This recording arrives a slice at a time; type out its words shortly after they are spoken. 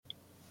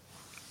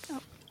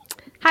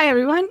Hi,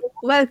 everyone.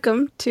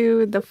 Welcome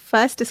to the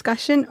first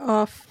discussion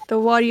of The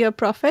Warrior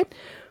Prophet,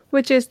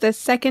 which is the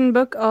second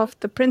book of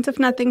the Prince of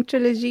Nothing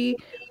trilogy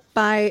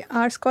by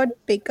R. Scott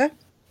Bakker.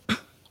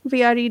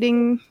 We are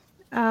reading,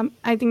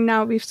 I think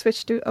now we've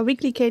switched to a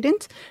weekly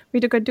cadence. We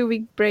took a 2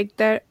 week break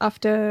there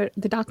after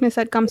The Darkness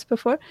That Comes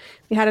Before.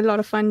 We had a lot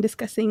of fun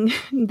discussing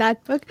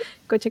that book.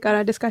 Go check out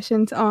our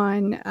discussions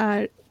on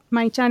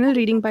my channel,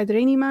 Reading by the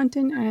Rainy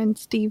Mountain, and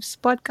Steve's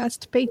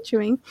podcast, Page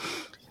Chewing.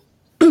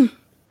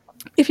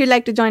 If you'd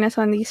like to join us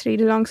on these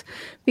read-alongs,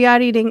 we are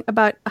reading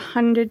about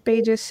 100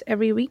 pages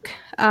every week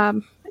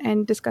and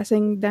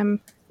discussing them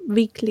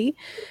weekly.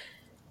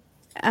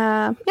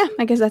 I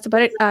guess that's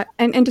about it.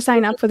 And to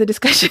sign up for the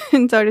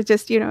discussions or to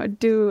just,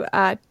 do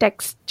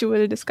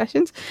textual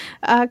discussions,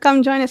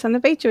 come join us on the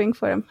Page Chewing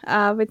Forum.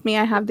 With me,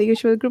 I have the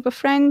usual group of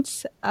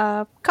friends.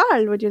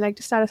 Carl, would you like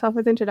to start us off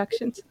with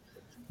introductions?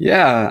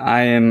 Yeah,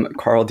 I am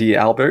Carl D.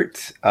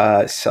 Albert,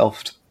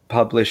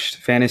 self-published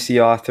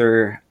fantasy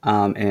author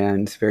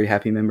and very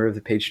happy member of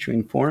the Page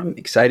Chewing Forum.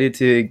 Excited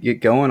to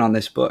get going on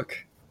this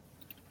book.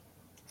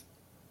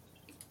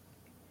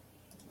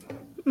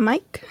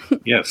 Mike?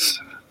 Yes.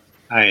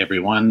 Hi,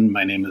 everyone.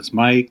 My name is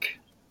Mike.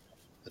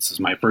 This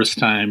is my first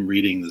time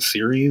reading the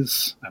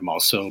series. I'm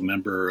also a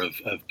member of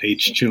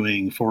Page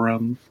Chewing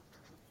Forum.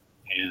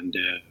 And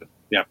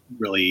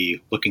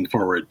really looking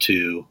forward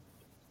to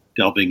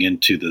delving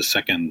into the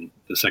second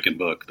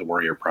book, The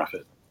Warrior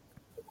Prophet.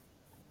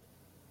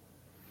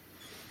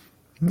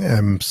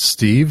 I'm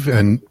Steve,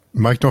 and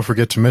Mike, don't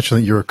forget to mention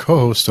that you're a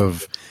co-host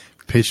of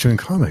Page Chewing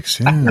Comics.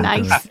 Yeah,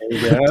 Nice.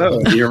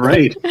 You're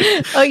right.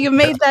 Oh, you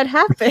made that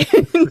happen.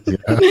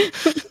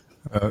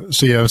 I'm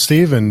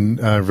Steve,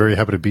 and I'm very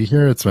happy to be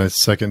here. It's my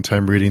second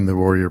time reading The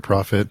Warrior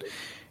Prophet,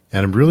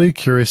 and I'm really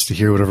curious to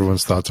hear what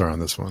everyone's thoughts are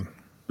on this one.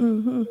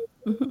 Mm-hmm.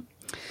 Mm-hmm.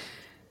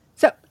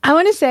 So I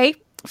want to say,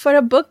 for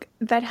a book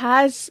that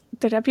has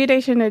the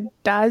reputation it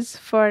does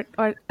or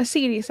a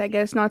series, I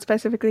guess, not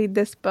specifically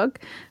this book,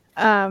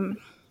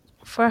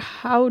 for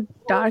how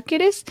dark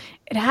it is,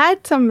 it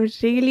had some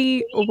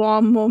really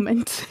warm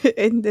moments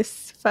in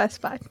this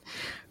first part,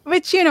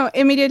 which,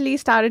 immediately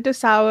started to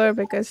sour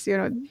because,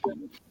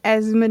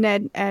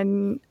 Esmened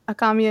and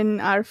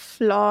Akamian are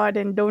flawed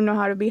and don't know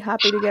how to be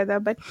happy together.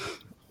 But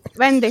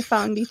when they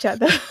found each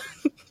other,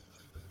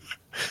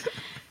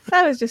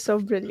 that was just so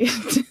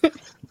brilliant.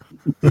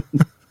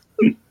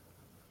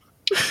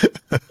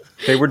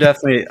 They were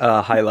definitely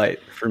a highlight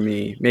for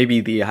me,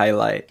 maybe the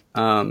highlight.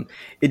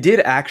 It did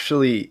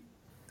actually...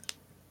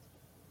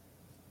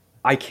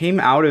 I came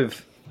out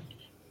of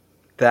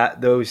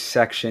those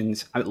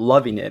sections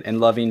loving it and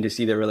loving to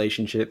see their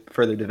relationship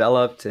further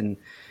developed and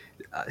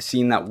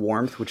seeing that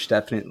warmth, which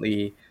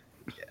definitely,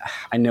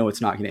 I know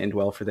it's not going to end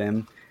well for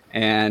them.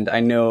 And I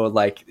know,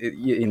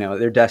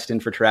 they're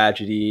destined for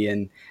tragedy.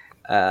 And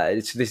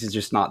this is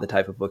just not the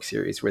type of book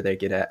series where they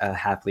get a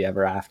happily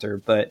ever after.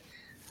 But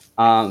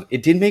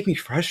it did make me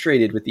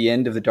frustrated with the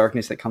end of The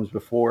Darkness That Comes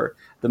Before,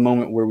 the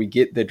moment where we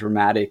get the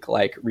dramatic,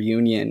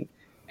 reunion.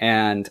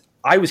 And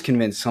I was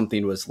convinced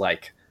something was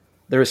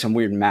there was some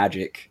weird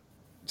magic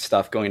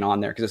stuff going on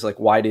there. Because it's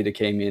why did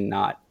Akamian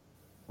not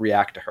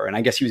react to her? And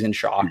I guess he was in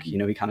shock.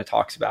 He kind of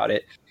talks about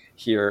it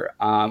here,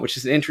 which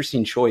is an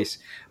interesting choice.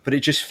 But it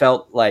just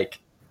felt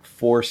like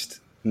forced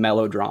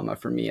melodrama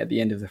for me at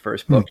the end of the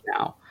first book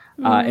now.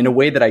 In a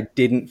way that I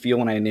didn't feel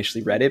when I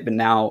initially read it. But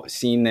now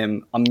seeing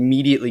them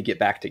immediately get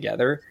back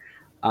together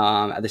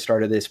at the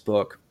start of this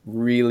book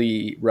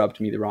really rubbed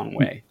me the wrong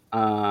way.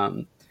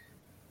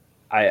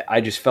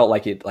 I just felt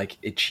like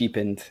it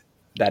cheapened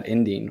that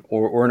ending,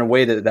 or in a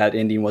way that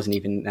ending wasn't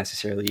even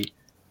necessarily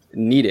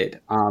needed.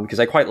 Because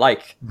I quite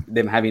like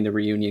them having the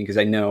reunion, because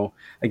I know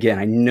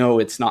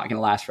it's not going to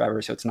last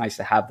forever. So it's nice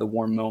to have the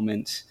warm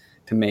moments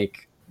to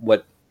make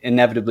what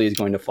inevitably is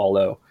going to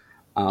follow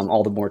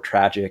all the more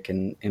tragic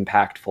and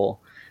impactful.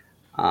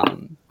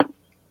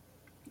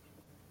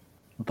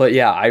 But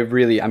yeah, I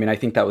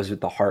think that was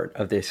at the heart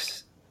of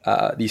this,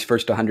 these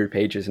first 100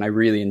 pages. And I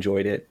really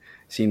enjoyed it,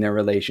 seeing their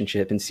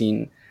relationship and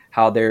seeing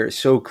how they're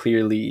so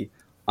clearly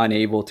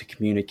unable to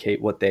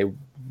communicate what they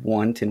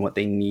want and what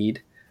they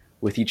need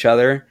with each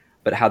other,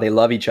 but how they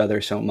love each other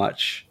so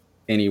much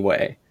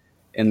anyway,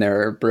 in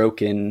their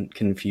broken,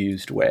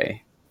 confused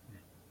way.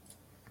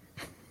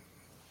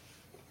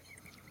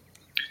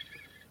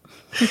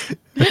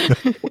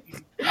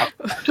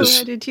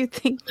 What did you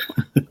think?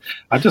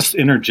 I'll just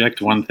interject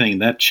one thing.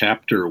 That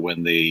chapter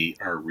when they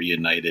are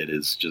reunited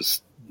is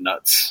just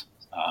nuts.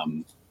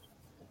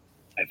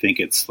 I think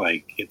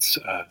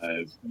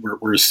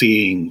we're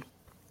seeing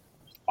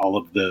all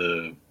of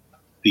the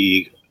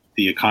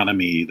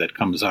economy that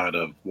comes out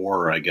of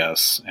war, I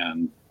guess,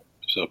 and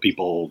so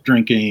people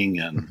drinking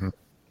and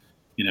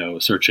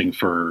searching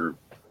for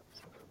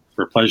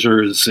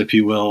pleasures, if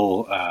you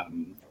will.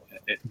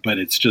 But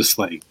it's just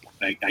I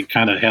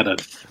kind of had a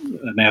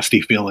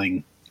nasty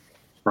feeling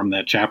from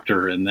that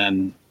chapter, and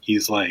then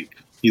he's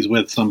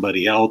with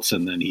somebody else,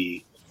 and then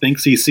he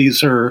thinks he sees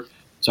her.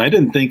 So I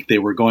didn't think they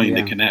were going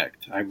to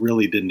connect. I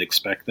really didn't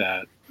expect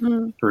that.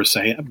 per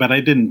se, but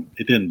it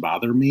didn't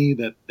bother me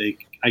that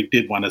I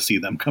did want to see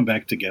them come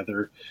back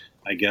together.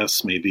 I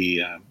guess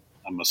maybe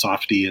I'm a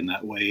softie in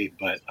that way,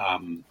 but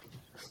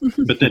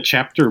that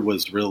chapter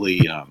was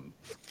really, I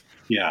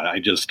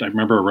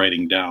remember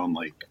writing down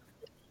like,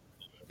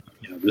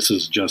 this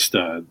is just,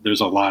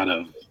 there's a lot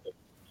of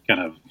kind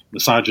of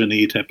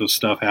misogyny type of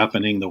stuff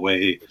happening, the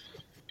way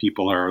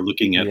people are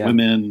looking at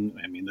women.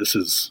 I mean, this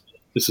is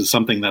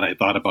something that I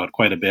thought about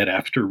quite a bit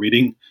after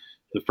reading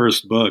the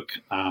first book.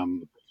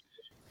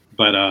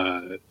 But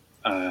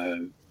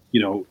I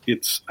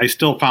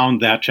still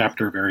found that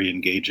chapter very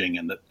engaging,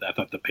 and that I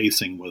thought the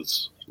pacing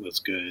was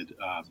good.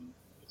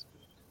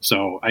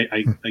 So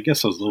I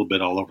guess I was a little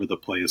bit all over the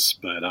place,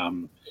 but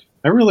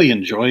I really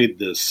enjoyed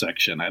this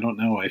section. I don't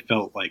know. I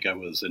felt like I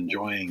was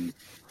enjoying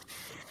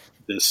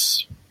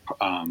this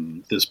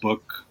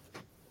book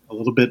a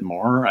little bit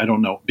more. I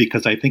don't know,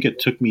 because I think it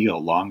took me a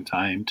long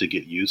time to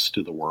get used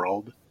to the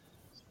world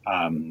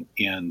and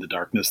the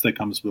darkness that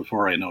comes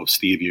before. I know,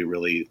 Steve, you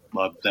really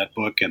loved that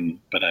book,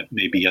 but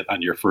maybe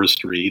on your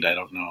first read, I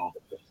don't know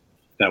if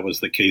that was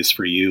the case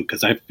for you,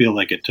 because I feel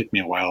like it took me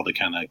a while to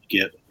kind of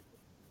get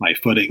my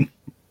footing.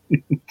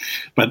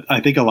 But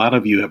I think a lot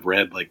of you have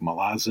read like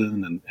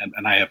Malazan,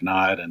 and I have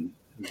not, and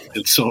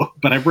so.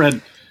 But I've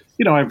read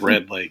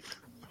like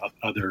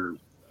other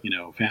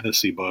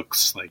fantasy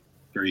books, like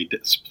fairly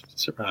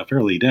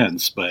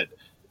dense, but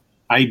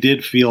I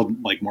did feel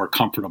like more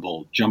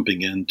comfortable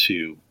jumping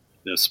into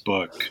this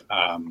book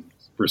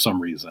for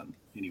some reason.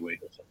 Anyway,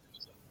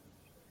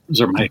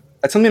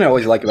 that's something I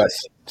always like about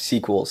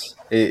sequels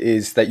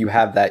is that you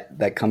have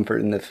that comfort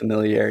and the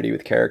familiarity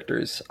with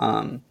characters.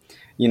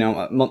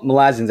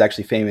 Malazan's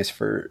actually famous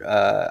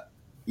for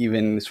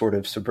even sort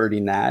of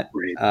subverting that,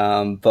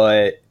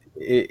 but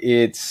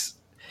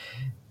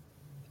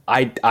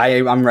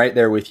I'm right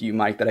there with you,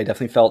 Mike, that I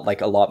definitely felt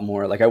like a lot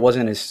more like I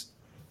wasn't as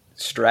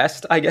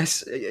stressed, I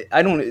guess.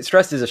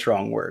 Stressed is a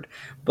strong word,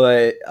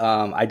 but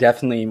I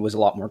definitely was a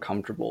lot more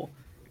comfortable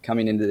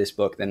coming into this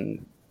book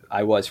than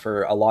I was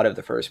for a lot of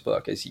the first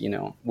book, as we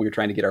were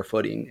trying to get our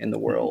footing in the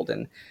world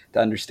and to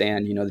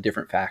understand the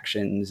different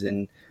factions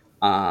and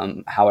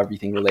how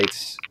everything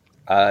relates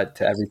to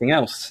everything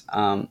else.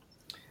 I'm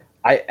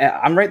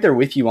right there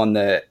with you on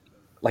that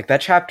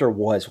chapter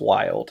was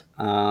wild.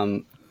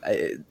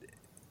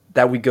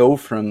 That we go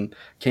from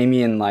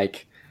Camion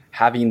like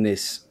having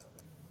this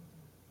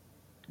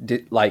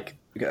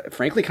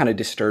frankly kind of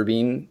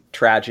disturbing,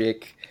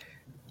 tragic,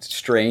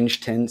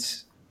 strange,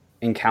 tense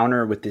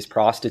encounter with this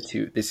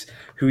prostitute,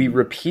 who he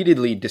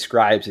repeatedly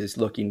describes as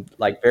looking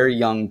like very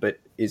young but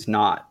is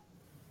not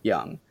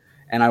young.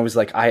 And I was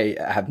like, I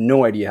have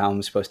no idea how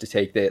I'm supposed to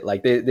take that.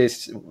 Like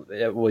this,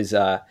 it was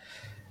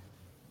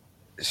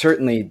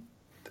certainly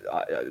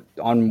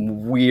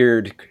on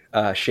weird,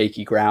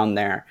 shaky ground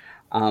there.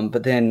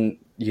 But then,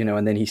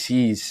 and then he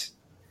sees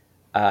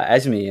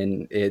Esme,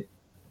 and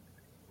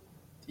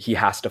he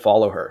has to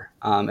follow her.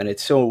 And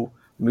it's so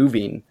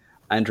moving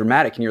and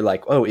dramatic. And you're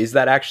like, oh, is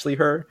that actually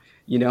her?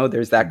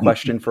 There's that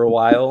question for a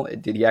while.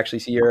 Did he actually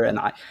see her? And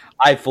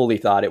I fully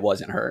thought it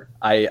wasn't her.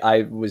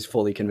 I was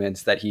fully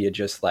convinced that he had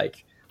just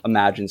like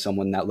imagined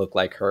someone that looked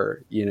like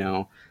her,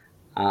 and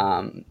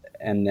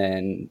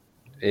then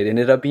it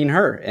ended up being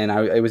her. And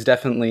it was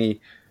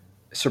definitely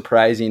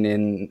surprising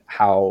in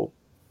how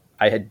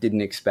I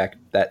didn't expect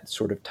that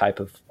sort of type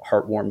of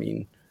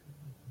heartwarming.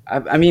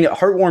 I mean,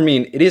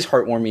 heartwarming, it is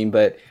heartwarming,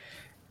 but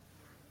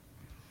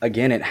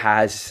again, it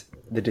has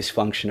the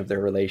dysfunction of their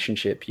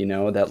relationship,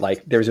 that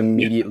like there's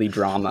immediately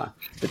drama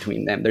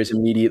between them. There's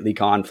immediately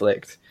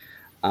conflict.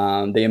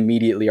 They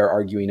immediately are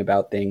arguing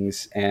about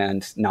things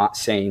and not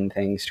saying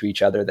things to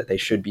each other that they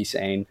should be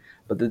saying,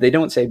 but that they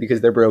don't say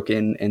because they're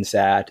broken and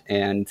sad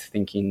and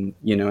thinking,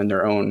 in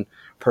their own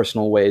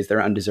personal ways,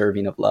 they're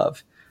undeserving of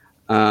love.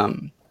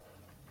 And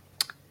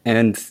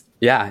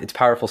yeah, it's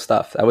powerful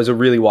stuff. That was a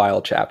really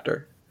wild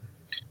chapter.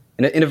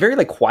 In a very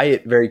like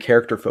quiet, very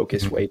character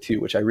focused way too,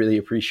 which I really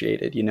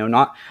appreciated.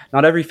 Not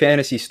every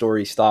fantasy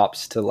story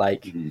stops to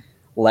like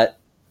let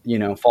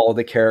follow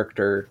the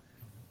character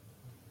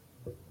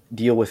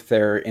deal with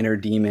their inner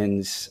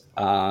demons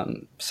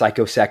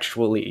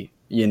psychosexually,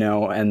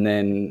 and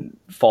then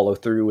follow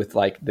through with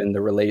then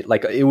the relate.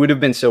 Like it would have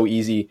been so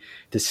easy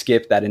to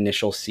skip that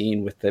initial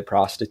scene with the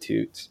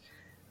prostitutes,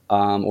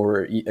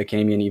 or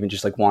Acamian even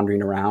just like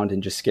wandering around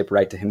and just skip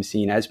right to him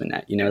seeing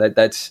Esmenet.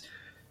 That's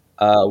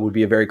would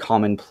be a very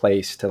common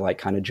place to like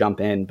kind of jump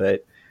in,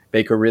 but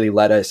Bakker really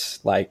let us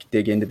like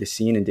dig into the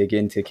scene and dig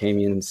into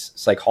Camian's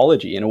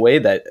psychology in a way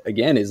that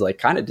again is like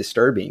kind of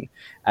disturbing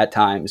at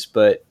times,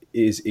 but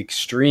is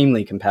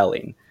extremely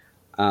compelling,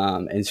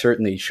 and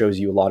certainly shows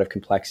you a lot of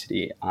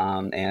complexity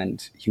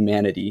and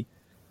humanity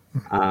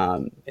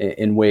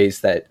in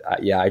ways that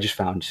I just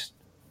found just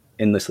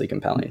endlessly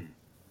compelling.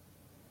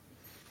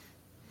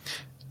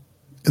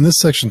 In this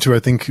section too, I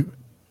think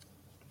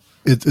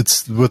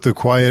it's with the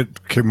quiet,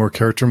 more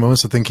character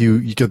moments. I think you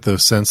get the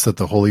sense that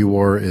the Holy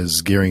War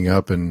is gearing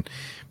up and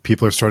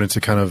people are starting to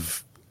kind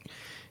of,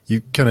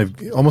 you kind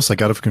of almost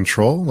like out of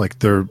control. Like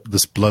they're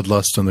this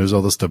bloodlust and there's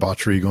all this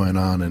debauchery going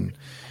on, and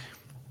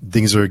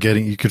things are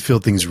getting. You could feel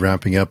things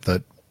ramping up.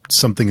 That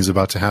something is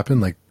about to happen.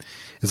 Like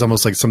it's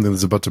almost like something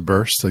that's about to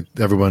burst. Like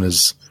everyone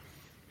is,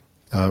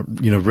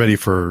 ready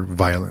for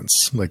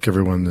violence. Like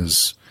everyone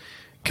is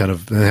kind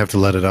of, they have to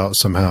let it out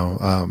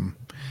somehow.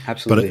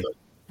 Absolutely.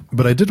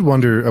 But I did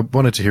wonder, I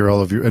wanted to hear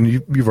all of you, and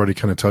you've already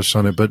kind of touched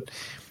on it, but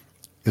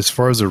as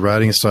far as the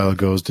writing style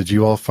goes, did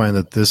you all find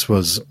that this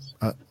was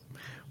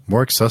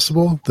more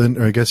accessible than,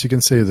 or I guess you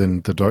can say,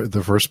 than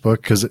the first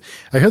book? Because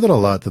I hear that a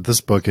lot, that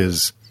this book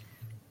is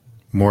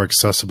more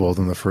accessible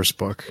than the first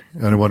book.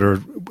 And I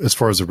wonder, as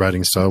far as the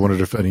writing style, I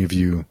wondered if any of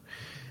you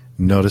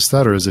noticed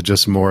that, or is it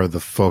just more the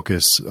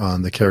focus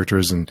on the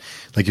characters, and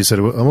like you said,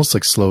 it almost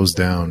like slows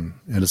down,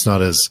 and it's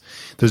not as,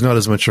 there's not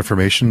as much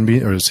information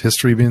or as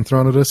history being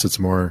thrown at us. It's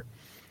more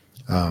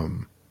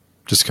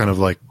just kind of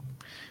like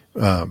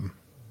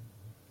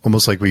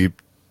almost like we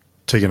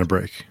taking a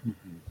break.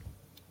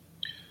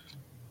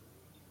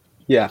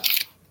 Yeah,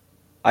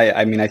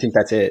 I mean, I think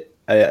that's it.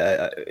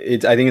 I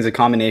think it's a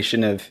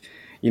combination of,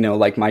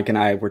 like Mike and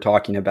I were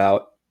talking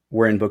about.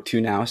 We're in book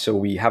 2 now, so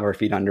we have our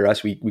feet under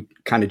us. We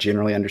kind of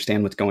generally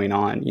understand what's going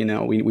on.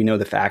 We know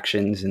the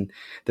factions and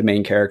the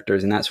main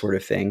characters and that sort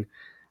of thing.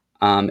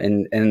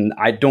 And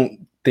I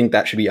don't think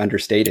that should be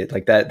understated.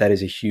 Like that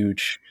is a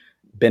huge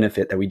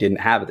benefit that we didn't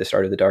have at the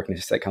start of the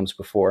darkness that comes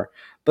before.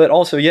 But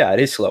also, yeah, it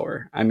is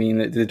slower. I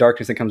mean, the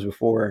darkness that comes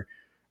before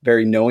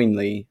very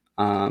knowingly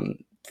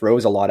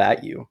throws a lot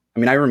at you. I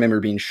mean, I remember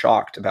being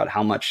shocked about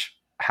how much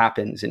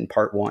happens in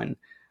part 1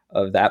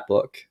 of that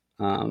book,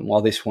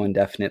 while this one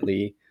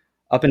definitely,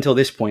 up until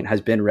this point, has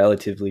been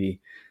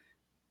relatively,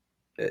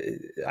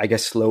 I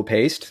guess, slow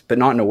paced, but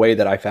not in a way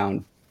that I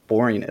found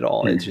boring at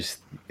all. It just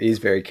is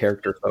very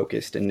character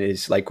focused and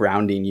is like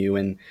grounding you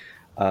in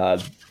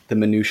the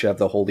minutia of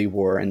the Holy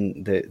War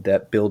and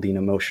that building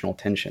emotional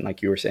tension,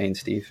 like you were saying,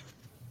 Steve.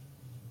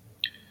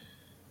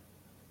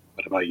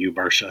 What about you,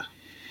 Barsha?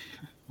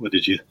 What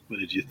did you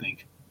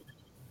think?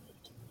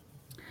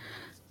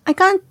 I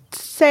can't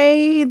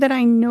say that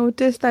I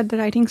noticed that the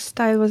writing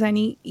style was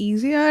any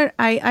easier.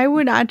 I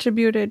would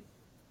attribute it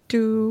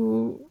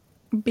to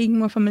being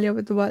more familiar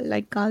with the world,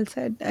 like Carl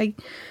said. I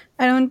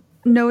don't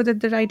know that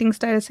the writing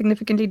style is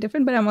significantly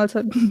different, but I'm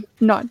also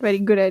not very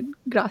good at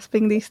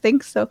grasping these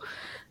things. So,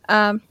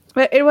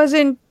 but it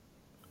wasn't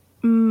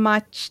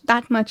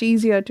that much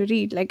easier to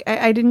read. Like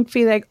I didn't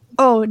feel like,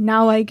 oh,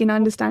 now I can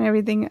understand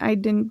everything I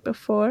didn't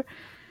before.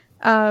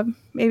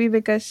 Maybe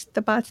because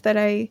the parts that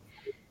I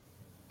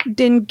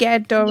didn't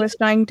get or was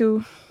trying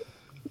to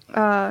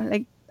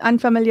like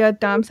unfamiliar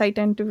terms, I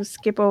tend to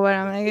skip over.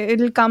 I'm like,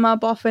 it'll come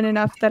up often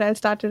enough that I'll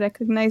start to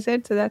recognize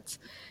it. So that's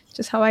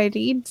just how I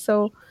read.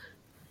 So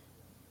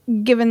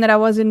given that I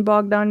wasn't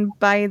bogged down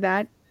by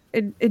that,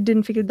 it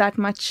didn't feel that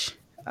much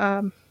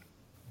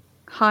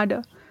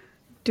harder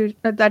to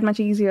that much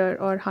easier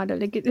or harder.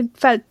 Like it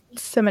felt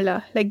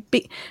similar. Like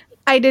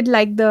I did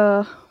like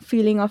the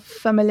feeling of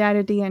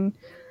familiarity and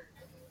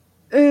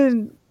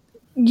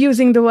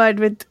using the word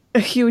with a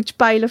huge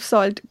pile of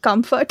salt,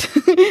 comfort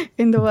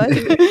in the world.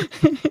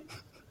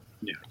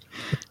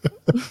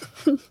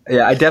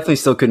 Yeah, I definitely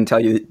still couldn't tell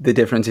you the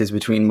differences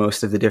between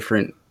most of the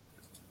different,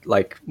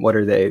 like, what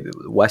are they?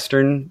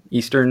 Western,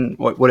 Eastern?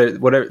 What are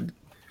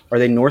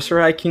they?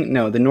 Norserai king?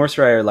 No, the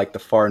Norserai are like the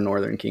far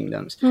northern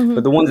kingdoms,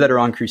 but the ones that are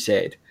on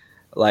crusade,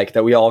 like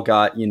that we all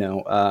got,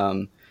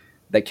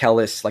 that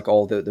Kellis, like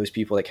all those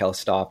people that Kellis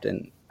stopped,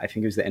 and I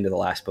think it was the end of the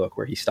last book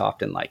where he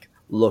stopped and like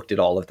looked at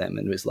all of them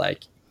and was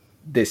like,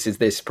 this is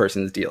this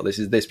person's deal. This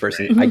is this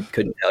person. I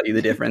couldn't tell you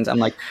the difference. I'm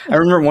like, I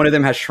remember one of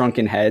them has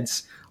shrunken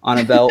heads on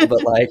a belt,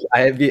 but like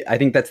I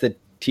think that's the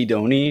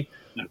Tidoni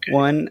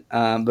one.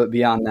 But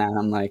beyond that,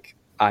 I'm like,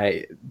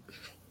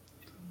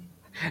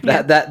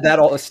 that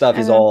all stuff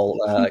is all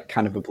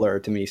kind of a blur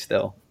to me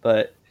still.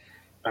 But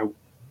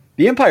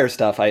the Empire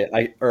stuff,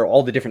 or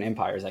all the different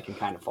empires, I can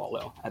kind of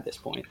follow at this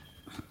point.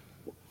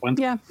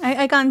 Yeah,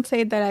 I can't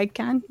say that I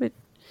can, but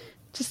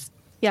just,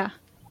 yeah.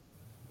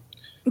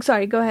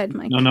 Sorry, go ahead,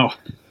 Mike. No.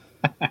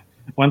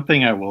 One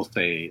thing I will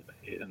say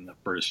in the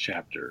first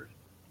chapter,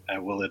 I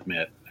will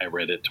admit I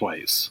read it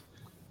twice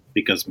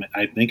because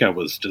I think I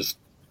was just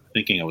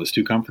thinking I was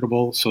too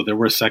comfortable. So there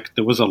was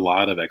a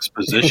lot of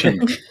exposition.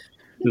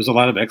 There was a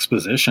lot of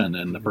exposition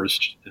in the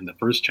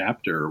first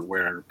chapter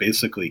where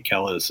basically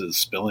Kellis is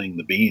spilling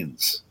the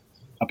beans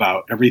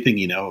about everything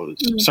he knows.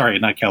 Sorry,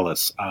 not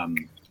Kellis.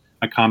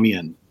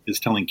 Akamian is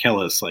telling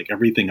Kellis like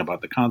everything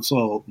about the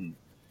consult, and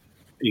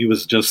he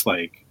was just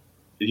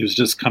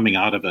coming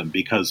out of him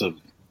because of,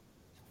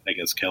 I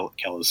guess,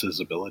 Kellis's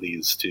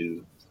abilities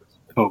to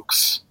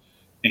coax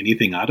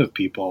anything out of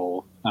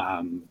people.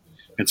 And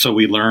so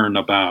we learn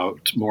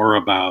more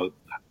about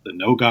the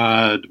No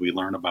God. We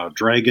learn about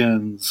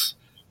dragons.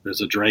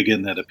 There's a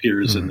dragon that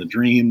appears in the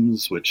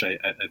dreams, which I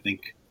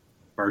think,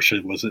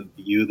 Barsha, was it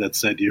you that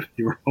said you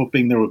were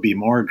hoping there would be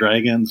more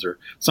dragons, or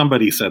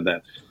somebody said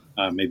that.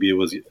 maybe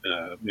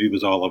it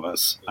was all of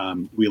us.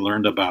 We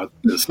learned about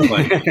this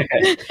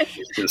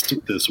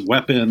this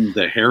weapon,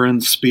 the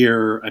heron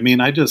spear. I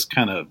mean, I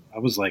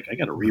was like, I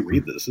got to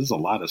reread this. This is a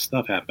lot of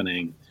stuff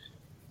happening,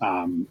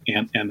 and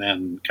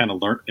then kind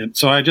of learn. And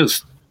so I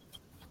just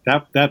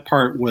that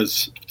part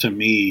was, to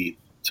me,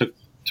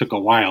 took a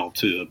while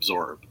to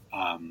absorb.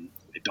 I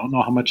don't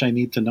know how much I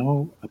need to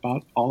know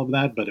about all of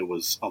that, but it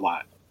was a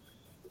lot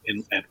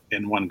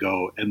in one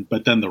go.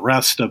 But then the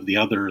rest of the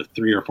other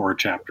 3 or 4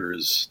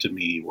 chapters to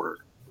me were,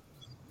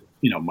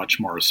 much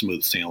more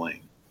smooth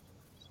sailing.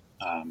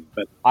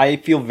 But I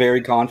feel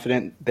very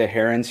confident the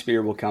heron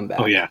spear will come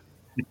back. Oh yeah.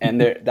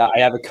 And I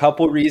have a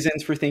couple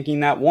reasons for thinking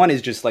that. One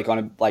is just like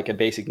on a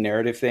basic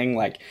narrative thing.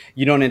 Like,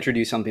 you don't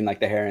introduce something like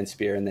the heron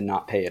spear and then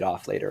not pay it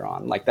off later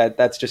on. Like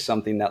that's just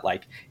something that,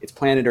 like, it's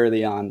planted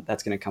early on.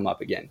 That's going to come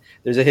up again.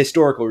 There's a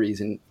historical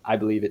reason. I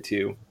believe it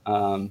too.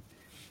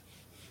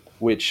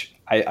 Which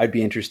I'd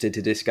be interested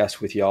to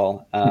discuss with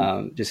y'all.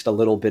 Just a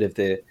little bit of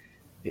the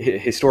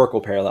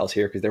historical parallels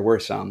here, because there were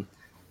some.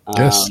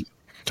 Yes.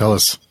 Tell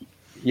us.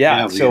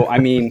 Yeah. So, I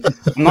mean,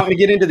 I'm not going to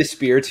get into the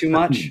spear too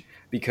much,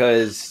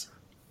 because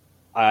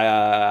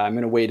I'm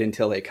going to wait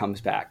until it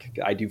comes back.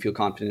 I do feel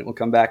confident it will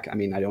come back. I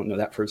mean, I don't know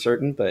that for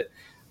certain, but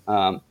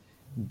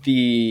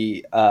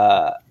the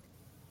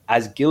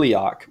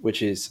Asgiliok,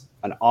 which is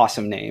an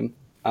awesome name,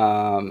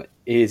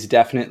 is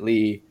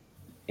definitely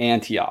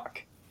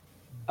Antioch.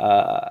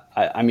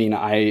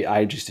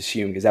 I just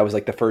assume, because that was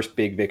like the first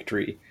big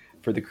victory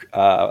for the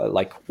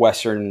like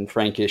Western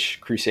Frankish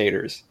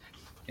Crusaders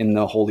in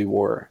the Holy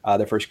War,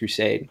 the First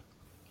Crusade.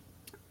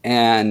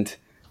 And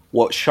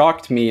what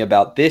shocked me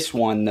about this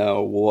one,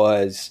 though,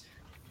 was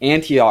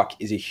Antioch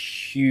is a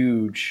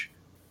huge,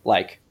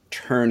 like,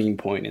 turning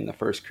point in the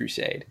First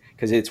Crusade,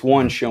 because it's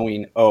one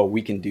showing, oh,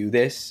 we can do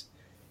this,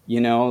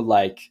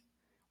 like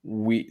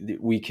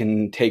we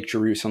can take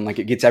Jerusalem. Like,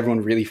 it gets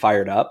everyone really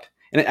fired up.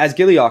 And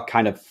Asgiliok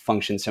kind of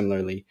functioned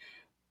similarly,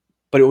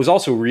 but it was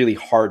also really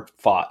hard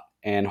fought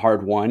and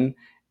hard won.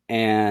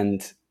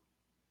 And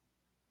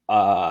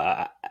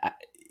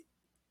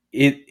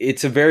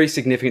it's a very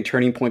significant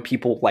turning point.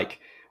 People, like,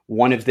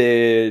 one of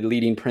the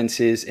leading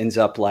princes ends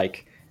up,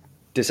 like,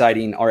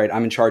 deciding, all right,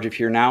 I'm in charge of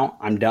here now.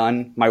 I'm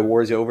done. My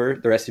war is over.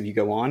 The rest of you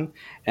go on.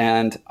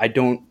 And I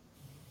don't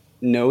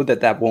know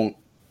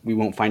we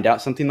won't find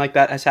out something like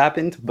that has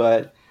happened,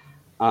 but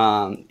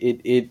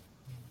it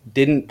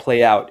didn't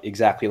play out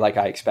exactly like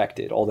I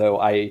expected.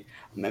 Although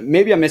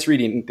maybe I'm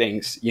misreading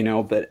things,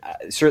 but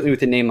certainly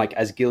with a name like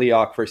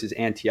Asgiliok versus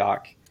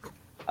Antioch,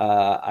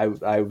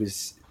 I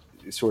was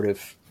sort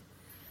of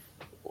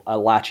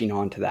latching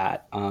on to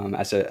that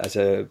as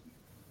a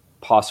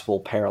possible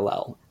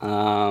parallel.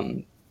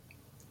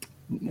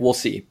 We'll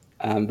see.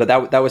 But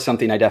that was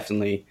something I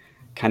definitely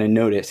kind of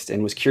noticed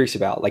and was curious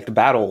about. Like,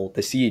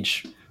 the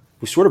siege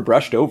was sort of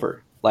brushed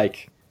over.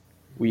 Like,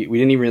 we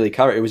didn't even really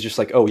cover it. It was just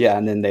like, oh yeah,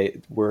 and then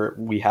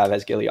we have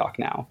Asgiliok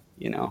now,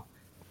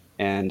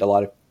 and a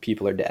lot of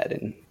people are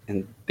dead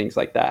and things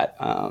like that.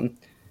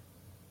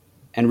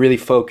 And really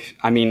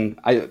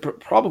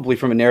probably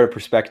from a narrative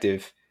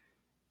perspective,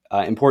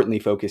 importantly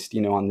focused,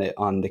 on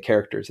the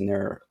characters and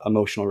their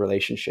emotional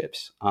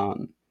relationships,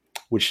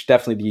 which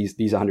definitely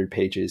these 100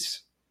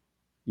 pages,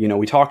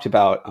 we talked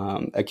about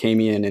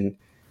Achamian and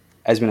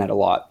Esmenet a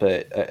lot,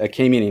 but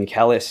Achamian and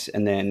Callus,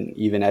 and then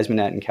even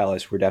Esmenet and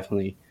Callus, were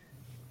definitely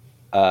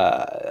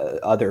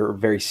other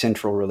very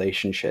central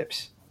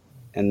relationships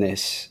in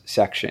this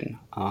section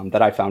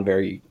that I found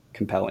very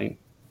compelling.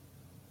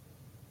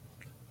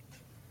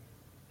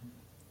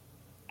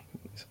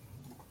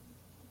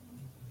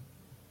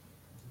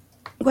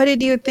 What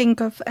did you think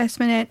of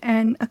Esmenet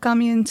and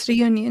Achamian's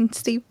reunion,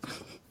 Steve?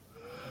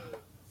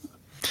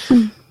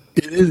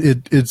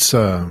 It's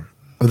I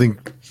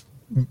think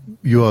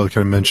you all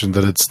kind of mentioned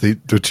that it's the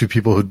two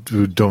people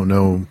who don't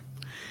know,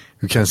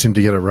 who can't seem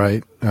to get it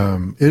right.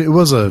 It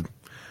was a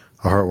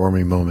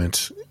heartwarming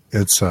moment.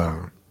 It's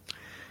I'm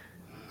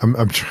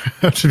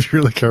trying to be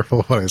really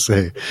careful what I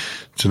say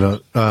to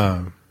not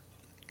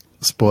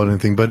spoil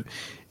anything, but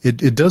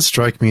it does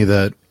strike me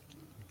that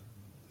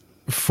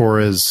for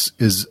as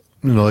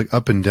like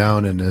up and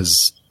down, and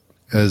as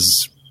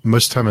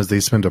much time as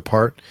they spend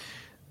apart,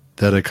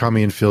 that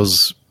Achamian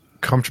feels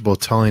comfortable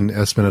telling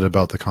Esmenet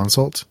about the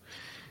consult,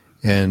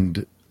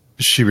 and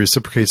she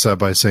reciprocates that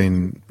by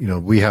saying,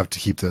 we have to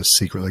keep this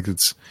secret. Like,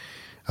 it's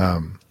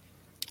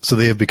so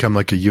they have become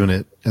like a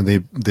unit, and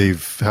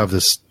they've have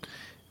this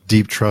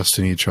deep trust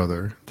in each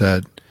other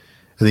that,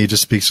 and he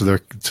just speaks to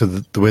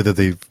the way that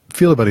they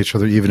feel about each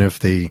other, even if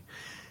they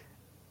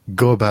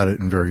go about it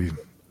in very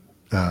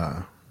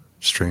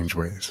strange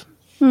ways.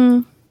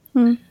 One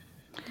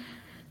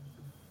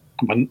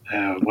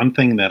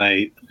thing that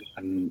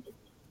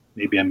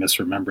maybe I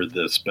misremembered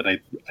this, but I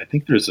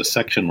think there's a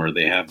section where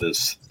they have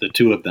the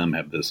two of them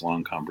have this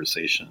long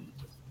conversation,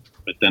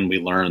 but then we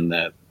learn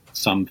that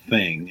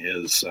something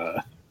is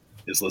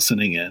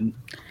listening in.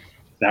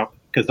 That,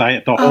 because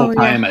the whole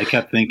time I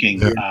kept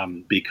thinking,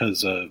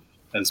 because of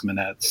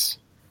Esmenet's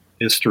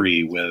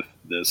history with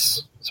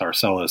this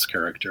Sarcellus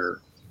character,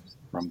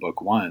 from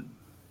book one,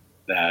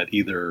 that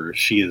either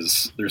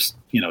she's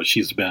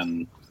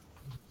going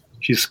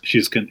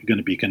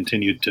to be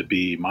continued to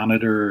be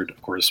monitored.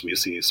 Of course, we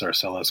see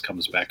Sarcellus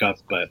comes back up,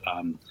 but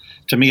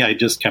to me, I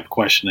just kept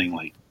questioning,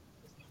 like,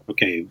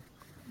 okay,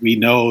 we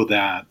know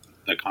that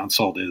the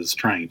consult is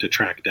trying to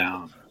track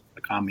down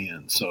the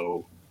commune,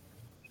 so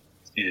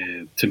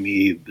to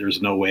me,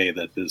 there's no way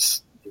that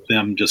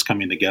them just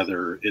coming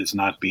together is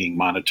not being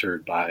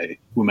monitored by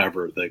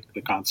whomever the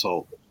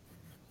consult,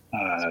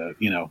 a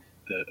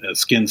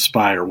skin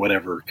spy or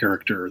whatever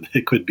character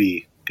it could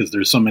be, because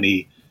there's so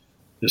many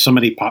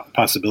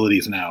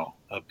possibilities now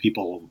of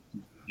people,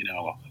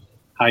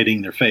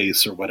 hiding their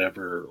face or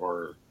whatever,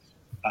 or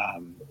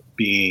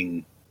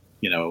being,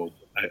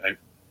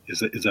 is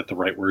that the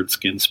right word?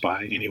 Skin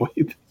spy, anyway.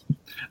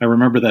 I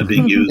remember that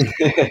being used.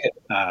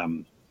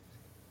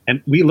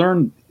 And we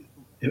learned,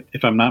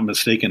 if I'm not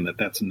mistaken, that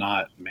that's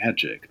not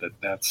magic.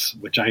 That's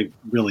which I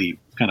really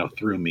kind of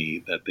threw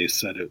me, that they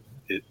said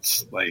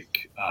it's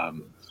like,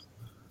 I'm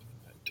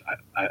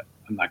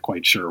not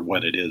quite sure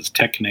what it is,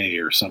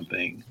 techne or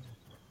something.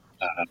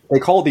 They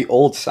call it the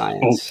old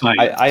science. Old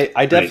science.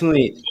 I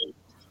definitely, right.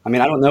 I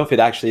mean, I don't know if it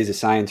actually is a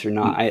science or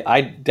not.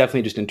 I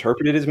definitely just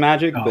interpret it as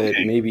magic, but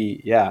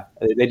maybe, yeah,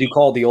 they do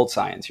call it the old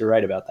science. You're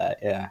right about that.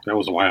 Yeah, that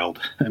was wild.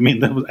 I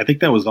mean, I think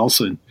that was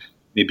also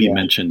maybe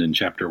mentioned in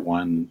chapter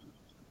 1.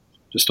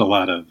 Just a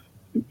lot of,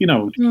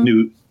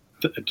 new.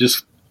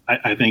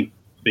 I think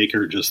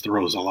Bakker just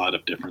throws a lot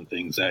of different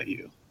things at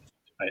you.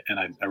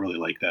 I really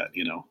like that.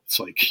 It's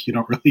like you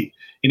don't really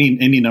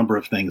any number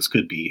of things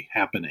could be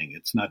happening.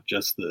 It's not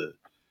just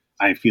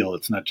I feel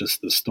it's not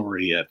just the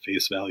story at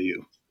face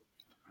value.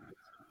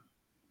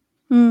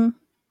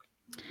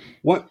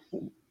 What?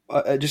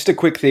 Just a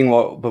quick thing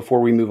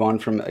before we move on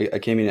from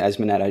Achaemenid and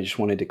Esmenet, I just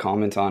wanted to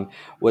comment on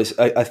was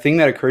a thing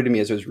that occurred to me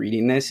as I was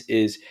reading this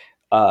is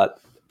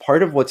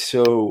part of what's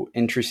so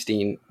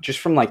interesting, just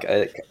from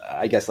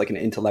I guess an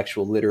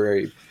intellectual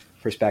literary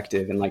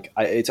perspective, and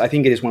I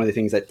think it is one of the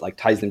things that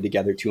ties them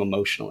together too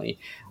emotionally,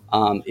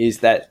 is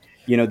that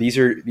these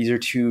are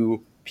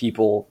two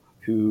people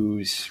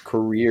whose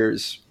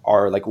careers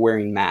are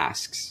wearing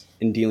masks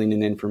and dealing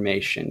in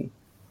information,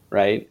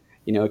 right?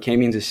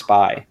 Achaemen's a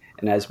spy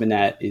and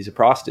Esmenet is a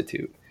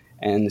prostitute,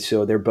 and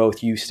so they're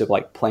both used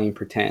to playing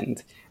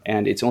pretend,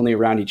 and it's only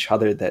around each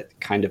other that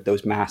kind of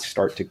those masks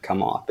start to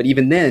come off. But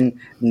even then,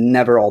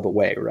 never all the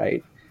way,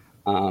 right?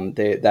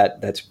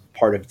 That's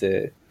part of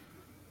the,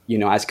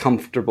 as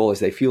comfortable as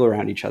they feel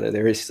around each other,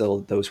 there is still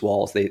those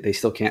walls. They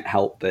still can't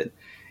help but,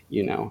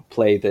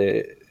 play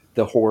the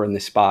whore and the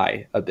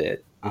spy a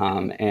bit.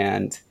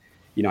 And,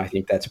 I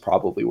think that's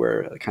probably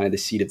where kind of the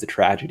seed of the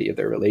tragedy of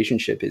their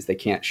relationship is. They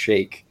can't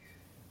shake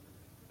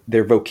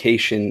their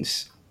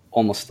vocations,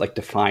 almost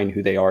define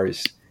who they are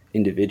as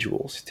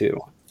individuals too.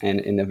 And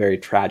in a very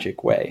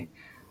tragic way,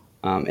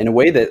 in a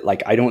way that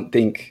I don't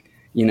think,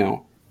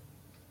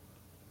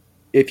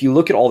 if you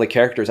look at all the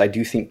characters, I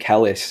do think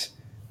Kellis,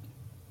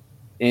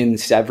 in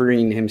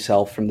severing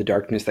himself from the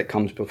darkness that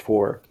comes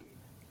before,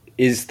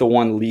 is the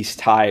one least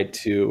tied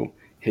to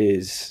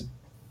his,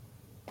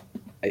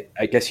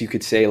 I guess you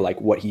could say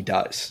what he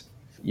does,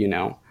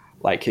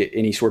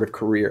 any sort of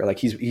career.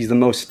 He's the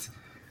most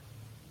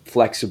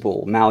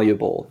flexible,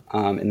 malleable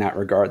in that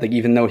regard.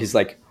 Even though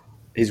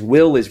his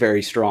will is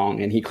very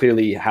strong and he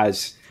clearly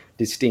has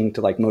distinct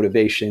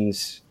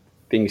motivations,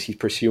 things he's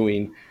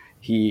pursuing,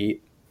 he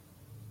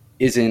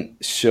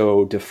isn't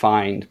so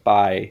defined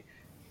by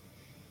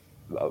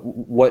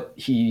what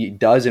he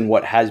does and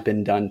what has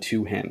been done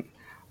to him.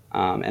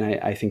 And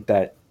I think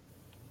that,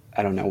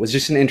 I don't know, was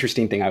just an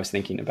interesting thing I was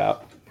thinking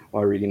about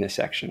while reading this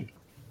section.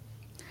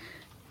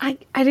 I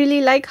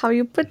really like how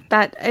you put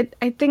that.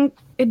 I think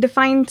it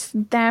defines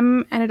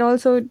them, and it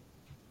also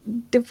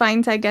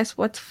defines, I guess,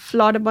 what's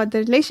flawed about the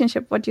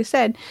relationship. What you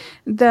said,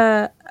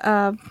 Achaemen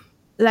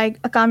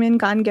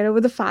can't get over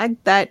the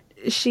fact that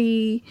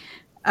she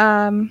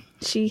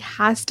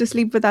has to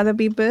sleep with other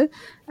people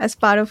as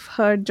part of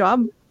her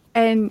job,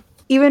 and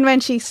even when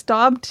she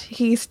stopped,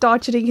 he's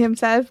torturing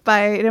himself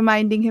by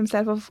reminding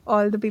himself of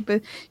all the people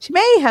she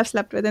may have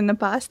slept with in the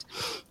past,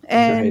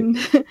 and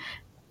right.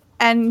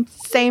 And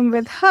same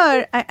with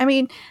her. I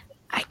mean,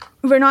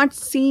 we're not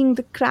seeing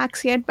the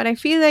cracks yet, but I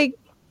feel like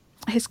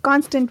his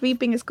constant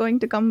weeping is going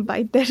to come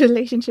bite their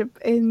relationship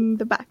in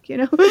the back,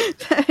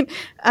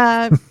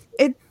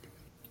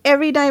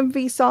 every time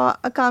we saw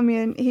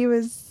Achaemen, he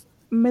was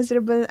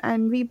miserable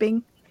and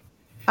weeping,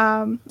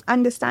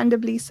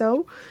 understandably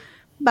so.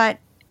 But,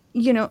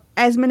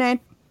 Esmenet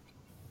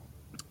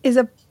is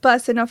a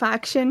person of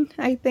action,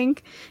 I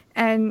think,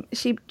 and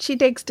she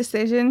takes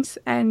decisions,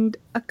 and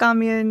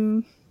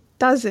Achaemen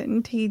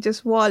doesn't. He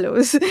just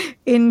wallows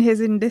in his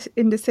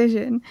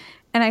indecision,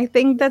 and I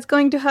think that's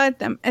going to hurt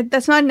them.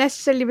 That's not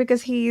necessarily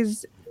because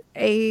he's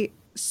a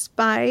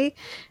spy,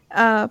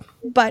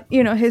 but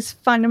his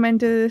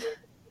fundamental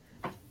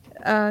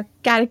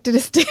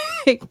characteristic,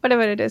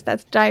 whatever it is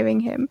that's driving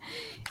him,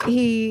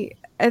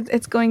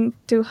 it's going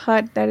to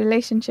hurt their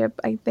relationship,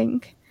 I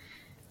think.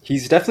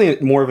 He's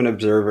definitely more of an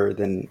observer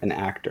than an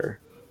actor.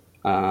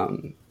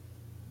 Um,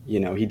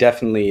 he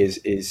definitely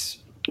is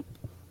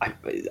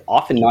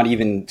often not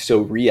even so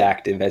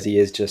reactive as he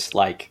is just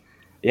like,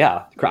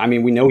 yeah. I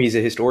mean, we know he's a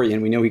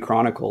historian. We know he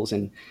chronicles,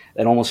 and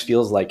that almost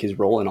feels like his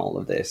role in all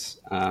of this.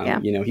 Yeah.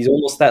 He's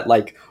almost that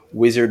like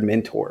wizard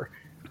mentor,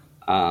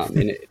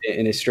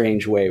 in a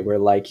strange way, where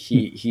like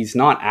he's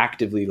not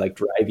actively like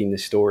driving the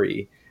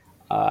story,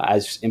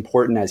 as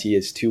important as he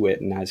is to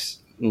it, and as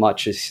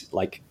much as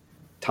like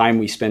time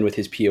we spend with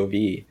his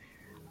POV.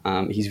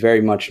 He's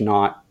very much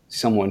not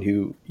someone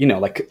who,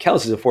 like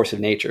Kellis is a force of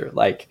nature.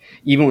 Like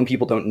even when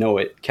people don't know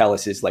it,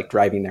 Kellis is like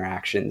driving their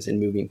actions and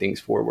moving things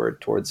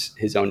forward towards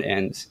his own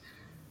ends.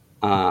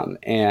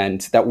 And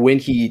that when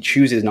he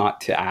chooses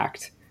not to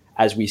act,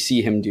 as we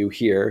see him do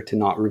here, to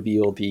not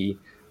reveal the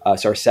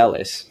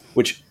Sarcellus,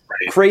 which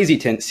Right. crazy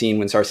tense scene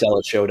when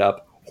Sarcellus showed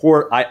up.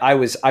 I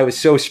was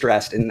so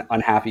stressed and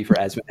unhappy for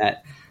Esmenet.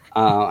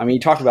 I mean, you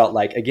talk about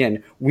like,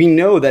 again, we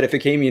know that if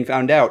Acamian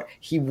found out,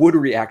 he would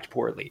react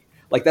poorly.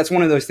 Like that's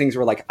one of those things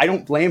where like I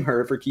don't blame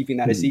her for keeping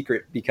that a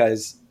secret,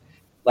 because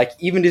like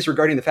even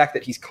disregarding the fact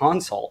that he's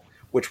consul,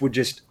 which would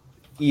just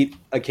eat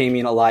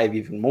Acamian alive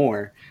even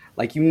more,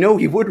 like he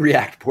would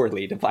react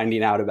poorly to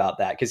finding out about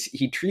that, because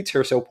he treats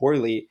her so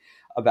poorly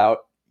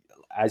about,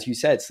 as you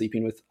said,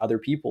 sleeping with other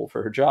people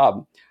for her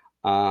job,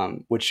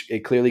 which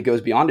it clearly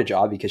goes beyond a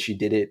job because she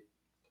did it.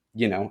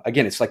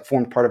 Again, it's like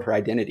formed part of her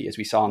identity, as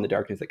we saw in The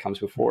Darkness That Comes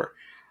Before.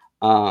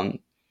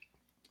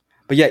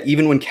 But yeah,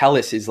 even when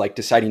Kellis is like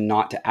deciding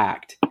not to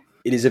act,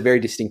 it is a very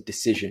distinct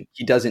decision.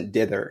 He doesn't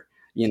dither.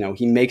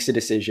 He makes a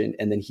decision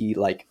and then he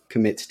like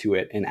commits to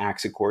it and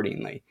acts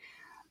accordingly,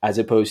 as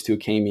opposed to a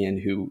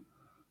Camian who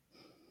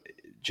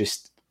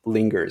just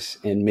lingers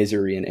in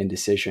misery and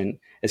indecision,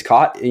 is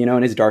caught,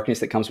 in his darkness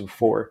that comes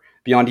before,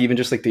 beyond even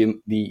just like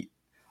the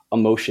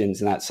emotions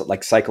and that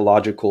like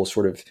psychological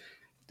sort of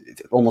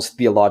almost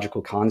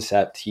theological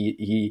concept.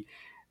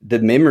 The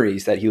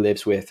memories that he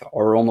lives with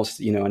are almost,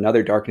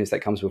 another darkness that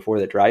comes before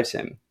that drives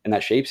him and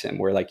that shapes him,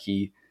 where like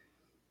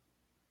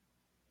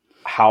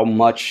how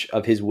much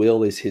of his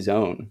will is his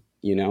own,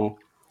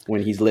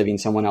 when he's living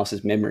someone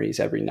else's memories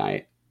every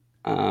night,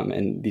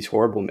 and these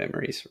horrible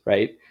memories,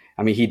 right?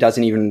 I mean, he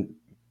doesn't even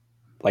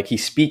like, he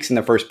speaks in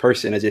the first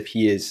person as if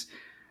he is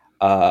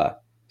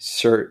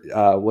Sir,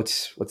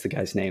 what's the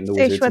guy's name, the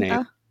wizard's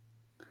name?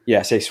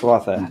 Yeah, say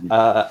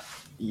Swatha.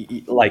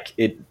 Like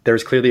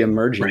there's clearly a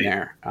merging Right.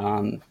 there,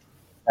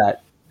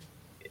 that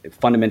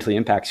fundamentally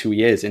impacts who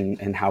he is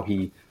and how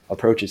he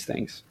approaches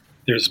things.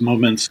 There's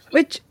moments.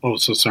 Which, Oh,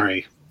 so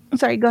sorry.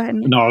 sorry, go ahead.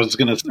 No, I was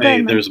going to Go ahead,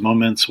 say Mike. there's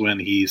moments when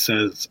he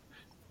says,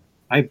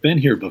 "I've been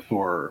here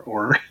before,"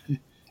 or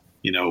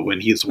when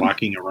he's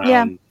walking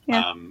around.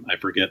 Yeah. I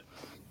forget.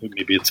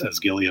 Maybe it's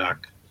Asgiliac.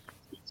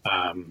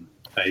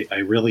 I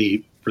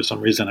really, for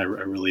some reason, I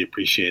really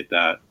appreciate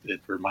that.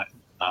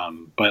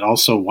 But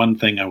also one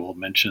thing I will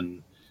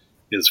mention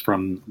is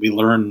we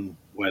learn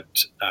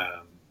what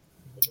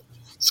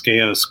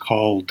Skeos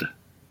called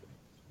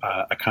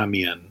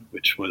Acamian,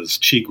 which was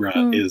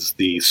Chigra, is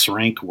the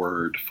Srank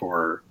word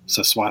for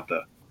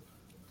Saswatha.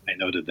 I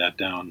noted that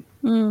down.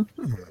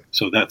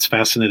 So that's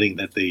fascinating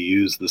that they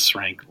use the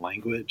Srank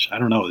language. I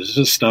don't know. It's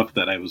just stuff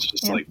that I was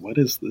just like, what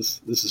is this?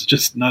 This is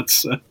just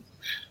nuts.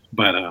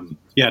 But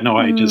yeah, no,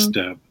 I just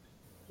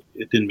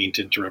it didn't mean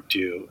to interrupt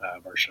you,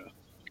 Varsha.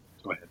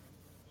 Go ahead.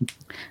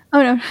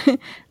 Oh no,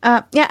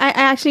 yeah, I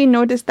actually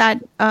noticed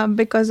that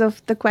because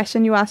of the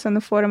question you asked on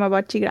the forum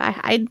about Chigra.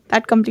 I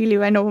that completely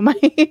went over my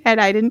head.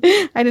 I didn't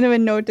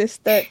even notice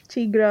the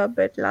Chigra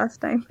bit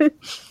last time.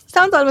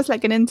 Sounds almost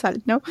like an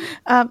insult, no?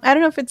 I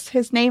don't know if it's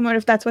his name or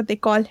if that's what they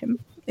call him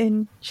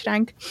in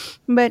Shrank.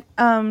 But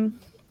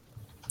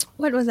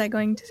what was I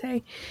going to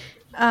say?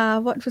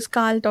 What was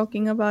Carl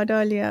talking about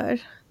earlier?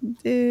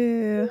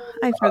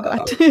 I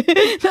forgot.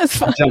 That's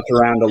fine. I jumped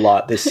around a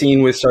lot. The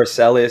scene with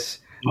Sarcellus,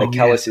 Oh, that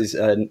Kellis is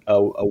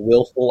a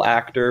willful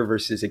actor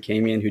versus a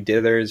Camian who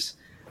dithers.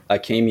 A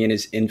Camian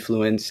is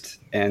influenced,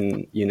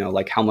 and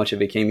like how much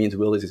of a Camian's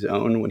will is his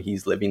own when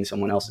he's living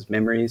someone else's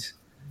memories.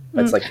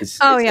 That's like his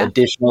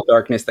additional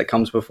darkness that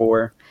comes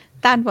before.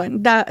 That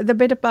one, the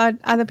bit about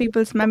other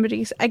people's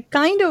memories. I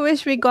kind of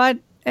wish we got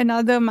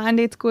another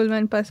Mandate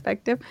Schoolman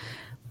perspective.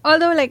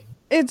 Although, like,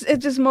 it's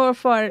just more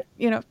for,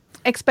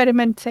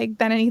 experiment sake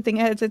than anything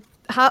else.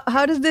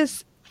 How does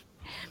this...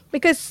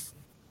 Because,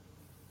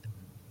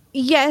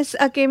 yes,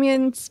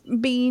 Acamian's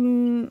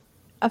been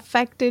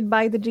affected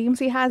by the dreams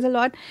he has a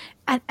lot.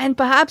 And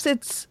perhaps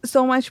it's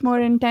so much more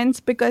intense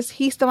because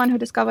he's the one who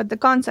discovered the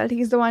consult.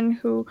 He's the one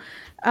who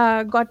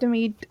got to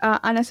meet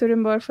Anna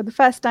Surimbor for the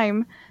first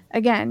time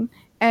again.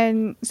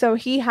 And so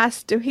he's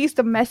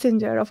the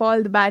messenger of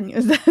all the bad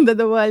news that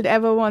the world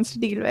ever wants to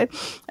deal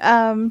with.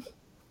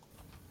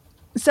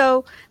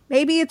 So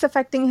maybe it's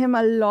affecting him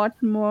a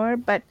lot more,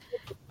 but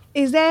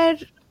is there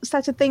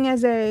such a thing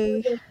as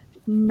a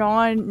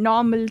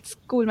normal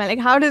schoolman? Like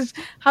how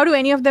do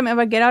any of them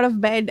ever get out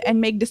of bed and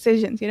make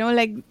decisions?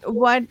 Like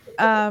what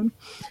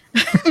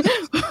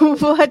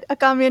what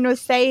Acamian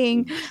was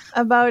saying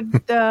about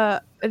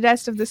the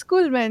rest of the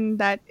schoolmen,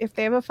 that if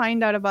they ever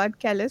find out about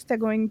Kellis, they're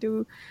going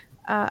to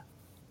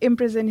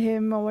imprison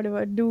him or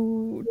whatever,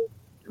 do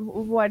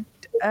what.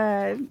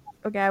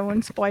 Okay, I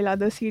won't spoil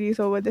other series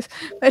over this,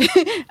 but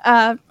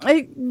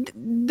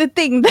the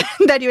thing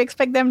that you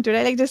expect them to,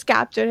 right? Like just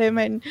capture him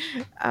and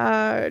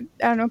I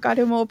don't know, cut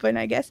him open,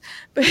 I guess.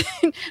 But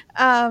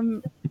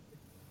um,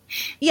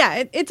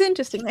 yeah, it's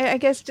interesting. I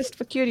guess just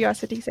for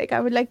curiosity's sake,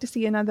 I would like to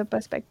see another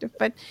perspective.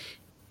 But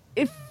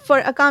if for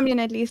a Kamian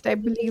at least, I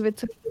believe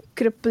it's a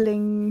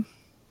crippling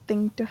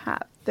thing to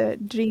have the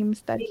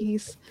dreams that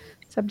he's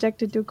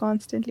subjected to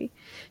constantly.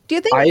 Do you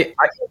think? I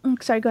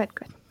Sorry, go ahead. Go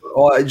ahead.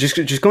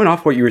 just going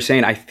off what you were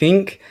saying, I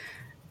think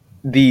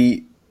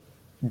the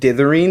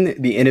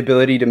dithering, the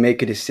inability to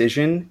make a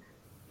decision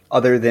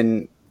other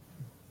than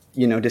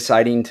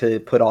deciding to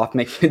put off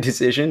making a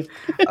decision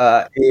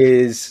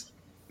is,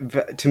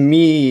 to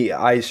me,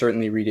 I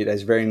certainly read it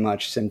as very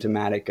much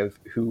symptomatic of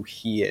who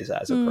he is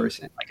as a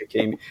person.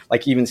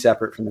 Like even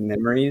separate from the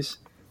memories.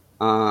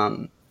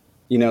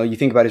 You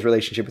think about his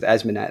relationship with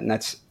Esmenet, and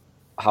that's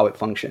how it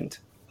functioned.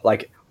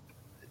 Like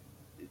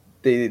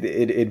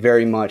it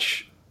very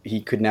much, he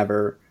could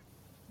never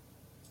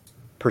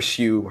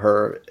pursue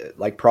her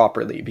like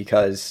properly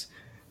because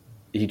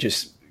he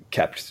just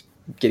kept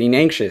getting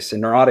anxious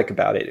and neurotic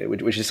about it,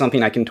 which is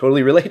something I can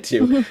totally relate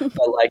to.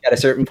 But like at a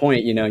certain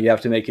point, you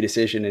have to make a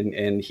decision,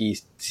 and he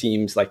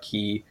seems like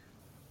I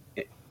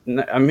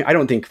mean, I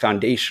don't think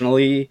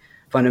fundamentally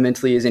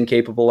is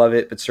incapable of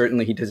it, but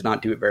certainly he does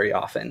not do it very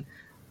often.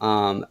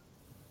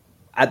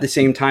 At the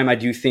same time, I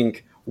do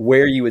think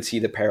where you would see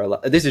the parallel,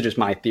 this is just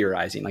my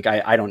theorizing. Like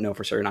I don't know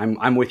for certain.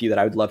 I'm with you that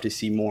I would love to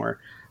see more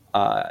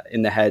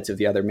in the heads of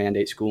the other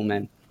Mandate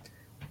schoolmen.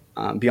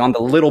 Beyond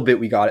the little bit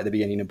we got at the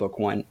beginning of book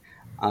one,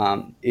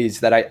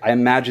 is that I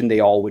imagine they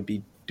all would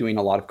be doing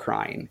a lot of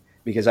crying,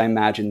 because I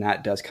imagine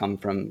that does come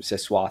from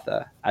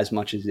Seswatha as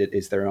much as it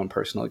is their own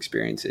personal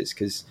experiences.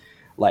 Because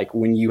like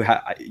when you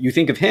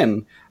think of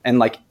him, and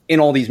like in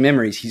all these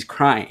memories, he's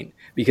crying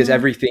because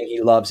everything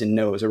he loves and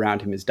knows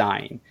around him is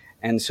dying.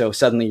 And so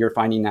suddenly you're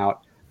finding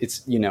out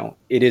it's,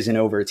 it isn't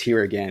over, it's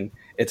here again.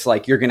 It's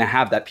like you're going to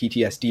have that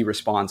PTSD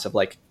response of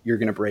like, you're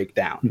going to break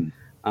down.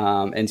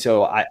 And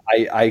so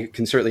I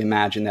can certainly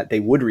imagine that they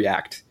would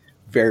react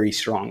very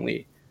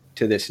strongly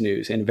to this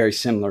news in a very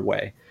similar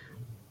way.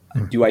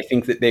 Do I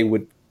think that they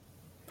would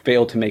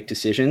fail to make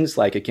decisions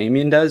like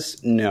Akamian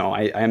does? No,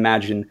 I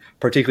imagine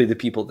particularly the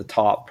people at the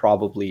top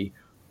probably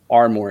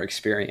are more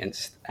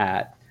experienced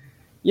at,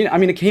 I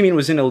mean, Akamian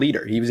was a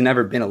leader. He was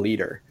never been a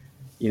leader.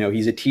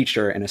 He's a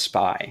teacher and a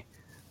spy.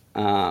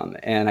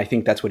 And I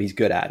think that's what he's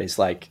good at, is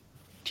like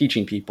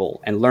teaching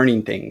people and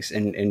learning things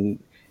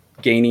and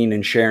gaining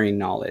and sharing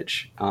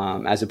knowledge,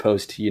 as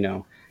opposed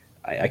to,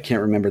 I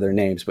can't remember their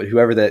names, but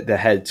whoever the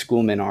head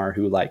schoolmen are,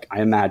 who like,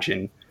 I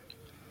imagine,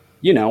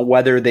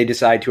 whether they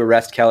decide to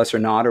arrest Kellis or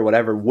not or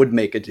whatever, would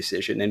make a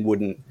decision and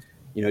wouldn't,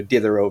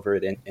 dither over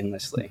it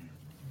endlessly.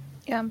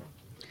 Yeah.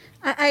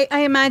 I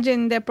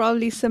imagine they're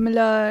probably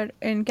similar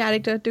in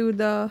character to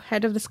the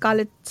head of the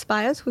Scarlet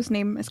Spires, whose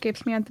name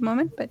escapes me at the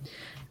moment, but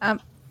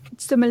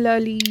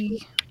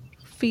similarly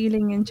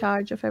feeling in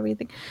charge of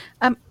everything.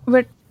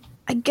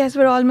 I guess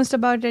we're almost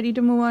about ready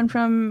to move on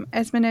from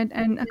Esmenet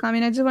and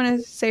Akamian. I just want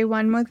to say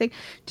one more thing.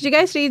 Did you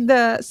guys read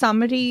the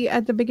summary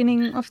at the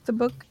beginning of the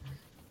book,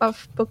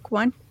 of book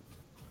one?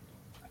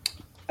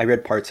 I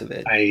read parts of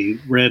it. I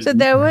read. So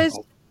there was.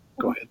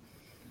 Go ahead.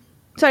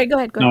 Sorry, go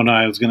ahead. No,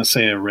 I was going to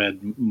say I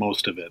read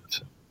most of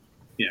it.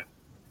 Yeah.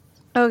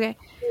 Okay.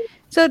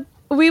 So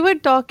we were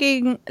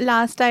talking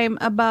last time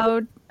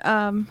about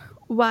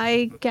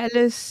why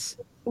Kellis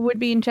would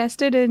be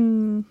interested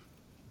in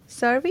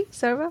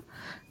Serva.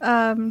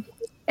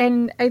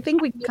 And I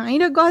think we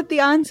kind of got the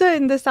answer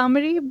in the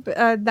summary,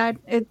 that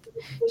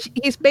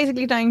he's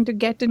basically trying to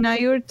get to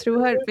Nayur through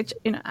her, which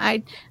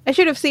I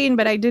should have seen,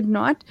 but I did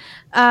not.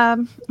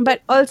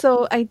 But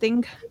also, I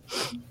think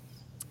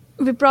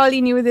we probably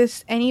knew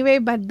this anyway,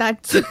 but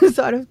that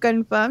sort of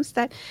confirms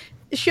that,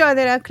 sure,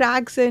 there are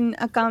cracks in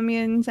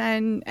Akamian's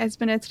and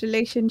Esmenet's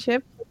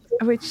relationship,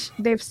 which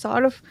they've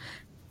sort of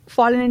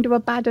fallen into a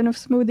pattern of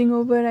smoothing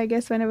over, I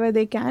guess, whenever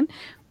they can.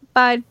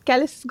 But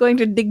Kellis is going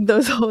to dig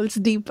those holes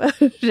deeper,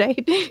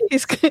 right?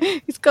 He's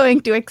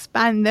going to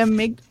expand them,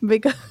 make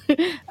bigger.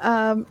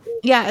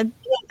 Yeah,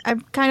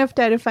 I'm kind of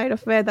terrified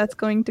of where that's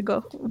going to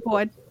go,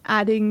 what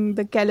adding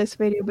the Kellis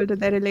variable to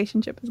their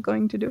relationship is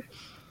going to do.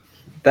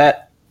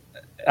 That,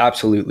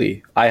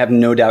 absolutely. I have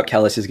no doubt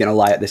Kellis is going to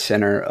lie at the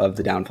center of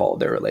the downfall of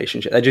their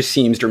relationship. That just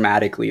seems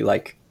dramatically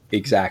like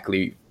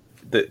exactly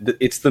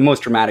it's the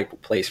most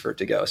dramatic place for it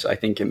to go. So I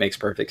think it makes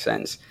perfect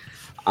sense.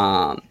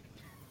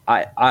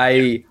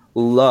 I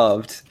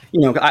loved,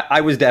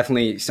 I was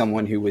definitely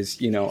someone who was,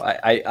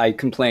 I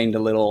complained a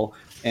little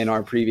in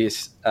our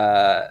previous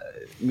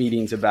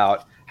meetings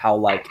about how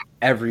like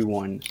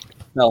everyone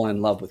fell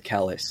in love with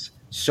Kellis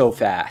so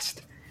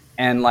fast.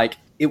 And like,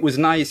 it was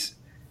nice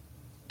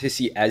to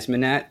see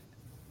Esmenet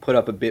put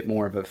up a bit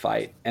more of a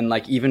fight. And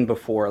like, even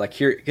before, like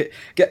here,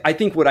 I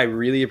think what I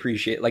really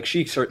appreciate, like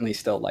she certainly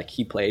still, like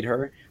he played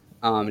her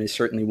and is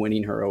certainly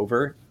winning her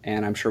over.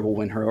 And I'm sure we'll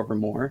win her over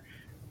more.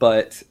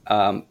 but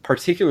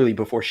particularly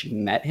before she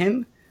met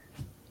him,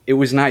 it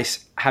was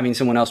nice having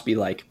someone else be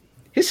like,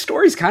 his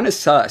story's kind of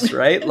sus,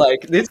 right?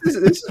 Like this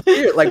is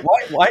weird. Like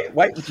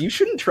why you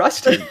shouldn't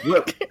trust him.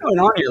 What's going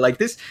on here? Like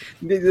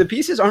the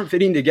pieces aren't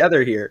fitting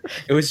together here.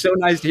 It was so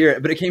nice to hear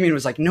it, but it came in and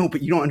was like, no,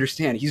 but you don't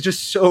understand. He's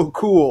just so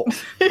cool.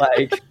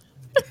 Like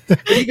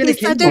even He's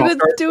such a good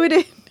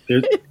student.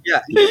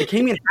 Yeah, it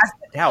came in has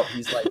that doubt.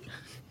 He's like,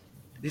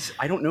 this.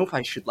 I don't know if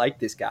I should like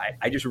this guy.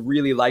 I just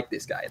really like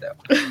this guy, though.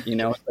 You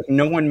know, like,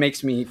 no one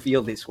makes me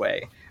feel this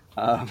way.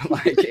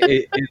 Like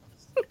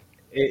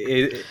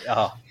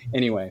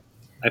anyway.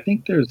 I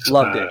think there's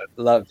loved it.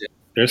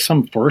 There's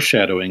some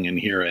foreshadowing in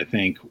here. I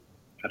think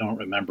I don't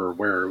remember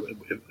where.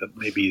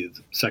 Maybe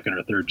the second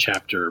or third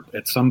chapter.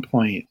 At some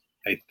point,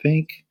 I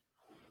think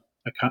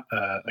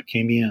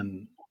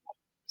Akamian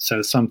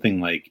says something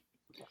like,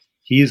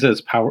 "He's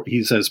as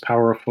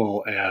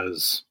powerful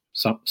as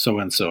so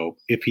and so.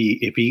 If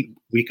we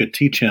could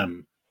teach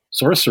him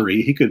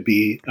sorcery, he could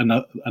be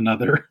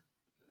another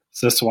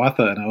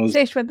Seswatha." And I was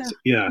and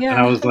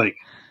I was like,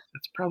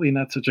 that's probably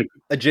not such a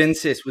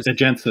Agensis was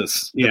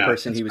Agensis, the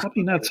person he was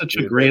probably not such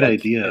a great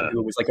idea. It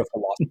was like a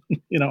philosopher.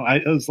 You know, I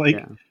was like,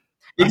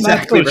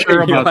 exactly I'm not so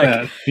sure about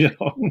that. You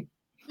know,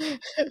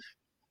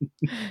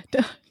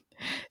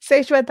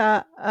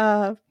 Seshwata,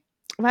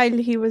 while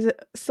he was a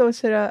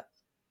sorcerer,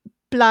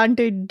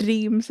 planted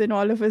dreams in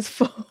all of his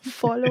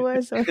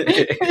followers. Or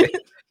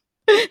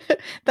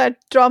that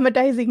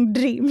traumatizing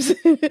dreams.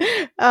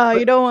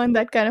 You don't want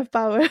that kind of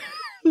power.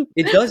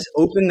 It does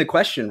open the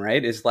question,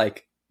 right? Is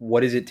like,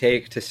 what does it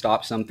take to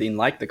stop something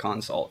like the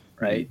consult,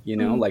 right? You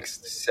know, like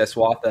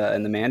Seswatha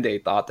and the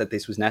Mandate thought that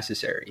this was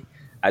necessary,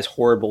 as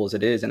horrible as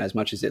it is, and as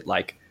much as it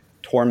like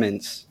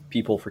torments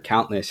people for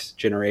countless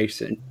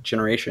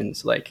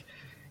generations. Like,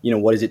 you know,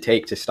 what does it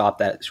take to stop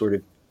that sort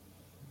of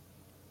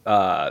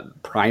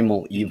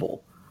primal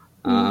evil?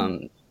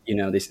 You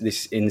know,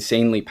 this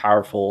insanely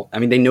powerful. I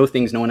mean, they know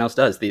things no one else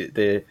does.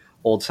 The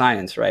old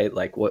science, right?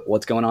 Like,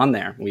 what's going on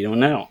there? We don't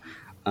know.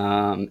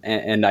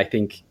 And I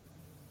think,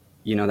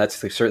 you know, that's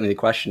certainly the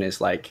question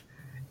is like,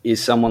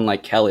 is someone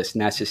like Kellis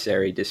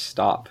necessary to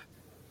stop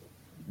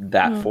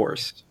that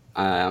force?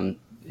 And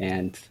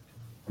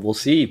we'll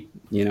see,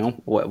 you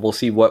know, we'll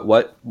see what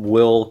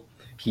will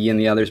he and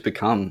the others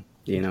become,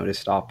 you know, to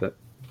stop it.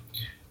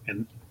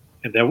 And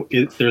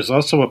there's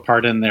also a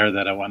part in there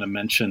that I want to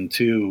mention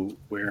too,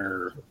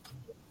 where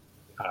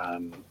I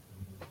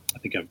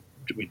think it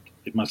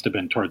must have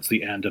been towards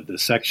the end of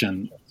this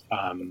section,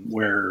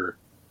 where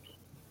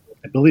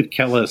I believe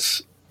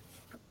Kellis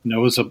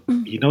knows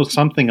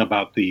something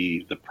about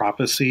the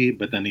prophecy,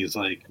 but then he's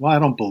like, well, I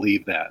don't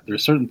believe that.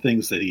 There's certain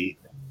things that he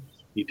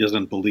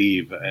doesn't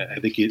believe. I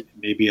think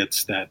maybe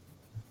it's that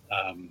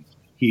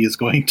he is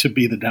going to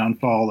be the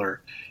downfall,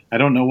 or I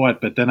don't know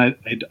what. But then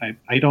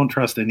I don't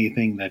trust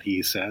anything that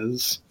he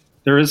says.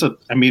 There is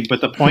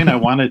but the point I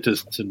wanted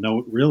to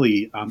note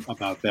really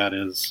about that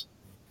is,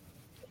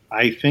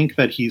 I think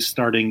that he's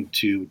starting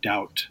to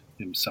doubt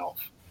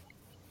himself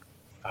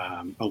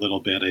a little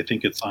bit. I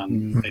think it's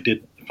on. I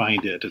did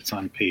find it. It's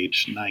on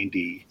page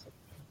 90,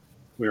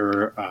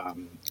 where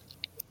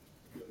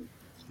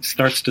he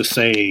starts to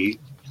say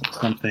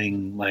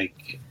something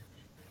like,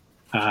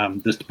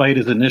 despite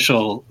his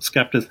initial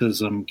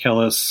skepticism,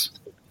 Kellis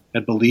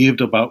had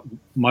believed about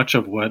much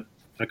of what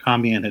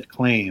Akamian had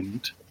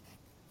claimed.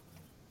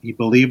 He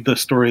believed the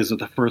stories of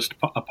the first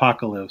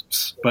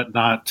apocalypse, but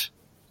not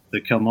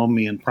the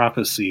Kelmomian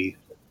prophecy.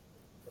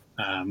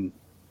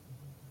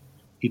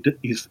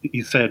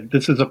 He said,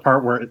 this is a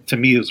part where, to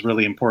me, is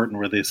really important,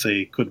 where they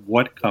say, could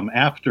what come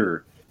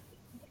after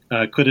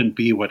couldn't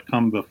be what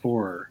come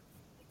before.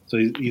 So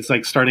he's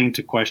like starting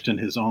to question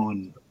his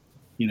own,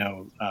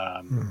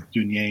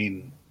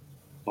 Jungian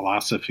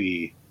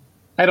philosophy.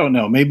 I don't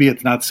know. Maybe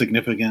it's not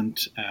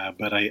significant,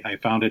 but I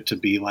found it to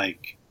be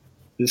like,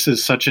 this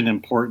is such an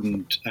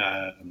important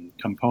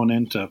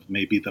component of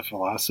maybe the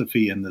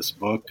philosophy in this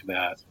book,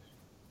 that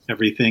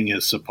everything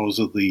is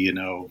supposedly,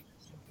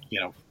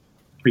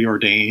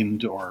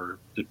 preordained or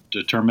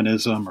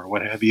determinism or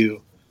what have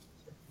you.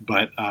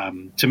 But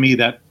to me,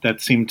 that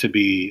seemed to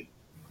be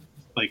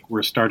like,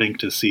 we're starting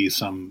to see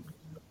some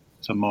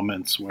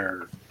moments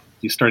where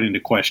he's starting to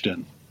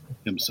question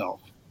himself.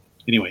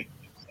 Anyway,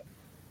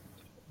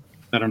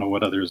 I don't know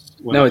what others.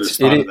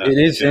 It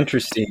is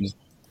interesting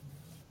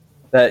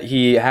that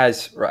he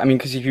has. I mean,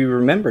 because if you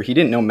remember, he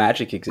didn't know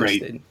magic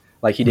existed. Right.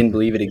 Like, he didn't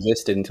believe it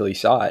existed until he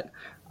saw it.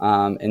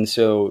 And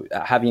so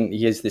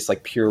he has this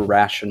like pure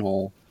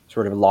rational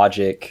sort of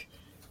logic.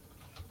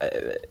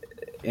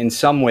 In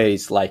some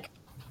ways, like,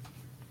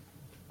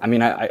 I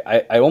mean,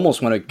 I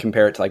almost want to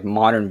compare it to like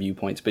modern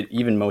viewpoints, but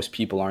even most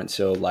people aren't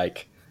so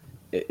like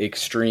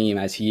extreme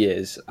as he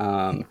is.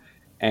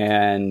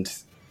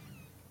 And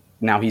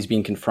now he's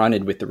being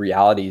confronted with the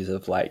realities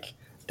of like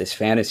this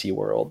fantasy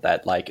world,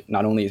 that like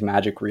not only is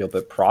magic real,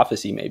 but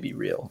prophecy may be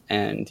real.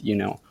 And,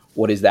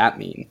 what does that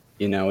mean?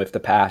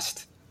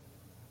 If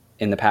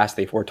in the past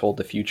they foretold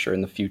the future,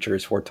 and the future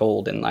is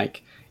foretold, and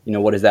like,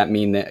 what does that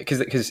mean?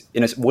 Because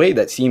in a way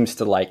that seems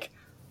to like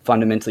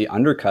fundamentally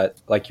undercut,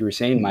 like you were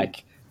saying,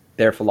 Mike,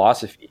 their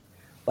philosophy.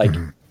 Like,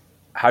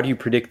 how do you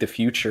predict the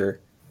future?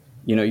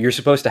 You know, you're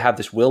supposed to have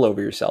this will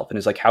over yourself, and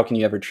it's like, how can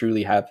you ever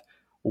truly have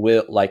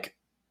will, like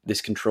this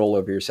control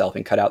over yourself,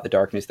 and cut out the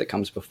darkness that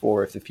comes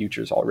before, if the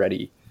future's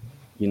already,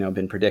 you know,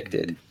 been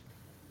predicted?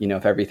 You know,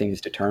 if everything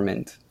is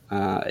determined.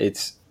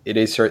 It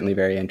is certainly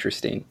very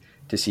interesting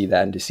to see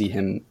that, and to see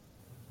him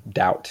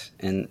doubt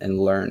and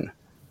learn.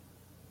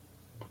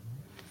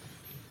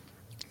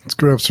 It's a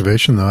good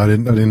observation, though. I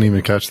didn't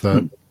even catch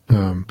that,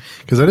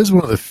 because that is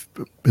one of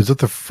the. Is it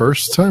the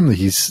first time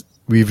that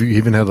we've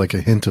even had like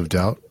a hint of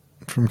doubt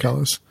from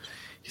Callus?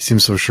 He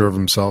seems so sure of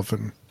himself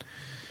and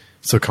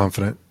so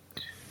confident.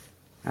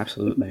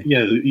 Absolutely.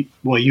 Yeah.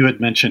 Well, you had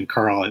mentioned,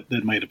 Carl,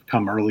 that might have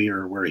come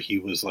earlier, where he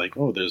was like,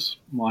 "Oh,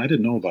 I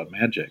didn't know about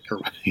magic, or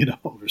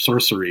or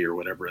sorcery, or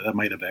whatever." That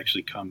might have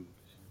actually come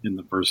in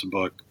the first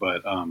book,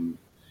 but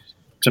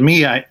to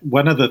me,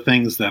 one of the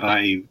things that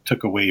I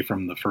took away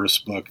from the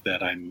first book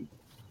that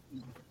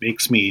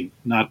makes me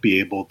not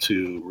be able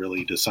to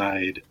really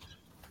decide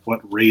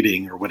what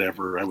rating or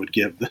whatever I would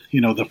give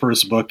the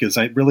first book is,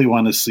 I really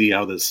want to see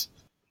how this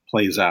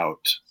plays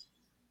out.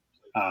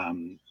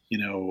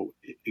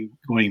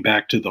 Going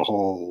back to the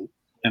whole,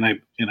 and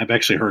I've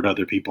actually heard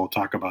other people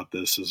talk about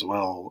this as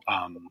well.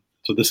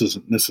 So this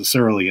isn't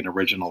necessarily an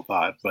original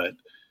thought, but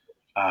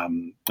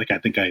like I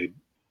think I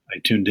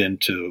tuned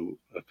into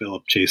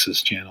Philip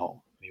Chase's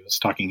channel. He was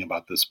talking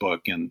about this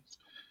book, and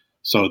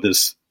so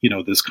this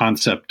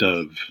concept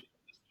of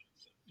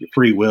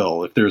free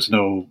will. If there's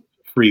no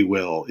free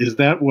will, is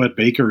that what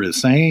Bakker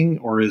is saying,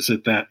 or is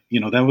it that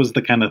that was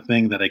the kind of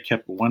thing that I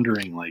kept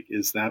wondering? Like,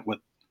 is that what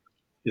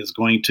is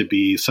going to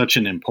be such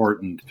an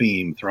important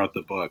theme throughout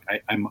the book?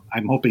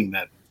 I'm hoping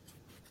that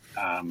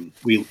I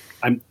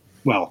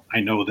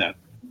know that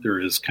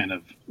there's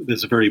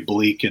a very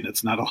bleak, and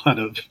it's not a lot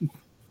of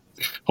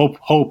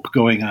hope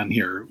going on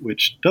here,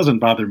 which doesn't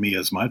bother me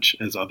as much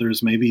as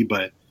others maybe,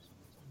 but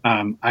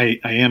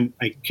I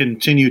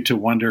continue to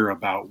wonder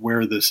about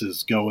where this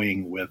is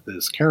going with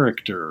this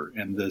character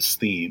and this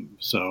theme.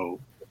 So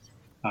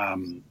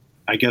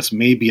I guess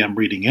maybe I'm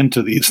reading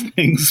into these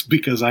things,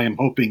 because I am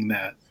hoping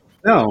that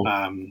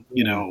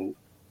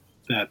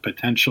that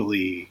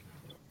potentially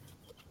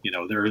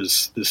there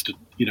is this,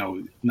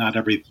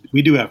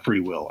 we do have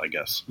free will, I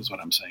guess, is what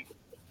I'm saying.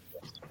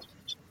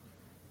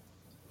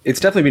 It's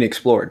definitely been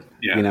explored.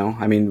 Yeah.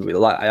 I mean,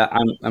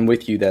 I'm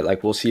with you that,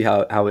 like, we'll see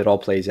how it all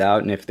plays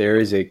out, and if there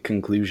is a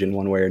conclusion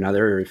one way or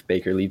another, or if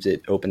Bakker leaves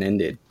it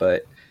open-ended.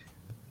 But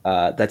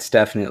that's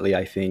definitely,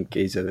 I think,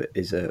 is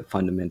a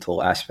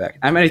fundamental aspect.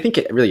 I mean, I think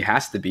it really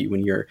has to be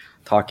when you're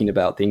talking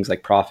about things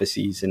like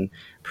prophecies and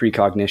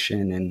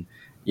precognition and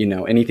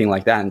anything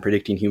like that, and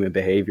predicting human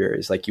behavior.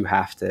 Is like, you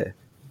have to.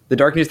 The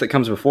darkness that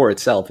comes before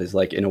itself is,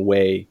 like, in a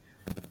way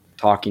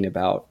talking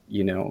about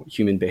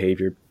human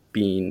behavior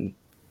being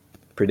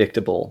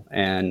predictable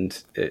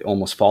and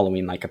almost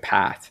following like a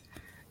path,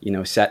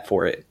 set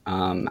for it,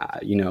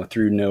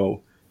 through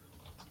no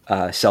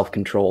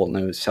self-control,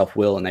 no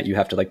self-will, and that you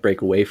have to like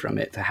break away from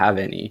it to have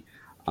any.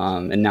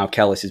 And now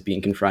Kellis is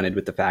being confronted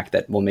with the fact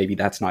that, well, maybe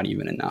that's not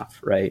even enough,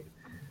 right?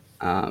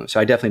 So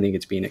I definitely think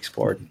it's being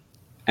explored,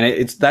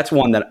 and that's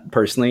one that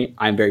personally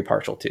I'm very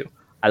partial to.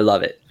 I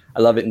love it.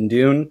 I love it in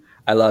Dune.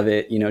 I love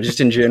it,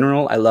 just in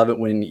general. I love it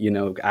when,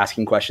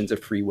 asking questions of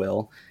free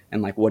will,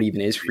 and like, what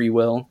even is free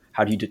will?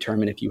 How do you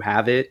determine if you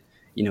have it?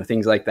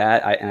 Things like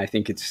that. I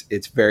think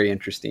it's very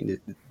interesting,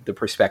 the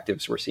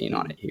perspectives we're seeing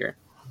on it here.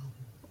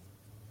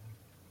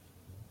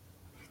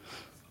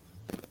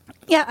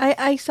 Yeah,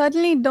 I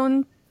certainly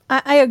don't.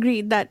 I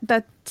agree that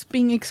that's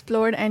being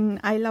explored, and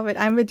I love it.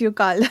 I'm with you,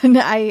 Carl. And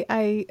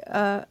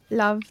I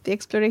love the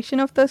exploration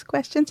of those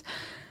questions.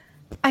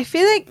 I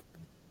feel like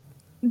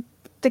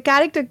the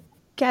character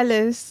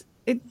Kellis.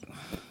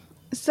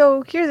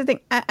 So here's the thing.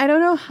 I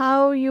don't know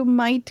how you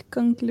might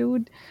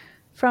conclude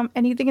from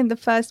anything in the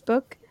first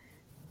book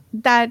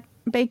that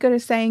Bakker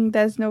is saying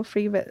there's no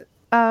free will,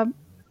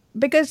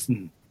 because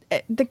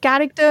the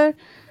character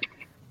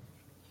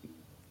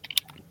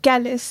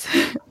Kellis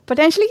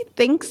potentially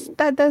thinks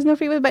that there's no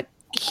free will, but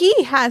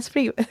he has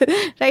free will,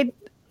 right?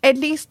 At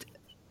least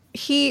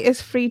he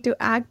is free to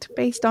act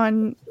based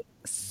on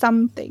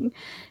something,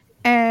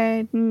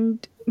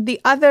 and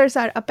the others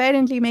are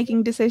apparently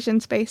making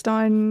decisions based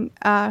on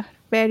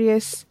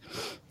various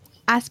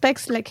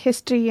aspects like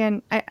history,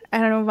 and I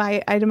don't know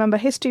why I remember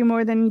history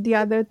more than the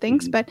other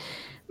things, but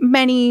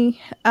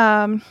many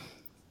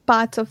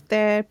parts of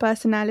their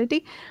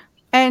personality.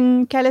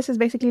 And Kellis is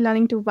basically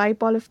learning to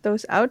wipe all of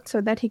those out so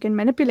that he can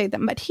manipulate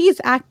them. But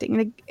he's acting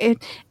like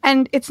it,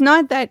 and it's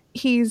not that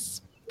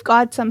he's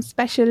got some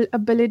special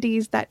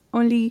abilities that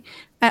only,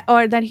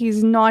 or that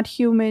he's not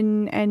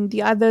human and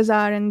the others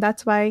are, and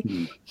that's why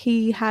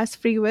he has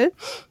free will.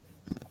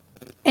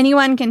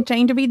 Anyone can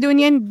train to be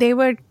Dunian. They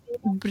were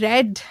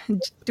bred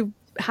to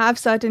have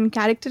certain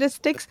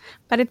characteristics,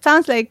 but it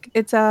sounds like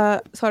it's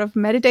a sort of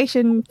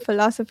meditation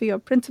philosophy or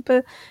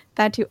principle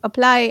that you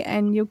apply,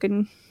 and you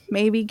can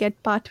maybe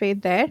get partway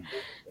there.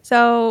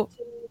 So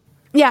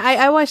yeah,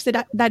 I watched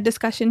that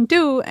discussion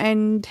too,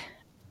 and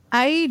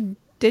I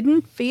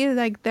didn't feel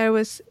like there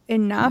was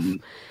enough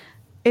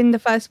in the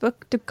first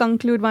book to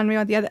conclude one way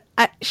or the other.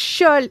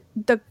 Sure,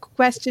 the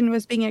question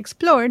was being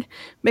explored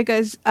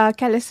because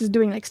Callis is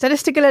doing like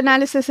statistical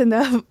analysis in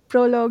the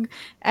prologue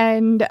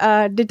and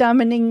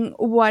determining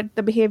what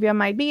the behavior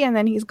might be, and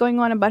then he's going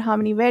on about how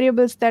many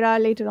variables there are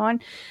later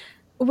on,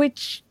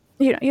 which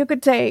you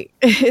could say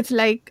it's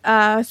like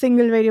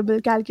single variable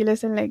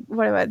calculus and like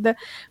whatever.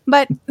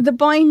 But the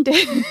point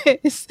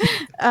is,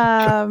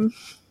 um,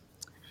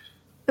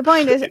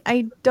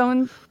 I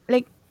don't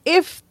like,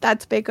 if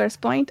that's Baker's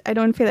point, I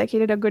don't feel like he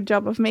did a good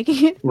job of making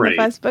it in the Right.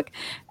 first book,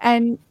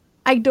 and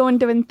I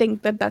don't even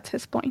think that that's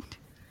his point.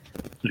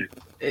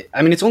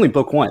 I mean, it's only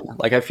book one.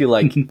 Like, I feel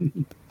like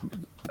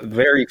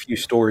very few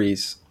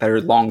stories that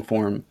are long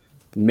form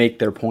make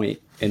their point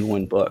in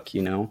one book,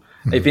 you know?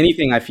 If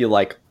anything, I feel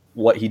like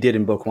what he did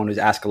in book one was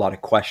ask a lot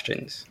of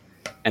questions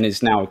and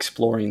is now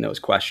exploring those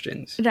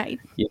questions, Right.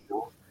 you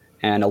know,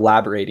 and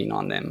elaborating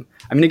on them.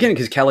 I mean, again,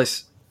 because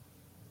Kellis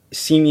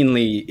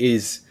seemingly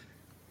is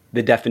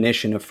the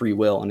definition of free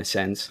will in a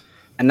sense.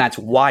 And that's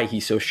why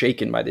he's so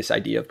shaken by this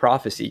idea of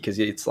prophecy, because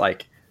it's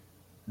like,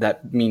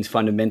 that means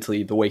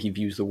fundamentally the way he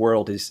views the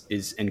world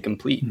is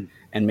incomplete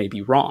and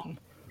maybe wrong.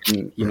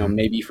 And, you know,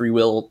 maybe free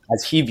will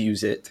as he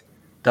views it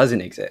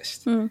doesn't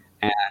exist. And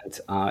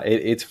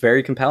it's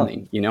very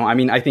compelling. You know, I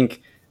mean, I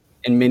think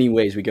in many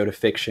ways we go to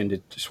fiction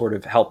to sort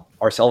of help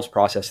ourselves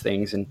process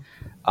things. And,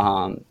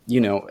 you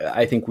know,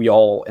 I think we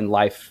all in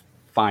life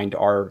find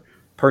our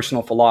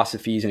personal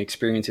philosophies and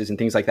experiences and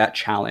things like that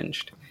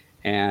challenged.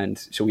 And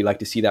so we like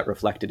to see that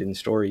reflected in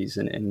stories.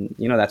 And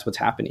you know, that's what's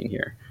happening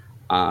here.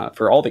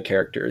 For all the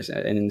characters,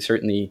 and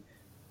certainly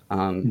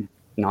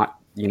not,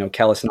 you know,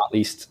 Kellis not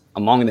least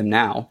among them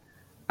now,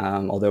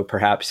 although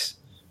perhaps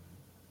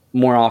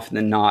more often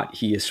than not,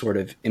 he is sort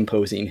of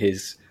imposing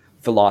his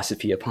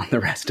philosophy upon the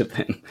rest of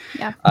them,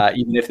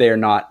 even if they are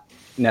not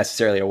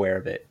necessarily aware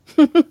of it.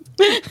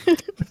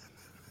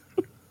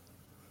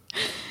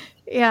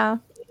 Yeah.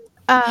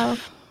 I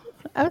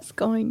was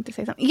going to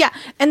say something. Yeah.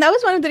 And that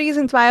was one of the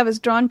reasons why I was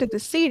drawn to the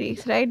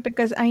series, right?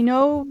 Because I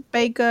know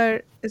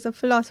Baker is a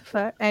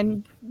philosopher,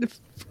 and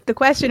the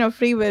question of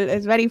free will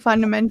is very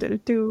fundamental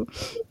to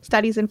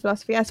studies in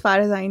philosophy, as far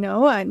as I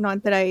know.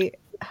 Not that I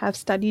have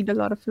studied a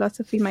lot of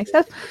philosophy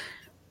myself,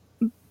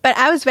 but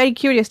I was very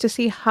curious to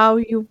see how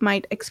you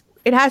might.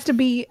 It has to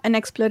be an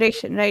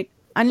exploration, right?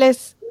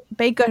 Unless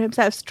Baker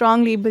himself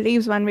strongly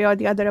believes one way or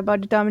the other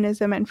about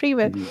determinism and free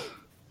will.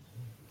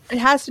 It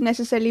has to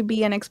necessarily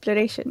be an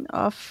exploration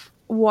of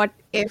what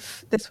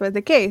if this were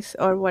the case,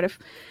 or what if.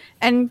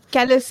 And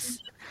Kellis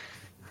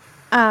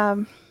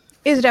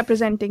is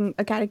representing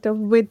a character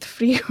with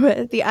free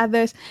will. The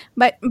others,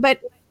 but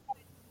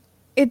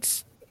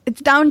it's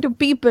down to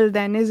people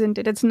then, isn't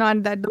it? It's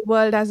not that the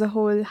world as a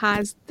whole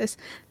has this,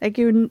 like,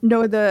 you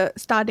know, the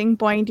starting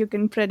point, you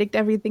can predict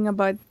everything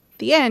about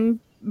the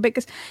end,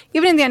 because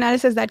even in the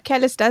analysis that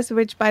Kellis does,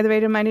 which by the way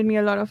reminded me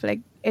a lot of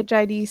like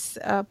HID's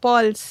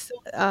Paul's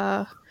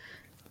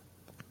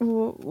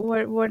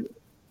what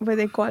were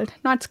they called?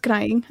 Not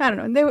scrying. I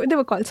don't know. They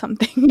were called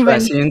something.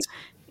 Prescience.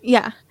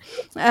 Yeah.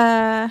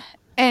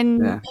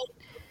 And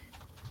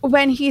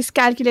when he's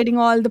calculating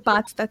all the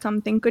paths that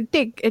something could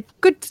take, it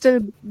could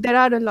still, there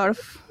are a lot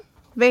of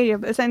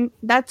variables, and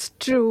that's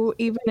true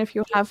even if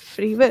you have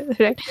free will,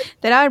 right?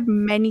 There are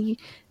many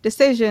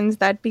decisions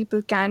that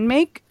people can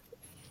make.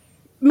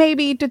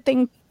 Maybe to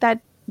think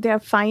that they're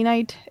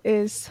finite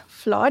is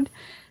flawed,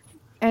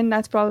 and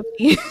that's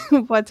probably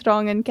what's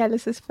wrong in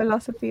Kellis's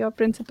philosophy or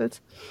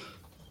principles.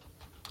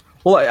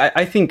 Well,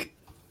 I think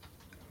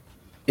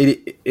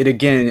it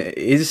again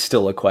is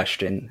still a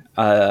question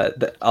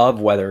of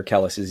whether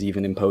Kellis is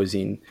even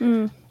imposing,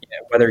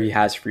 whether he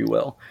has free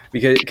will.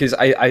 Because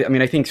I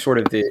mean, I think sort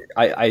of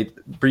I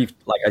briefed,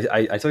 like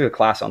I took a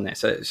class on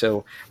this.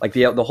 So like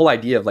the whole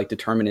idea of like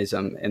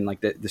determinism and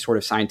like the sort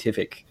of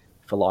scientific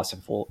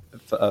philosophical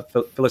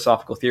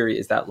theory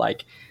is that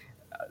like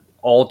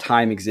all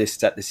time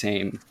exists at the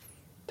same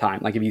time.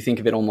 Like if you think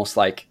of it almost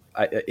like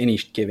any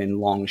given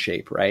long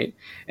shape, right?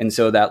 And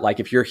so that like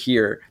if you're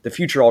here, the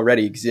future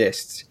already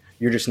exists,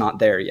 you're just not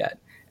there yet.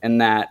 And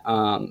that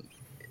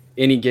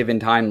any given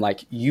time,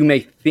 like you may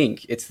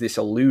think it's this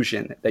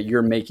illusion that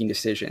you're making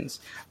decisions,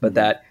 but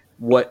that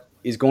what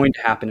is going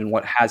to happen and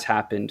what has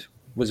happened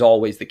was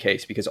always the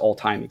case, because all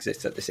time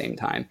exists at the same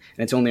time.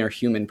 And it's only our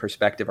human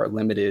perspective, our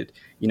limited,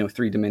 you know,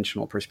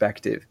 three-dimensional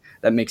perspective,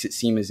 that makes it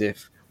seem as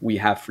if we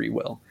have free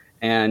will.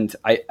 And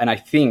I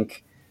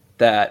think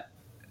that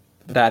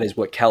is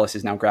what Kellis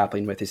is now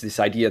grappling with, is this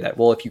idea that,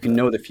 well, if you can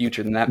know the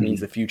future, then that means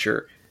the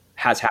future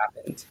has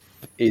happened,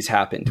 is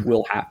happened,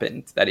 will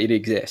happen, that it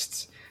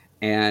exists.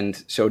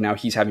 And so now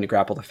he's having to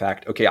grapple the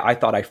fact, okay, I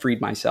thought I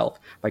freed myself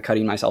by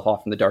cutting myself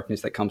off from the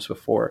darkness that comes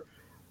before.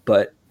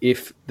 But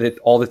if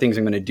all the things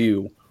I'm going to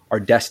do are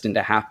destined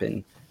to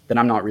happen, then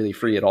I'm not really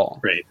free at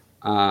all. Right.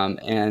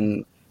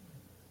 And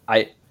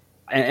I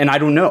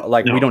don't know,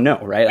 like, we don't know,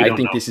 right? I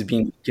think this is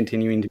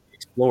continuing to be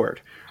explored,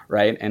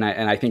 right? And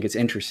I think it's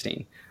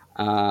interesting.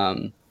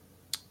 But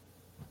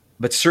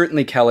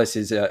certainly Kellis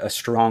is a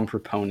strong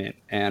proponent,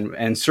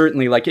 and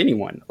certainly like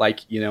anyone,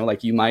 like,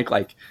 like you, Mike,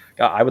 like,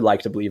 God, I would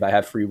like to believe I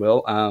have free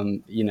will,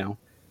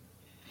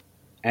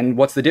 and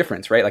what's the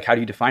difference, right? Like, how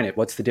do you define it?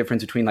 What's the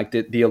difference between like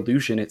the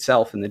illusion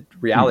itself and the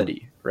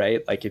reality,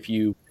 right? Like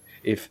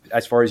if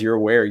as far as you're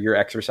aware, you're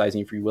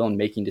exercising free will and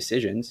making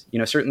decisions,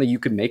 certainly you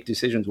could make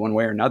decisions one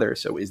way or another.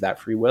 So is that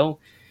free will,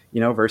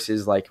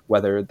 versus like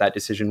whether that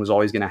decision was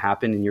always going to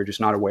happen and you're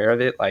just not aware of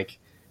it? Like,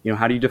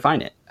 how do you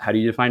define it? How do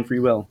you define free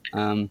will?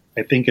 I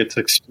think it's,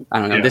 I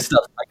don't know, this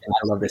stuff.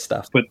 I love this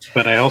stuff.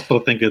 But I also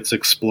think it's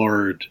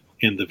explored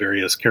in the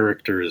various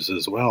characters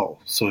as well.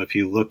 So if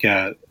you look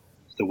at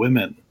the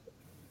women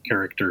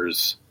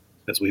characters,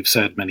 as we've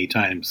said many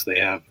times, they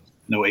have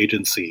no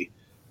agency.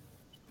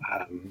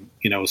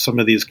 Some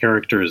of these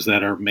characters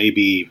that are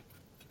maybe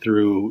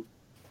through,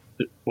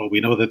 well,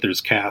 we know that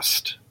there's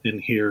caste in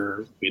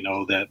here. We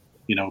know that,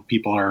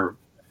 people are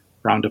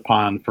frowned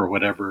upon for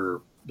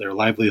whatever their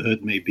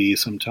livelihood may be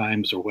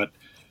sometimes, or what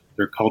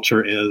their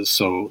culture is.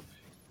 So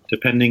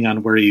depending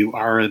on where you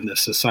are in the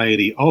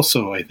society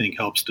also, I think,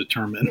 helps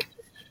determine,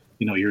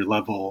 your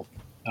level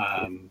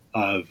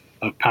of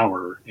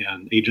power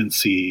and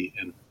agency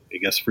and, I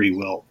guess, free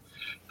will.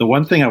 The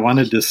one thing I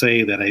wanted to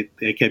say that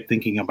I kept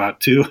thinking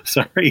about too,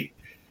 sorry,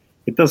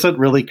 it doesn't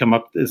really come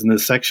up in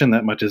this section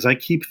that much, is I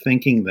keep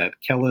thinking that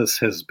Kellis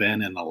has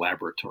been in a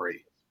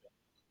laboratory,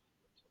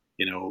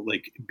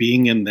 like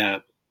being in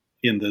the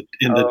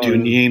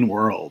Dunyan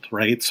world,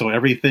 right? So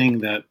everything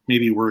that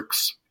maybe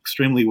works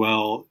extremely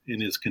well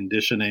in his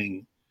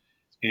conditioning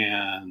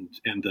and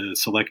the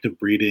selective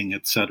breeding,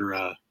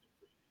 etc.,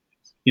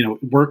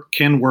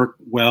 can work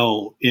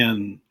well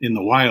in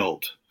the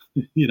wild,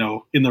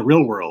 in the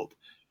real world,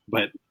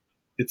 but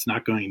it's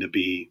not going to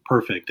be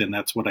perfect. And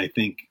that's what I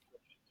think,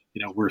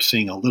 we're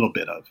seeing a little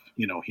bit of,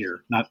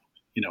 here, not,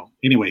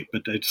 anyway,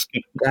 but I just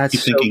keep thinking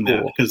so cool.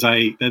 That because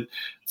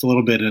it's a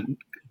little bit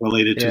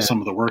related to some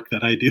of the work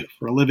that I do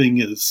for a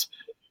living is,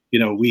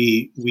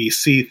 we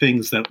see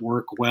things that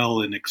work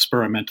well in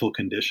experimental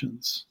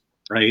conditions,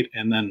 right?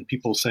 And then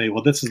people say,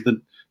 well, this is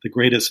the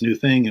greatest new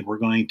thing, and we're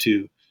going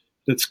to,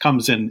 this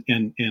comes in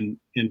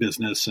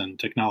business and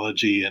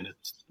technology, and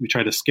we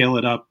try to scale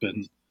it up,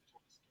 and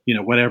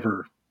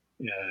whatever.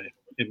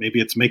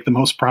 Maybe it's make the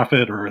most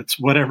profit, or it's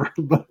whatever,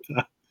 but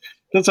it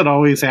doesn't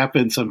always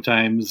happen.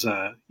 Sometimes,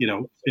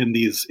 in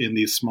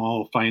these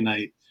small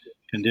finite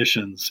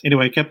conditions.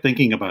 Anyway, I kept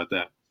thinking about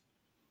that.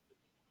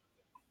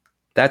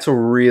 That's a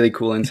really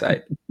cool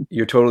insight.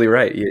 You're totally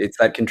right. It's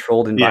that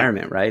controlled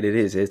environment, right? It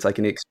is. It's like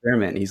an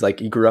experiment. He's like,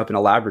 he grew up in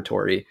a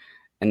laboratory,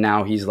 and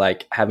now he's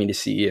like having to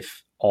see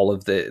if all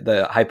of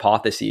the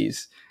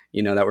hypotheses,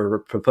 that were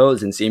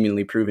proposed and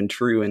seemingly proven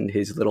true in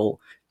his little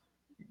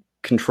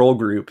control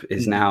group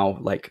is now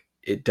like,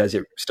 does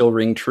it still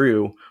ring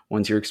true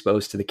once you're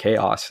exposed to the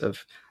chaos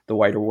of the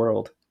wider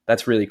world?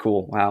 That's really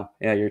cool. Wow.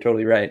 Yeah, you're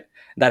totally right.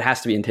 That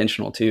has to be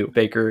intentional too.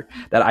 Bakker,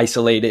 that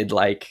isolated,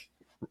 like,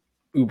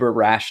 uber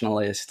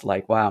rationalist,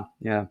 like, wow.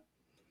 Yeah.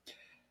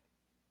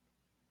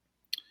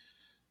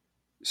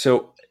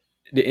 So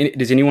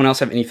does anyone else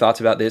have any thoughts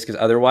about this? Because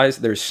otherwise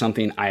there's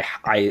something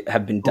I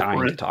have been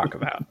dying to talk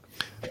about.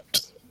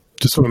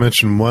 Just want to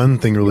mention one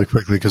thing really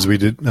quickly, because we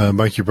did,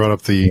 Mike, you brought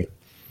up the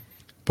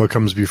what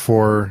comes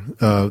before.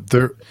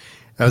 There,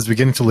 as we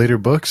get into later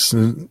books,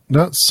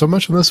 not so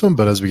much in this one,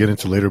 but as we get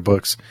into later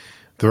books,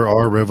 there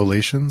are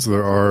revelations,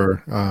 there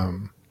are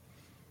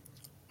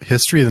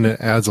history, and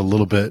it adds a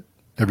little bit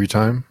every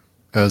time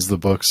as the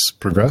books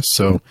progress.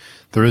 So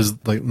there is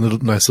like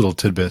nice little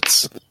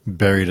tidbits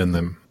buried in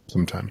them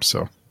sometimes.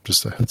 So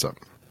just a heads up.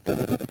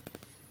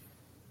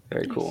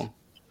 Very cool.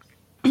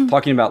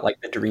 Talking about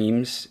like the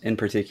dreams in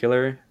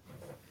particular,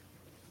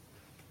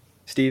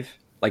 Steve,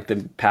 like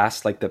the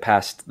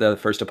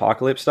first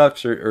apocalypse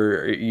stuff,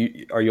 or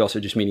are you also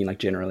just meaning like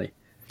generally?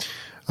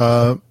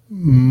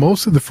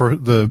 Most of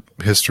the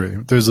history.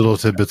 There's little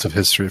tidbits of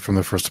history from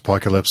the first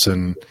apocalypse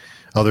and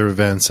other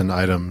events and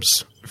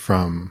items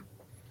from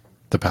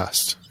the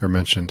past are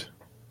mentioned.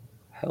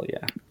 Hell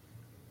yeah.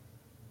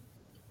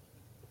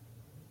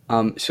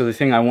 So the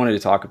thing I wanted to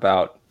talk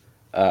about,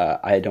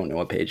 I don't know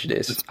what page it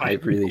is. I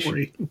really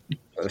should,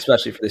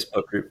 especially for this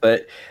book group.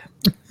 But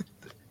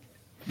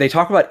they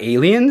talk about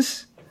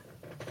aliens.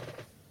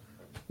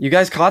 You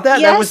guys caught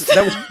that? Yes.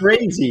 That was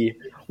crazy.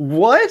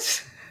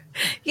 What?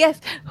 Yes.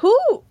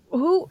 Who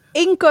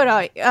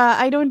Inkoroi?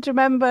 I don't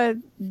remember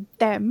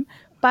them,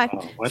 but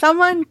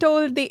someone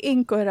told the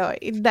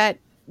Inkoroi that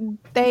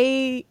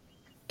they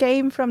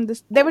came from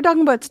this. They were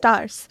talking about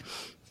stars.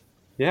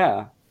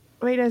 Yeah.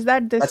 Wait, is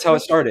that this? That's how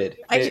it started.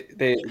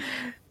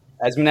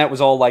 Asmonet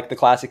was all like the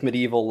classic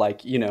medieval,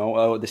 like,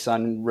 the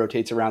sun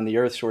rotates around the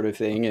earth sort of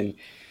thing. And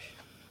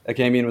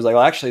Academian was like,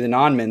 well, actually, the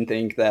non-men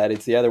think that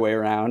it's the other way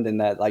around,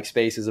 and that like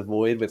space is a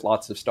void with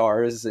lots of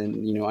stars and,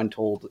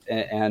 untold.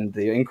 And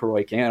the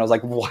Inkoroi came, and I was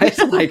like, what?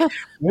 Like,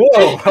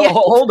 whoa,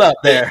 hold up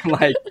there.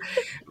 Like,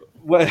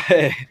 what?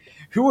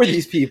 Who are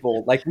these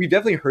people? Like, we've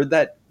definitely heard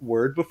that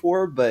word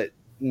before, but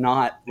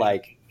not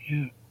like,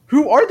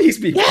 who are these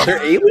people?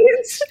 They're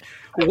aliens?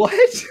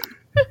 What?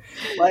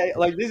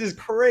 like this is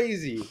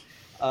crazy.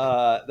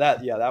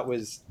 That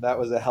was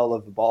a hell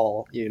of a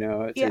ball,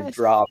 to Yes.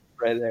 drop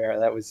right there.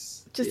 That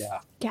was Just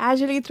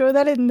casually throw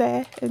that in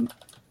there. And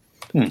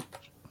yeah,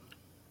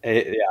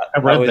 I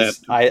read that.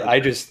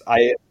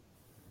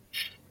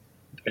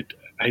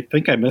 I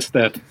think I missed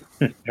that.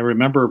 I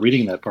remember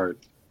reading that part.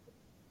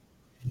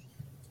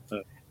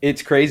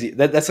 It's crazy.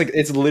 That's like,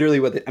 it's literally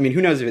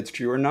who knows if it's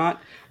true or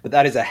not, but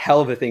that is a hell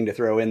of a thing to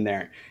throw in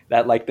there.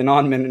 That like the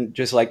non-men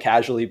just like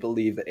casually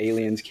believe that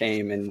aliens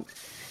came and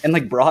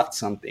like brought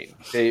something.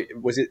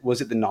 Was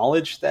it the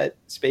knowledge that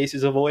space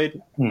is a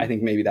void? I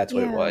think maybe that's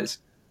what it was.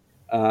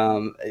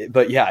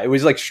 But yeah, it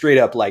was like straight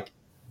up like,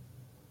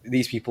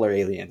 these people are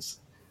aliens.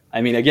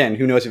 I mean, again,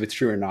 who knows if it's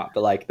true or not,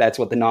 but like that's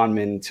what the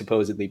non-men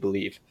supposedly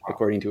believe,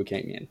 according to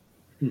Akamian.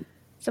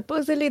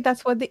 Supposedly,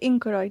 that's what the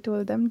Inkoroi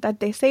told them,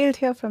 that they sailed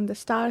here from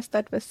stars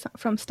that were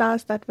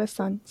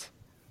suns.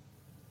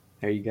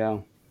 There you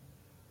go.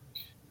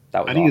 That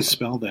was How do you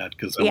spell that?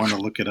 Because I want to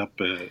look it up.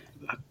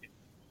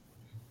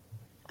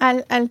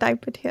 I'll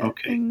type it here.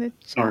 Okay. In the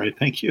chat. All right.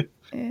 Thank you.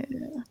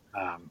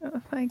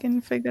 If I can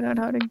figure out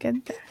how to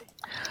get there.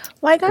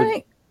 Why can't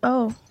I?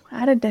 Oh,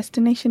 add a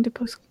destination to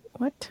post.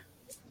 What?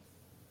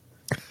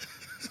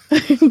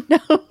 No.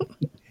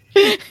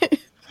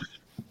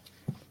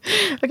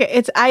 Okay,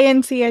 it's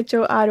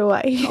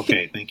INCHOROI.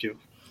 Okay, thank you.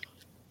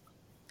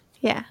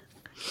 Yeah.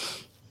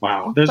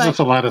 Wow, there's just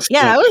a lot of stuff.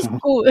 Yeah, that was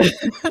cool.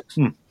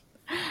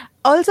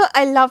 Also,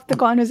 I love the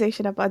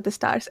conversation about the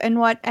stars and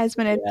what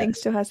Esmeralda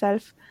thinks to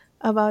herself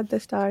about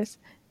the stars.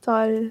 It's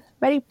all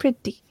very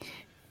pretty.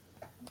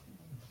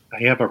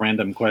 I have a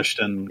random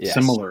question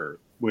similar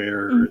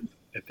where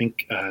I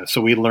think,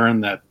 so we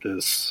learned that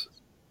this,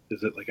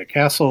 is it like a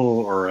castle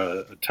or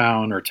a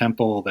town or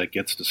temple that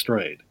gets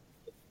destroyed?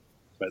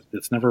 But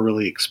it's never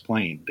really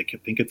explained. They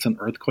could think it's an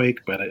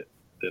earthquake, but I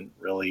didn't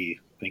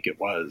really think it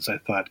was. I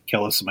thought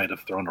Kellis might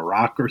have thrown a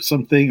rock or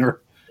something,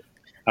 or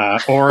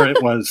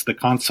it was the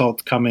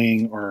consult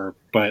coming,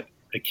 but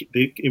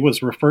it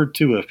was referred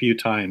to a few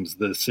times.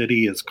 The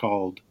city is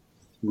called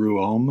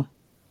Ruom,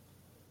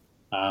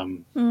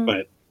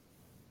 but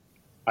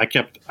I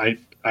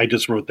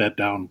just wrote that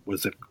down.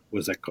 Was it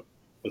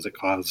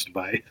caused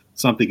by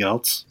something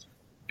else?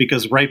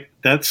 Because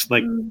that's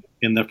like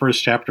in the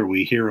first chapter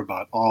we hear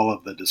about all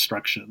of the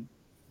destruction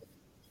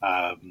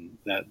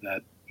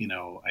that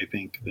I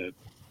think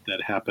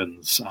that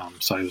happens.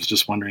 So I was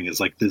just wondering, is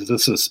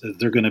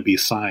there going to be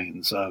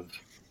signs of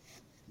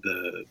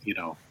the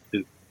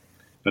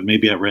but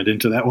maybe I read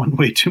into that one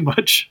way too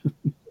much.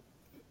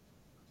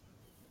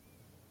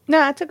 No,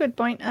 that's a good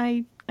point.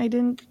 I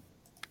didn't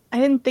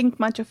think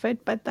much of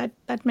it, but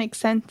that makes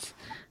sense.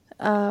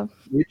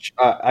 Which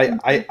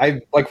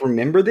I like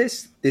remember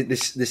this.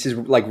 This is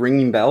like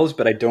ringing bells,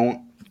 but I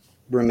don't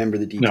remember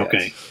the details.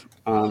 Okay.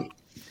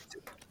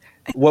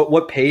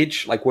 What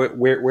page? Like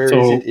where is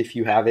it? If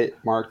you have it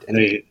marked, and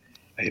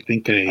I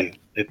think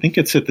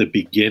it's at the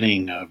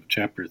beginning of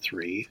chapter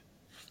 3.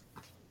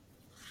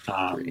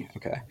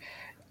 Okay.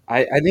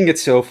 I think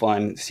it's so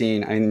fun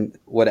seeing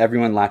what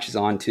everyone latches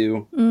on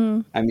to.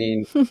 I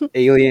mean,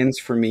 aliens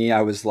for me,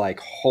 I was like,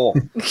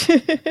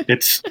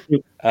 it's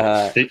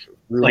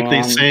like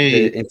they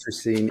say,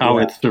 interesting how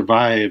it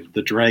survived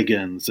the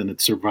dragons and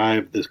it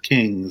survived the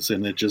kings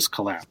and it just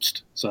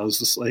collapsed. So I was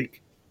just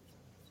like,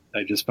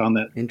 I just found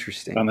that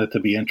interesting. Found that to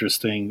be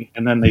interesting.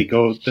 And then they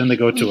go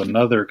to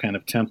another kind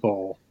of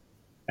temple,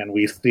 and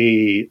we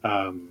see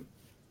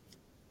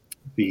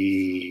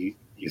the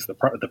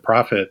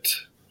prophet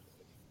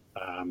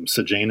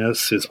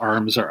Sejanus. His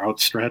arms are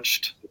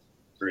outstretched,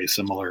 very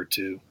similar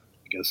to,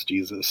 I guess,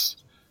 Jesus.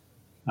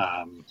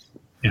 And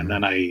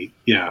then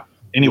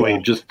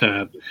just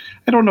I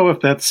don't know if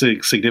that's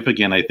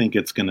significant. I think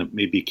it's going to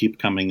maybe keep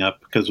coming up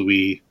because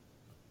we,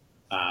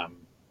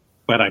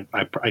 but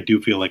I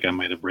do feel like I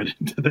might have read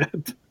into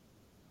that.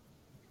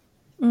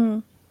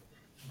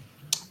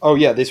 Oh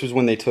yeah, this was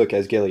when they took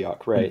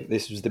Asgiliok, right?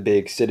 This was the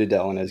big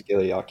citadel in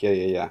Asgiliok.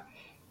 Yeah.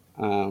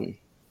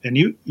 And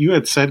you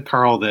had said,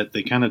 Carl, that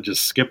they kind of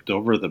just skipped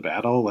over the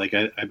battle. Like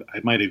I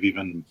might have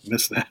even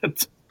missed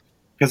that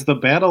because the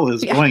battle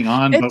is going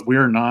on, but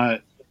we're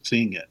not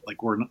seeing it.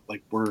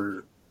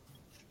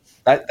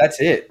 That's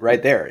it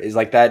right there. Is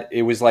like that.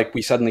 It was like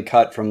we suddenly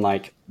cut from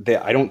like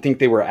I don't think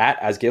they were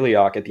at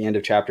Asgiliok at the end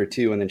of chapter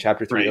 2, and then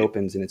chapter 3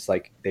 opens, and it's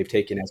like they've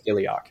taken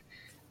Asgiliok,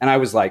 and I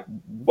was like,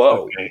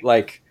 whoa,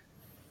 like.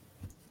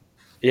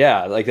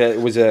 Yeah, like that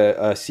was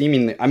a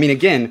seemingly. I mean,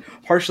 again,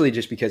 partially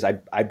just because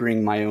I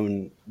bring my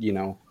own,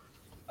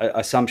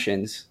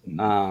 assumptions,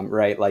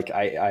 right? Like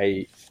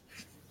I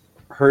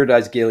heard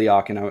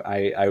Asgiliok and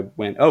I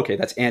went, okay,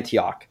 that's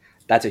Antioch.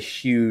 That's a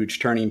huge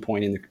turning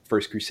point in the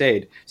First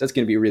Crusade. So that's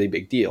going to be a really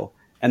big deal.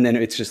 And then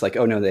it's just like,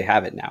 oh no, they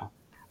have it now.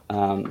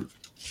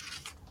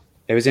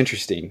 It was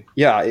interesting.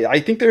 Yeah, I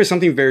think there is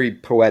something very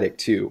poetic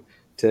too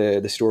to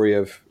the story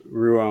of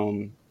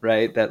Ruom,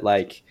 right? That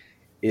like.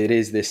 It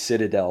is this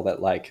citadel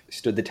that like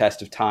stood the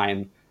test of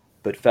time,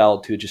 but fell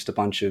to just a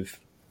bunch of,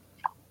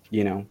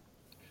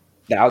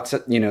 the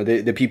outside,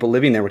 the people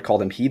living there would call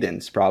them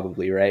heathens,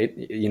 probably, right?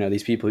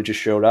 These people who just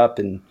showed up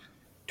and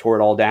tore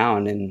it all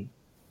down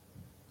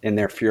in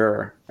their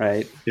furor,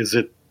 right? Is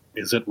it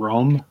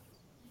Rome?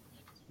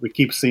 We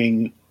keep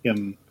seeing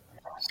him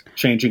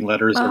changing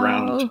letters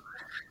around.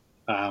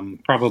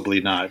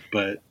 Probably not,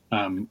 but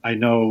I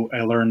know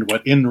I learned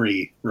what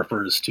INRI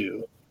refers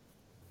to,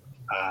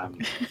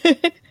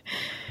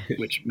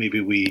 which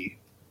maybe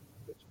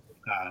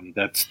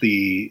that's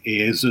the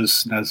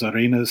Jesus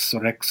Nazarenus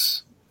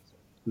Rex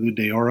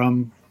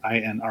Ludeorum,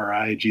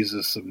 INRI,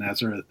 Jesus of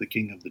Nazareth, the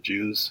King of the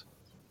Jews.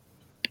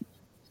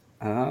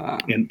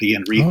 In the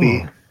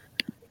Enrithi.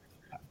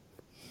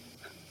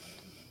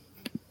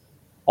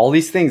 All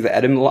these things, the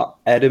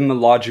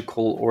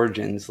etymological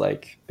origins,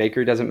 like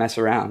Bakker doesn't mess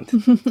around.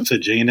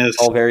 Sejanus,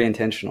 all very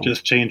intentional.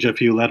 Just change a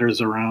few letters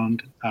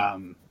around. I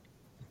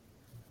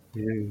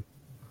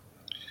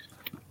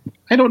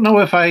don't know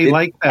if I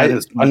like that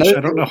as much.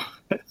 I don't know.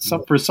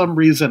 For some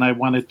reason, I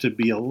want it to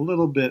be a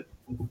little bit.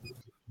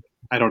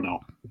 I don't know.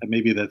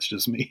 Maybe that's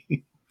just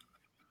me.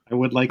 I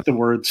would like the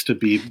words to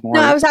be more.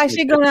 No, I was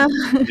actually gonna.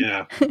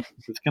 Yeah,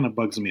 it kind of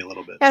bugs me a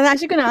little bit. I was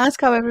actually gonna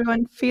ask how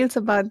everyone feels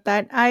about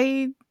that.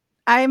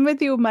 I'm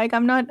with you, Mike.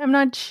 I'm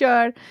not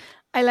sure.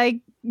 I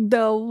like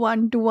the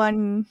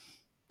one-to-one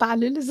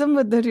parallelism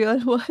with the real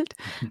world,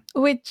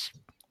 which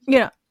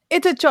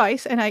it's a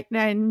choice, and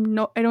I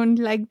know I don't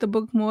like the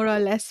book more or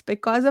less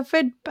because of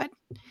it, but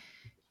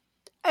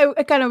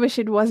I kind of wish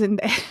it wasn't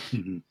there.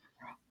 Mm-hmm.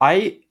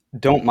 I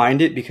don't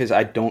mind it because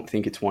I don't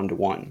think it's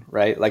one-to-one,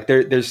 right? Like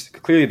there's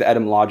clearly the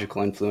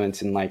etymological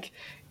influence, and like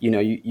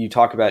you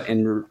talk about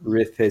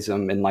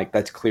Enrithism, and like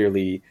that's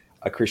clearly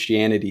a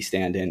Christianity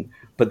stand-in,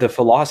 but the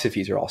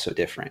philosophies are also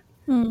different,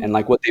 and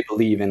like what they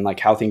believe and like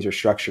how things are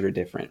structured are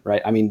different,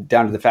 right? I mean,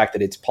 down to the fact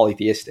that it's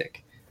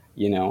polytheistic,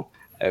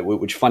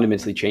 which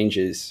fundamentally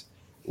changes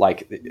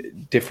like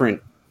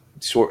different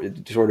sort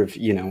of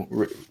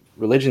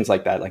religions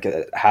like that, like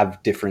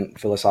have different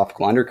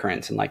philosophical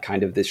undercurrents and like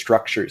kind of the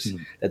structures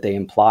that they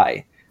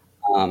imply,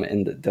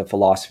 and the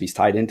philosophies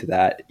tied into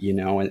that,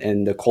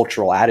 and the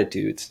cultural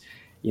attitudes.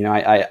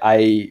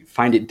 I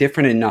find it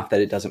different enough that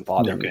it doesn't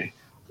bother me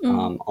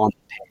on the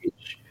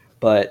page.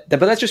 But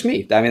that's just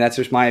me. I mean, that's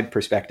just my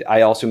perspective.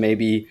 I also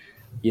maybe,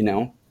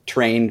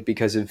 trained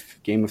because of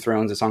Game of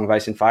Thrones, A Song of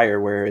Ice and Fire,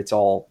 where it's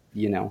all,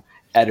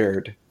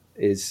 Eddard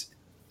is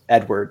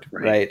Edward,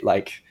 right?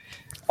 Like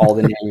all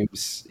the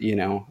names,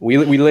 we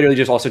literally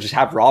just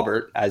have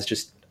Robert as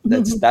just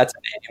that's a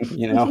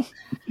name,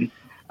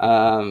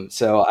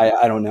 so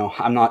I don't know.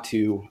 I'm not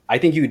too. I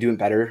think you could do it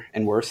better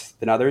and worse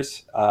than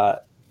others.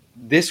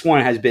 This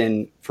one has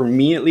been, for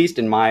me at least,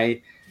 in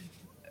my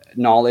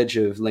knowledge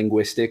of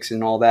linguistics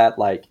and all that,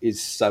 like is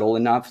subtle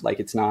enough. Like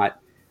it's not,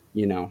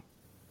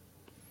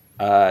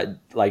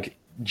 like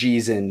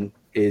Jesus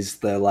is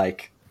the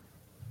like,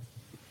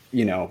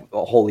 a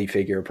holy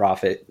figure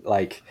prophet.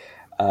 Like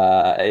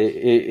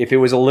if it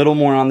was a little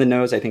more on the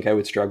nose, I think I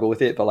would struggle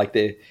with it. But like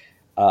the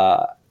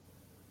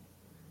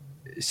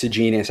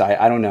Sejanus,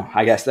 I don't know.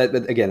 I guess that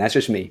again, that's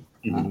just me.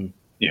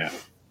 Yeah.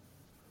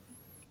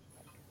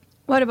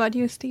 What about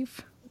you,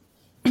 Steve?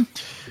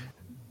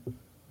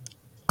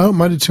 I don't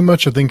mind it too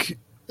much. I think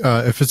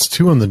if it's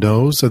too on the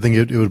nose, I think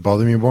it would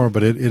bother me more,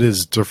 but it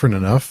is different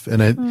enough.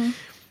 And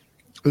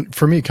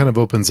for me, it kind of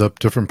opens up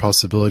different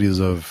possibilities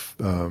of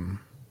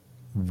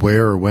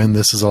where or when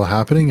this is all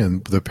happening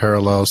and the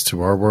parallels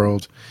to our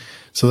world.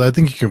 So I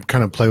think you can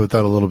kind of play with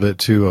that a little bit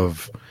too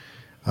of,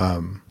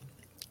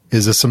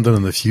 is this something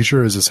in the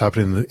future? Is this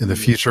happening in the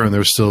future? And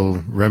there's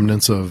still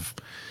remnants of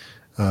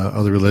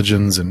other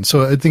religions. And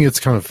so I think it's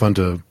kind of fun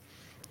to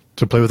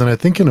play with. And I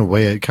think in a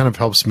way it kind of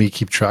helps me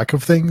keep track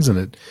of things, and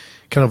it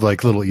kind of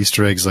like little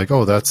Easter eggs, like,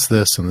 oh, that's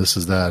this and this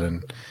is that.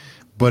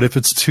 But if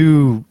it's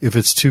too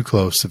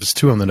close, if it's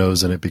too on the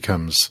nose, then it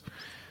becomes,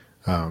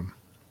 I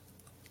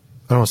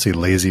don't want to say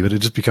lazy, but it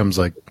just becomes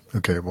like,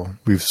 okay, well,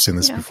 we've seen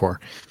this before.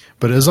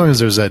 But as long as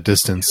there's that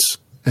distance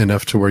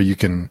enough to where you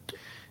can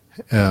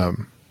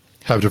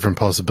have different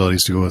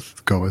possibilities to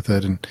go with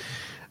it. And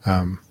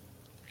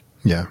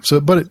so,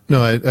 but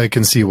I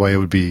can see why it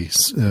would be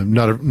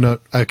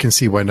I can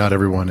see why not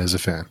everyone is a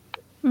fan.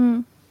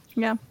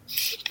 Yeah,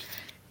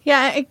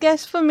 I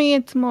guess for me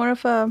it's more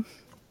of a,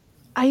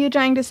 are you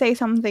trying to say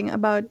something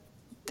about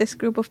this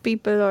group of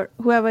people or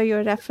whoever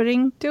you're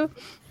referring to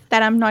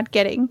that I'm not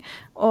getting,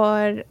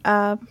 or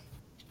that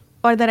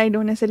I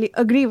don't necessarily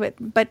agree with?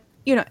 But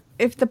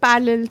if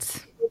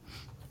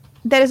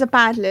there is a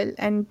parallel,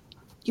 and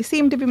you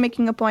seem to be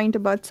making a point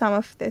about some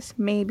of this,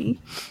 maybe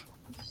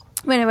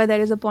whenever there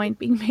is a point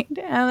being made,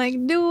 I'm like,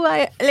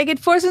 it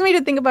forces me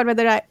to think about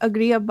whether I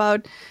agree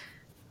about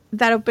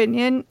that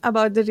opinion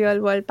about the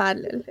real world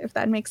parallel, if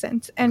that makes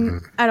sense.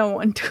 And I don't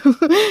want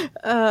to.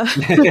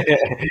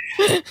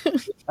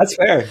 That's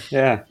fair.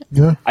 Yeah.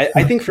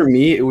 I think for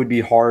me, it would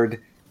be hard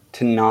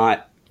to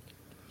not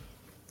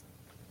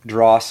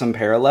draw some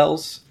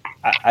parallels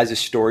as a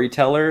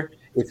storyteller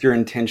if you're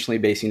intentionally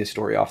basing a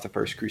story off the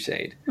First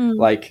Crusade.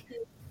 Like,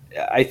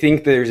 I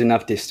think there's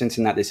enough distance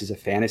in that this is a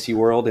fantasy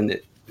world, and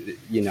that,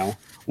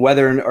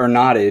 whether or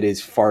not it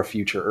is far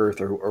future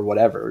Earth or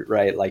whatever,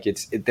 right? Like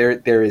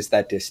there is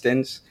that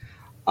distance.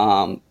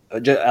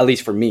 At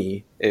least for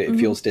me, it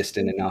feels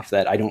distant enough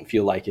that I don't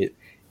feel like it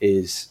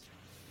is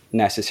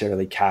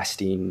necessarily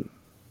casting,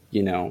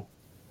 you know,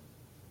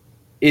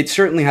 it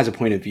certainly has a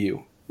point of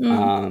view.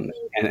 And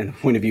the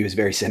point of view is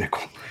very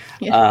cynical.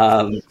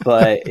 Yeah.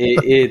 But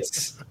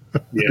it's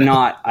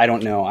not, I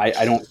don't know.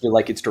 I don't feel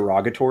like it's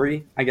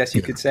derogatory, I guess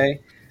you could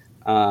say.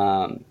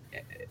 But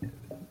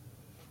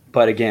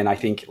again, I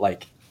think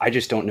like, I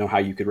just don't know how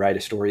you could write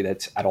a story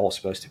that's at all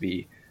supposed to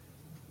be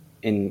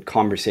in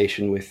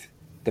conversation with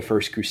the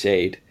First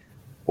Crusade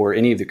or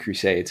any of the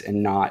Crusades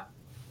and not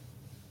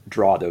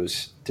draw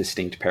those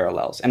distinct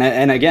parallels.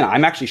 And again,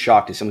 I'm actually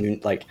shocked as someone who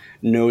like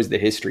knows the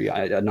history.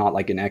 I'm not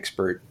like an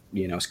expert,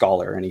 you know,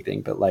 scholar or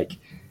anything, but like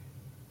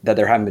that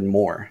there haven't been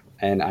more.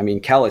 And I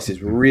mean, Kellis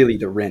is really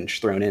the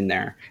wrench thrown in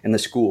there in the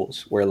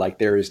schools where like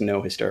there is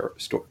no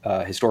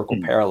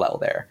historical parallel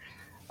there.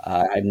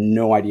 I have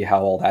no idea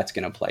how all that's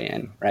going to play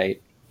in,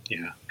 right?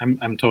 Yeah,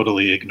 I'm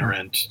totally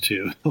ignorant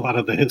to a lot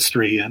of the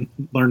history and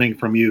learning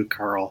from you,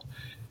 Carl.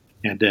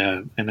 And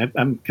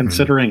I'm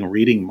considering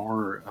reading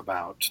more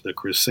about the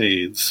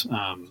Crusades.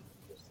 I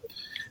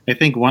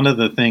think one of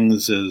the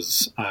things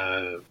is,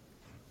 not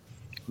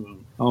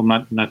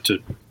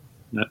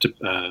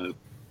to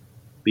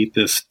beat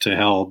this to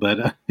hell,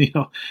 but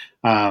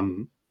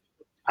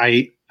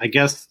I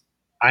guess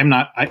I'm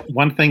not.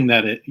 One thing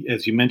that,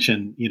 as you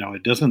mentioned,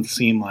 it doesn't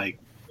seem like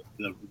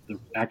the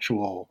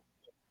actual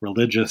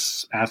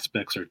religious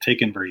aspects are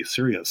taken very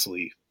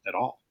seriously at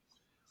all.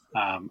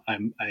 I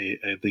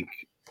think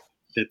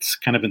it's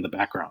kind of in the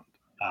background.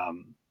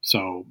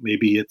 So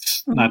maybe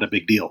it's not a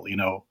big deal,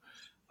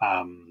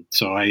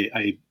 So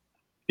I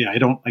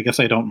guess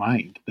I don't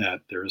mind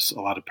that there's a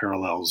lot of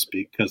parallels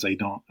because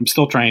I'm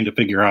still trying to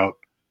figure out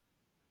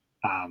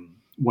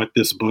what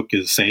this book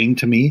is saying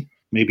to me.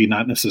 Maybe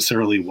not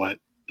necessarily what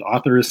the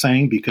author is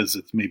saying because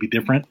it's maybe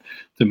different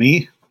to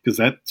me, because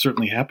that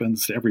certainly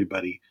happens to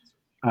everybody.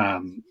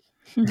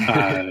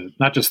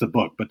 Not just the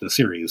book, but the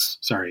series.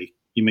 Sorry,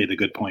 you made a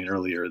good point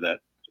earlier that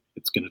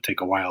it's going to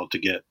take a while to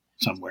get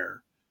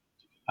somewhere.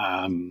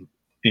 No,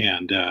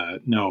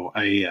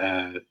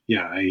 I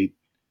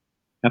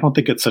don't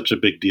think it's such a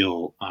big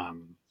deal.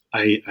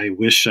 I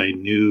wish I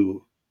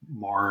knew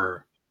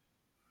more.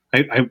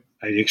 I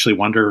actually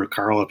wonder,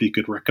 Carl, if you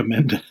could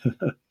recommend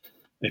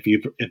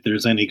if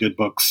there's any good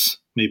books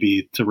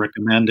maybe to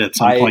recommend at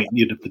some point.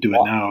 You'd have to do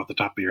it now at the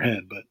top of your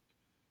head,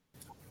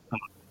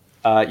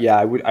 but yeah,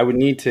 I would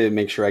need to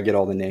make sure I get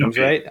all the names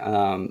right.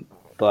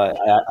 But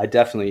I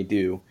definitely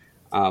do.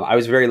 I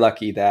was very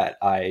lucky that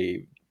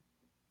I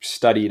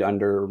studied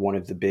under one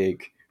of the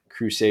big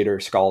Crusader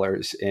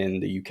scholars in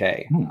the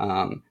UK,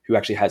 who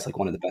actually has like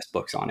one of the best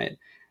books on it.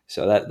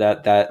 So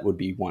that would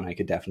be one I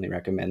could definitely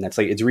recommend. That's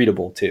like, it's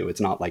readable too.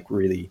 It's not like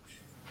really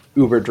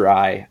uber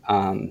dry.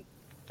 And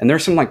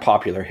there's some like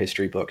popular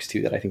history books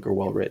too that I think are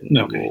well written.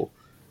 That will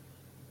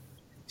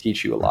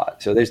teach you a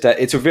lot. So there's that.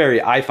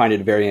 I find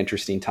it a very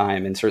interesting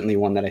time, and certainly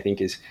one that I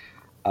think is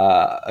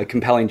a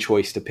compelling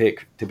choice to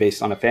pick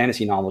based on a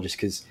fantasy novel, just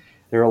because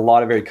there are a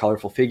lot of very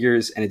colorful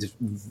figures and it's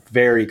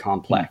very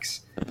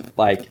complex.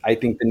 Like, I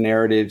think the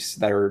narratives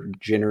that are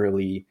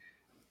generally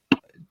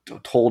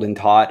told and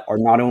taught are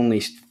not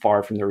only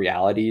far from the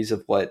realities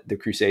of what the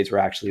Crusades were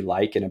actually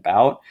like and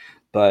about,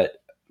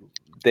 but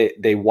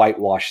they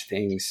whitewash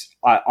things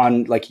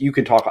on, like, you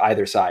can talk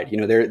either side.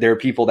 There are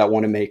people that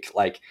want to make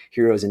like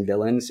heroes and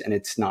villains, and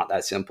it's not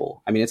that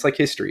simple. I mean, it's like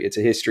history. It's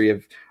a history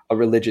of a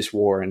religious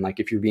war. And like,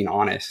 if you're being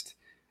honest,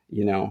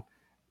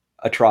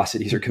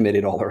 atrocities are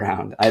committed all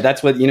around.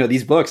 That's what,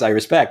 these books I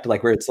respect,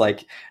 like, where it's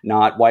like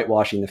not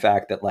whitewashing the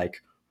fact that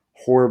like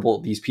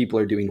these people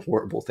are doing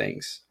horrible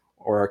things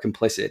or are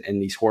complicit in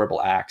these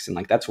horrible acts. And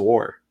like, that's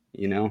war,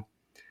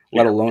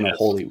 let alone a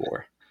holy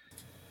war.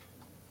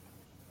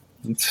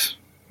 It's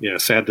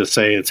sad to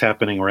say it's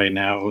happening right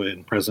now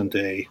in present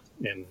day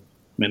in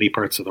many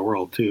parts of the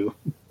world too.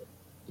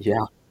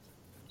 Yeah.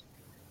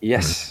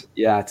 Yes.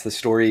 Yeah. It's the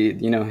story,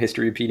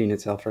 history repeating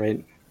itself,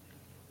 right?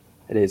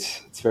 It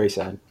is. It's very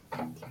sad.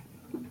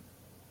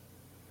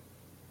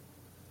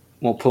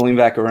 Well, pulling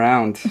back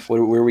around,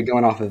 where are we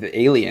going off of?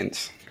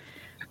 Aliens.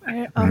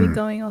 Where are we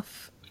going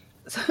off?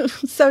 So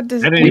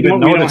we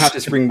don't have to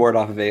springboard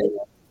off of Aliens.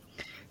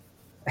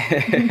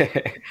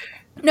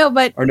 No,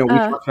 but we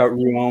talked about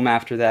Rome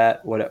after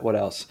that. What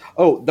else?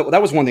 Oh,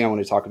 that was one thing I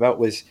wanted to talk about.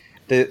 Was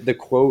the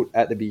quote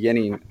at the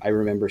beginning? I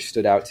remember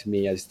stood out to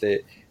me as there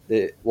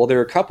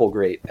are a couple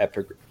great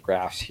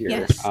epigraphs here.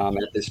 Yes. At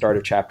the start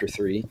of chapter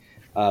 3,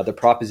 the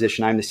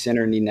proposition "I'm the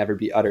sinner" need never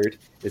be uttered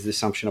is the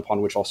assumption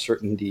upon which all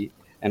certainty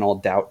and all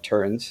doubt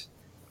turns,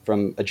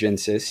 from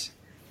Agensis,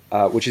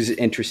 which is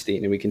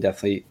interesting, and we can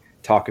definitely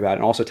talk about it.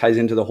 And also ties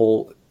into the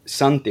whole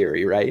sun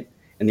theory, right?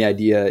 And the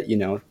idea,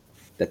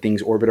 that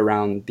things orbit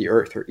around the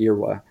Earth, or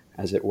Irwa,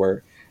 as it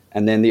were.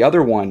 And then the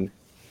other one,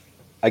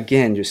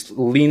 again just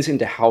leans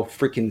into how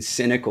freaking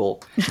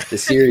cynical the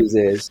series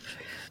is.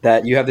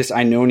 That you have this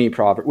Ainoni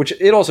proverb, which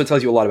it also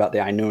tells you a lot about the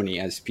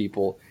Ainoni as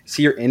people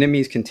see your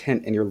enemy's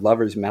content and your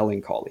lover's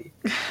melancholy.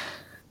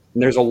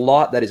 And there's a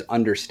lot that is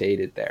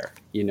understated there.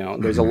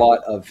 There's a lot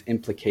of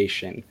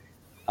implication,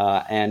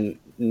 and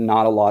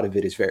not a lot of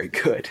it is very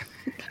good,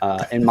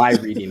 in my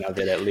reading of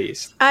it, at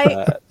least.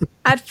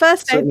 At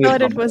first, I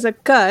thought it was a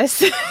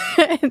curse,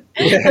 and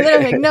then I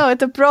was like, "No,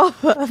 it's a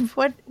proverb.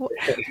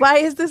 Why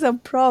is this a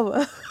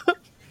proverb?"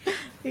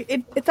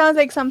 It sounds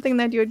like something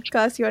that you'd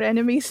curse your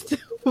enemies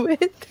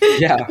with.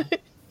 Yeah,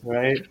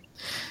 right.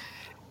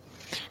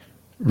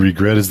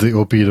 Regret is the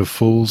opiate of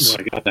fools. Oh,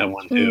 I got that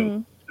one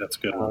too. That's a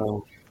good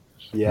one.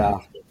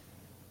 Yeah,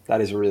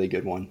 that is a really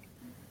good one.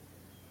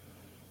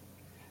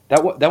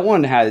 That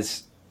one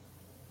has,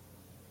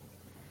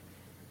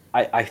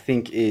 I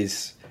think,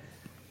 is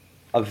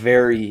a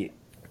very.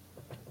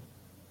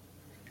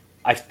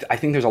 I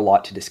think there's a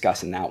lot to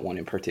discuss in that one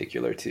in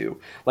particular too.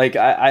 Like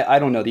I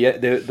don't know,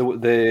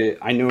 the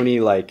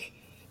Ainoni, like,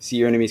 see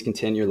your enemy's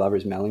content, your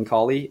lover's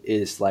melancholy,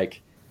 is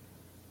like,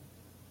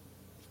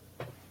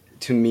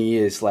 to me,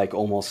 is like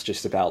almost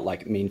just about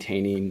like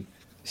maintaining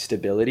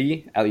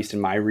stability. At least in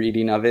my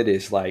reading of it,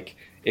 is like,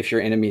 if your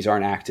enemies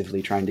aren't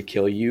actively trying to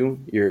kill you,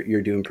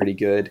 you're doing pretty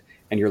good,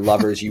 and your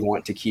lovers, you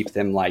want to keep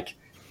them like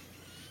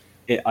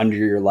under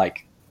your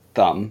like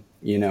thumb.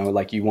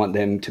 Like you want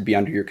them to be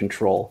under your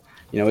control.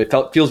 It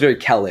feels very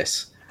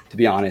Kellis, to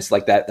be honest,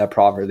 like that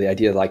proverb, the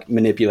idea of like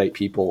manipulate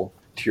people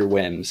to your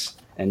whims.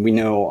 And we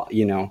know,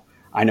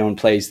 Ainon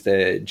plays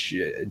the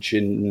Jinan.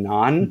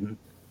 Mm-hmm.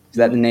 Is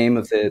that the name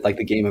of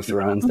the Game of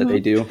Thrones that they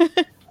do?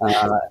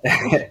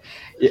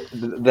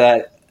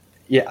 That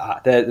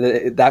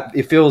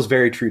it feels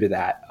very true to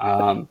that.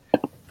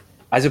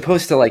 As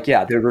opposed to like,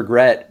 the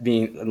regret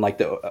being like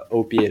the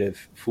opiate of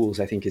fools,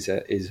 I think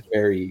is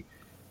very.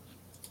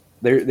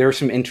 There are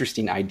some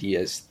interesting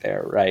ideas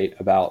there, right,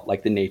 about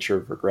like the nature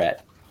of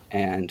regret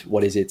and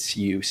what is its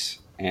use,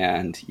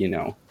 and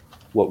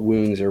what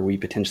wounds are we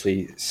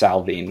potentially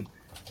salving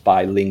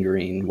by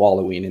lingering,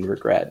 wallowing in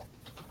regret.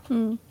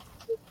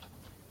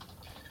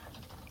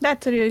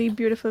 That's a really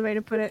beautiful way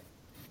to put it.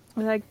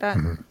 I like that.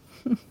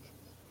 Mm-hmm.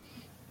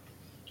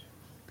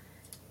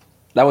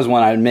 That was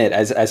one, I admit,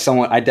 as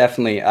someone, I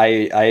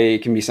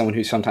can be someone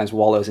who sometimes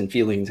wallows in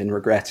feelings and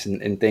regrets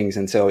and things.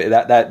 And so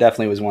that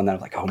definitely was one that I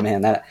was like, oh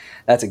man,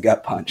 that's a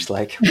gut punch.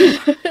 Like,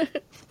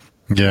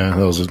 yeah,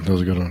 that was a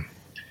good one.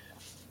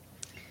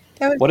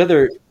 What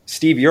other,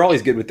 Steve, you're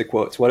always good with the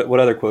quotes. What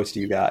other quotes do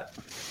you got?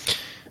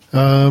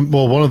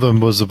 Well, one of them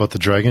was about the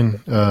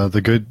dragon.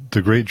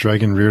 The great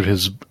dragon reared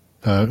his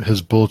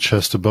bull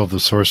chest above the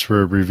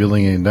sorcerer,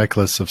 revealing a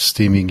necklace of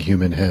steaming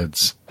human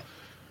heads.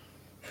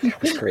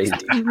 That's crazy.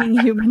 Steaming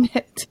human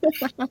heads.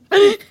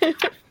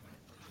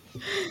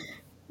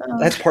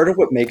 That's part of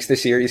what makes the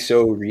series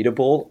so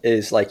readable,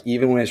 is like,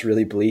 even when it's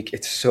really bleak,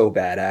 it's so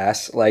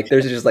badass. Like,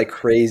 there's just like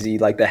crazy,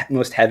 like the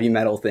most heavy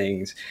metal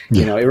things.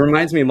 It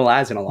reminds me of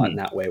Malazan a lot in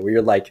that way, where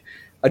you're like,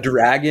 a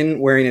dragon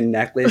wearing a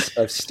necklace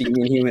of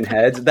steaming human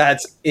heads.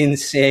 That's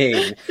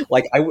insane.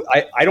 Like,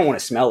 I don't want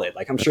to smell it.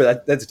 Like, I'm sure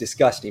that's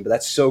disgusting, but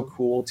that's so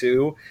cool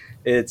too.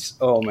 It's,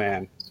 oh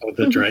man. So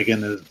the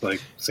dragon is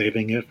like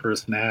saving it for a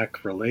snack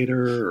for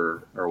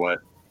later, or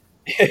what?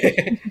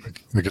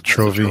 Like a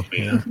trophy.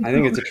 Yeah. I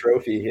think it's a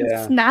trophy.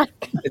 Yeah. Snack.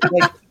 It's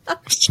like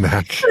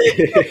snack.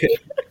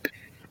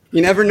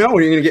 You never know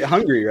when you're going to get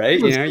hungry, right?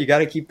 You got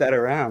to keep that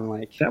around.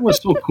 Like, that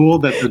was so cool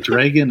that the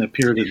dragon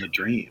appeared in the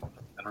dream.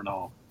 I don't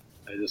know.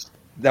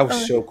 That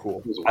was so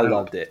cool. I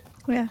loved it.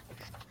 Yeah.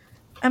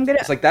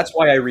 It's like, that's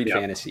why I read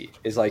fantasy,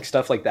 is like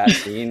stuff like that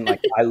scene.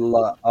 Like, I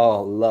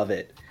love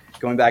it.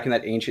 Going back in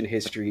that ancient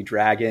history,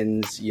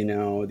 dragons,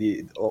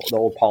 the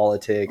old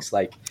politics,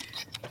 like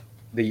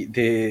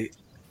the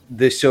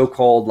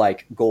so-called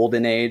like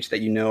golden age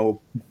that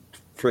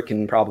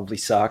frickin' probably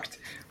sucked,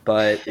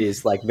 but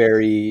is like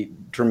very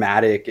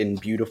dramatic and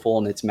beautiful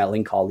in its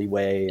melancholy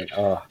way. And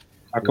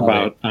talk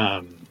about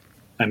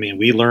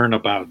we learn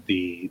about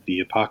the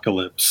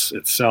apocalypse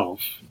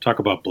itself. Talk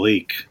about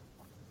bleak.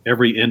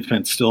 Every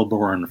infant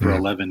stillborn for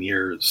 11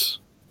 years.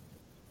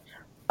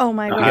 Oh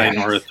my God. The High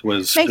North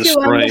was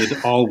destroyed.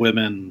 All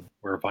women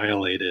were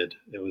violated.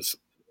 It was,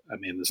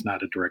 it's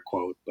not a direct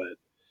quote, but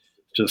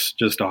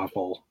just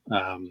awful.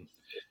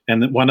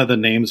 And one of the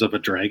names of a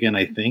dragon,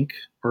 I think,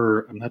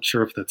 or I'm not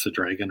sure if that's a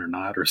dragon or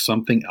not, or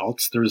something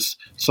else. There's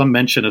some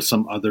mention of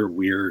some other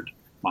weird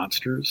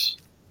monsters,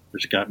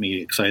 which got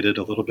me excited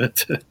a little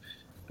bit.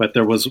 But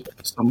there was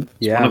one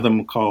of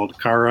them called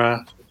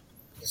Kara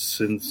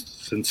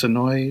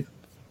Sinsanoi,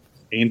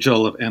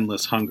 Angel of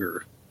Endless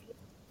Hunger.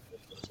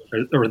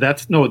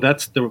 That's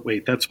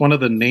one of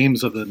the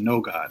names of the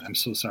no god. I'm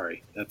so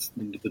sorry. That's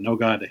the no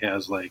god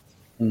has like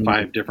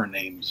 5 different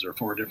names or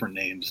 4 different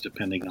names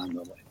depending on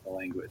the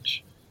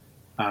language.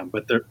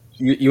 But there,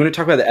 you want to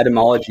talk about the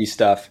etymology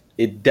stuff?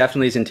 It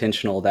definitely is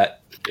intentional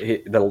that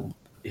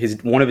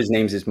one of his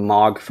names is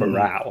Mog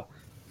Pharaoh,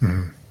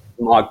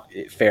 Mog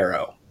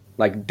Pharaoh.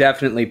 like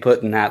definitely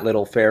putting that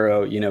little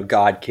pharaoh,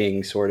 god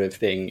king sort of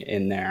thing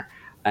in there.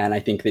 And I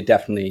think that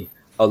definitely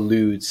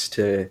alludes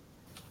to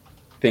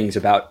things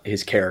about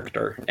his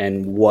character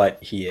and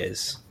what he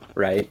is,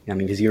 right? I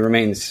mean, because he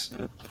remains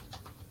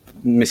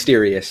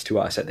mysterious to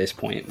us at this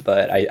point,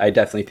 but I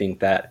definitely think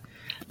that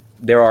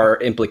there are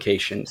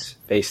implications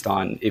based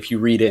on, if you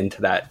read into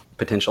that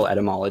potential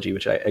etymology,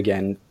 which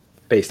again,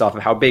 based off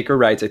of how Bakker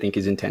writes, I think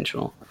is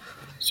intentional.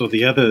 So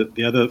the other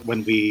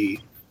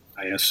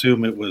I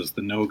assume it was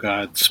the no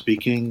god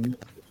speaking.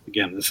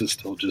 Again, this is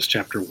still just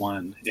chapter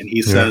 1, and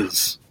he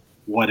says,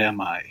 "What am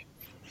I?"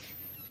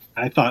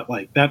 I thought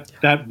like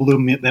that blew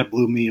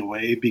me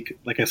away, because,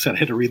 like I said, I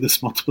had to read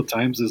this multiple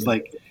times. Is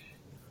like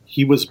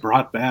he was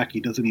brought back.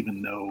 He doesn't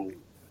even know.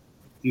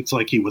 It's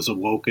like he was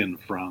awoken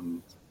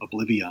from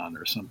oblivion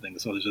or something.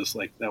 So it's just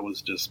like that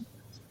was just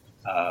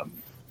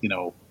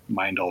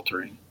mind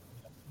altering.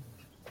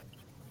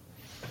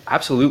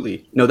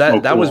 Absolutely. No,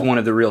 that was one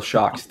of the real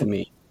shocks to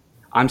me.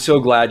 I'm so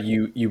glad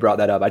you brought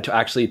that up. I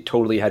actually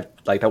totally had,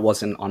 like, that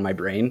wasn't on my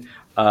brain.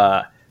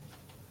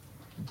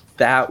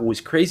 That was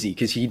crazy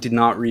because he did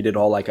not read at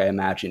all like I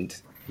imagined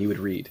he would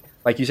read.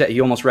 Like you said, he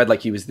almost read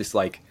like he was this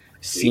like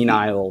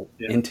senile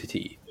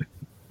entity,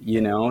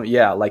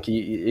 Yeah, like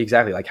he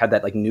exactly like had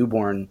that like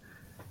newborn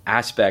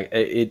aspect.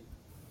 It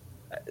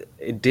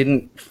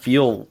didn't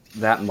feel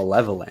that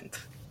malevolent,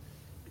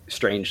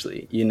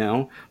 strangely,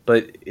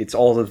 but it's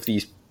all of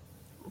these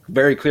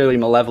very clearly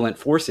malevolent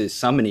forces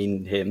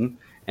summoning him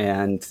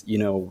and,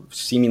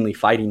 seemingly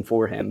fighting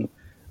for him,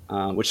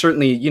 which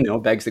certainly,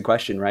 begs the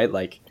question, right?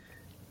 Like,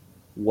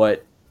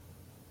 what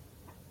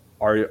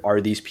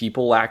are these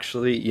people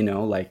actually,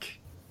 like,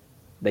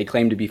 they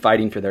claim to be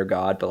fighting for their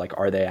god, but like,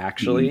 are they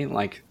actually? Mm-hmm.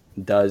 Like,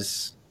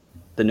 does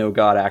the no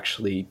god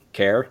actually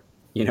care?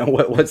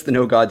 What's the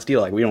no god's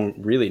deal? Like, we don't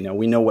really know.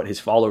 We know what his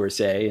followers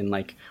say and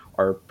like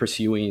are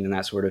pursuing and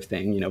that sort of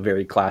thing,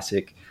 very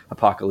classic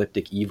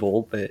apocalyptic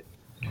evil, but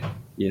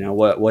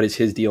what is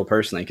his deal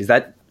personally? Because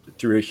that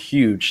threw a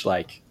huge,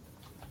 like,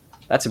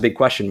 that's a big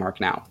question mark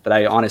now that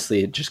I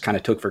honestly just kind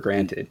of took for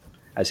granted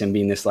as him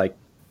being this like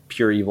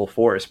pure evil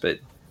force. But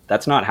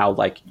that's not how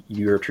like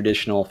your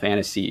traditional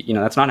fantasy,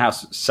 that's not how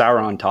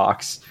Sauron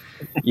talks,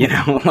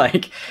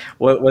 like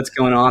what's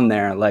going on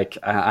there. Like,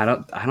 I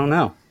don't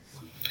know.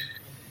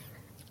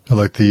 I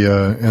like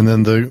the and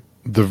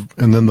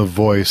then the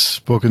voice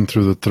spoken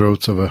through the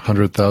throats of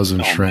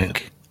 100,000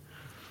 shrank.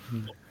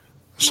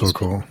 So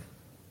cool.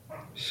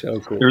 So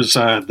cool. There's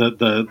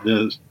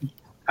the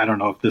I don't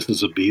know if this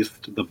is a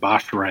beast, the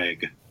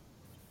Bashrag.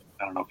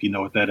 I don't know if you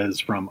know what that is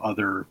from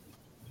other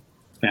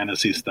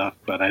fantasy stuff,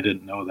 but I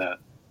didn't know that.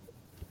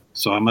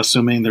 So I'm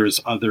assuming there's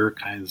other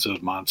kinds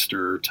of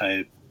monster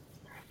type,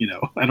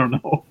 I don't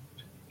know,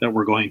 that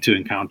we're going to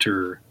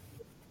encounter.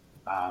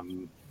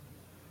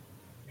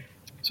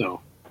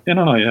 So I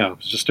don't know. Yeah,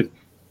 it's just to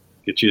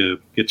get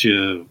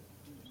you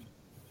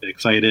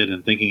excited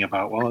and thinking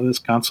about, well, this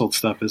console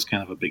stuff is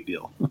kind of a big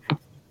deal.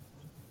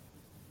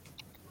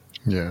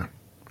 Yeah.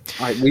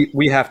 All right,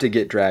 we have to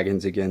get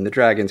dragons again. The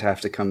dragons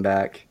have to come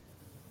back.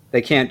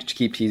 They can't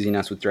keep teasing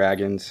us with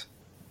dragons.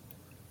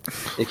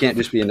 It can't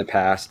just be in the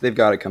past. They've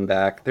got to come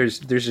back. There's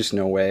just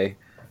no way.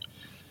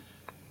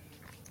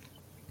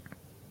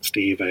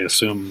 Steve, I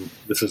assume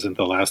this isn't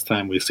the last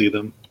time we see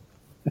them.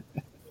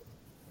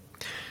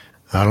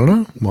 I don't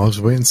know. We'll just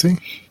wait and see.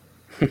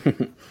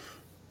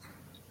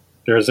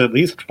 There's at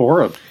least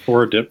four of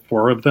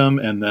them,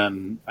 and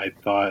then I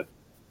thought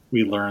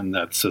we learned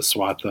that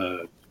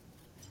Siswatha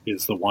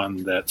is the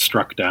one that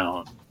struck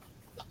down,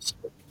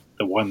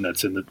 the one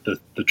that's in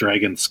the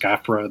dragon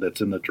Skafra that's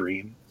in the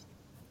dream,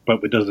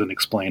 but it doesn't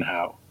explain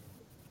how.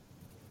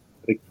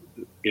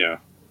 Yeah.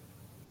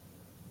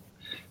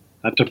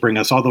 Not to bring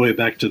us all the way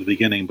back to the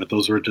beginning, but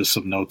those were just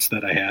some notes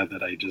that I had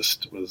that I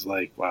just was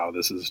like, wow,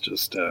 this is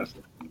just,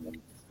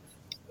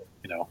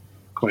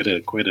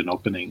 quite an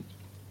opening.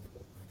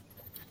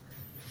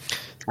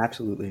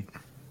 Absolutely.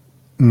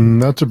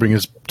 Not to bring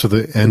us to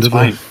the end of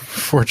the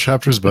 4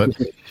 chapters, but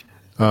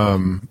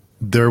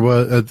there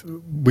was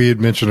we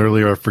had mentioned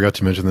earlier. I forgot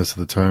to mention this at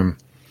the time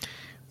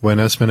when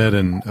Esmenet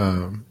and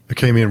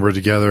Akamian were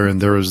together, and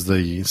there was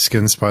the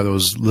skin spy that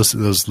was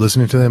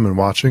listening to them and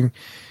watching.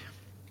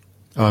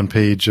 On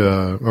page,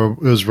 or it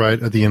was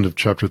right at the end of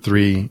chapter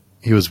 3.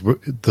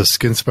 The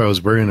skin spy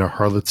was wearing a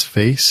harlot's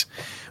face.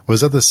 Was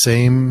that the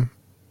same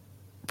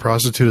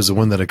prostitute as the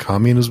one that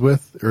Akamian was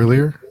with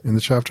earlier in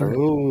the chapter?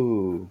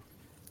 Oh,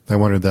 I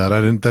wondered that.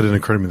 That didn't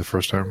occur to me the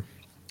first time.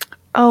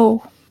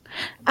 Oh,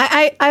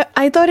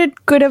 I thought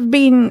it could have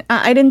been.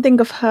 I didn't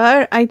think of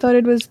her. I thought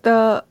it was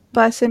the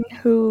person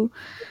who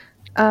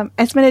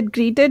Esmenet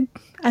greeted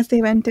as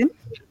they went in,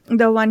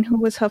 the one who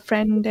was her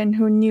friend and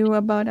who knew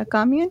about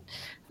Akamian.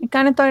 I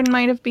kind of thought it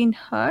might have been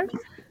her.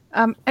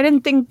 I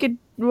didn't think it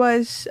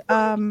was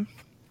the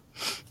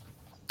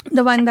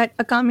one that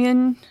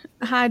Akamian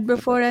had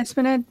before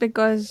Esmenet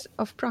because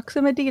of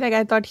proximity. Like,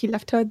 I thought he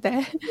left her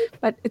there,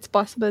 but it's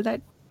possible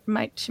that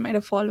she might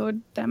have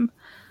followed them.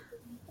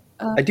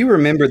 I do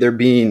remember there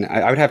being,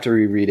 I would have to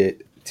reread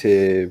it,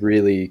 to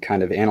really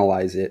kind of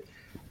analyze it.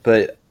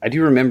 But I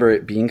do remember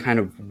it being kind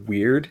of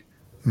weird,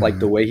 like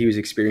the way he was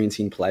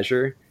experiencing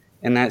pleasure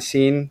in that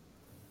scene.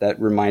 That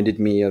reminded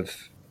me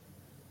of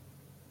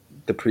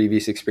the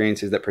previous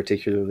experiences that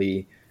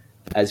particularly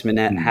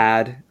Esmenet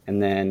had,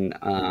 and then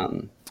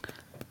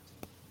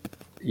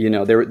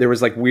there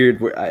was like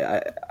weird.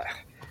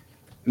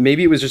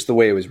 Maybe it was just the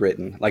way it was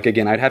written. Like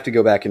again, I'd have to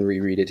go back and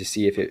reread it to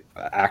see if it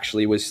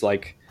actually was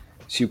like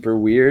super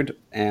weird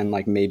and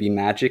like maybe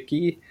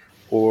magic-y,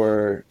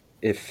 or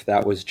if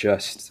that was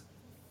just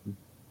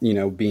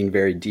being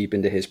very deep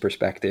into his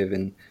perspective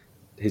and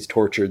his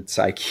tortured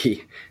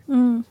psyche.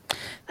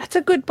 That's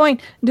a good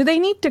point. Do they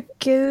need to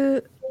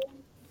kill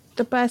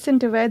the person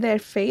to wear their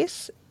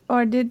face,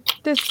 or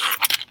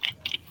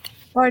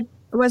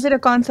was it a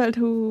consult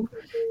who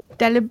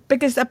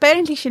because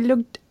apparently she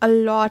looked a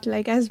lot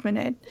like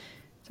Esmenet.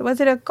 So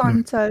was it a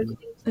consult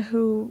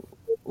who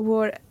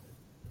wore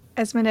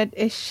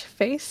Esmenet-ish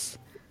face?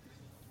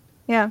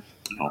 Yeah.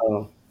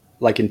 Oh,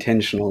 like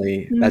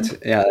intentionally. That's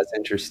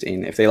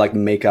interesting. If they like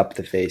make up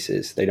the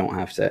faces, they don't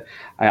have to.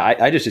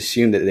 I just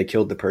assumed that they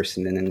killed the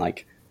person and then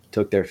like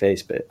took their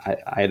face, but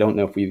I don't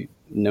know if we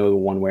know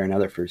one way or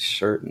another for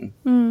certain.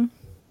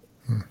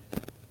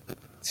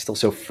 It's still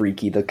so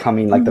freaky. The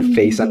coming like the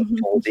face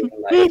unfolding.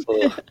 Like,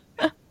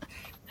 ugh.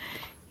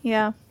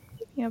 Yeah.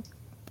 Yep.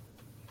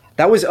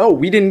 That was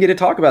we didn't get to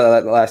talk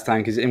about that last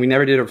time and we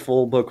never did a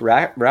full book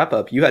wrap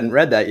up. You hadn't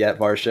read that yet,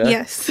 Varsha.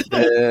 Yes.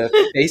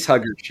 The face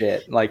hugger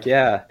shit. Like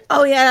yeah.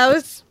 Oh yeah,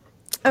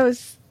 that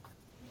was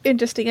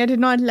interesting. I did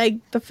not like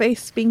the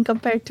face being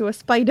compared to a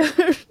spider.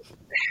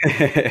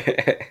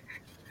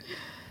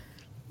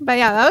 But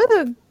yeah,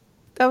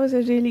 that was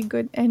a really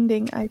good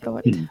ending, I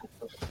thought.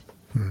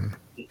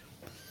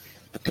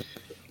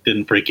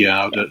 Didn't break you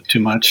out too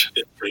much.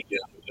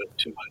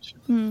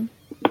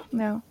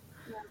 No.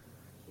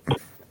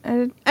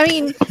 I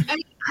mean,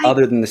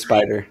 other than the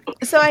spider.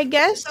 So I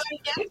guess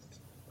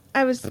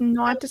I was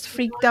not as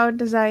freaked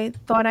out as I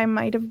thought I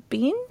might have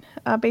been,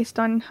 based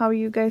on how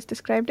you guys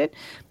described it,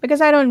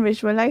 because I don't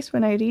visualize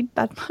when I read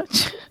that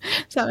much.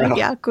 So I'm like,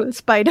 yeah, cool,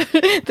 spider.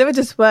 They were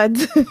just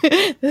words.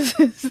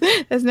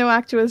 There's no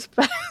actual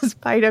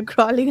spider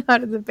crawling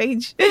out of the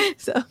page.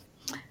 So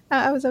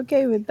I was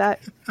okay with that.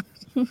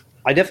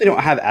 I definitely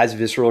don't have as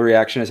visceral a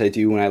reaction as I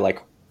do when I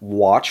like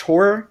watch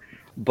horror,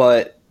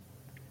 but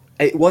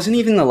it wasn't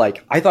even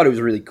I thought it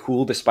was really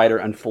cool, the spider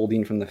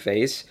unfolding from the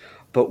face,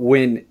 but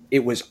when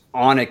it was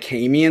on a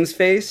Camian's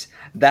face,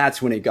 that's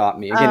when it got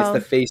me. Again, it's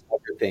the face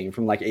hugger thing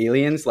from like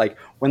Aliens. Like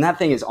when that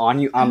thing is on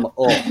you, I'm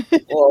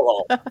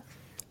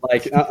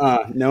like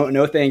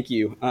no thank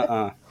you.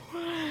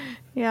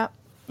 Yeah,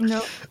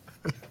 no.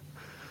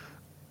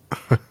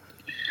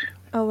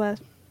 Oh well.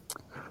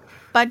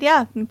 But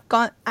yeah,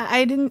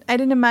 I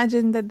didn't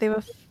imagine that they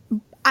were.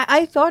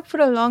 I thought for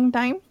a long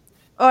time,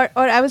 or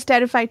I was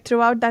terrified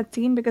throughout that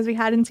scene because we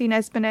hadn't seen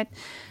Esmenet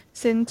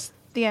since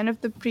the end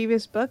of the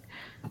previous book,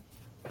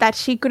 that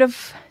she could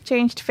have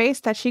changed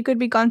face, that she could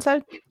be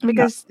consult,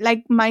 because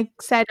like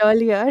Mike said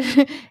earlier,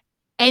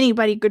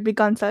 anybody could be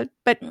consult,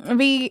 but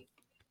we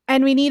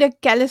need a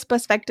callous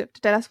perspective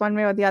to tell us one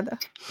way or the other,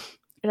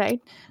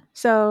 right?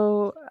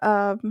 So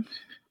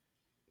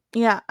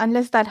yeah,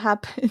 unless that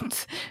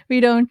happens, we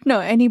don't know.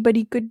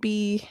 Anybody could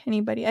be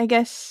anybody, I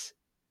guess.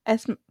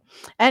 And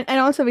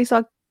also we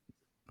saw,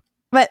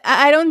 well,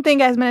 I don't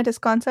think Esmenet is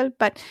consult,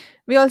 but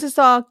we also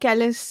saw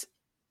Callus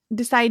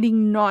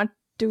deciding not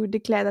to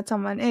declare that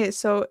someone is.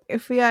 So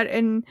if we are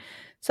in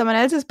someone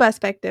else's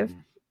perspective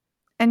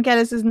and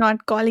Callus is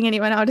not calling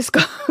anyone out as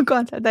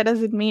consult, that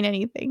doesn't mean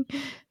anything.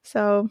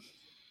 So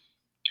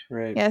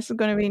right. yeah, it's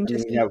going to be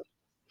interesting. I mean,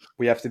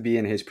 we have to be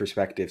in his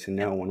perspective to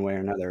know one way or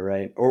another,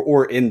 right?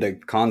 Or in the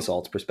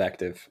consult's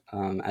perspective,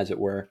 as it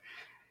were.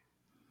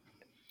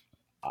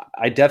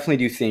 I definitely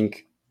do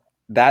think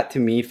that to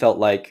me felt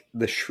like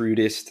the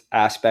shrewdest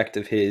aspect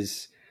of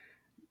his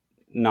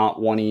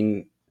not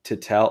wanting to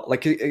tell.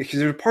 Like, because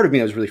there's a part of me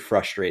that was really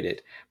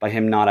frustrated by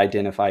him not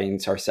identifying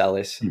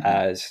Sarcellus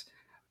as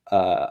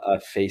a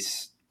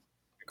face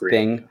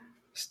thing,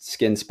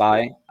 skin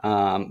spy.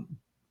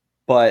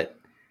 But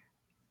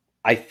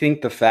I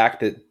think the fact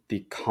that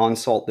the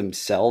consult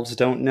themselves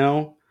don't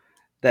know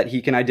that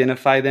he can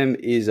identify them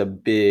is a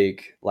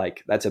big,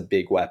 that's a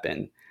big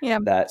weapon. Yeah.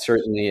 That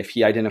certainly if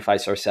he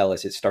identifies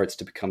Sarcellus, it starts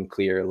to become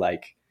clear,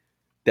 like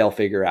they'll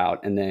figure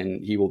out and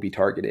then he will be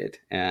targeted.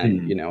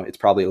 And, it's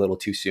probably a little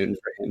too soon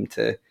for him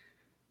to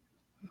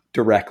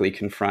directly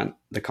confront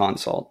the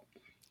consult.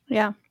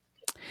 Yeah.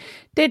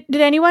 Did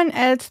anyone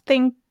else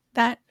think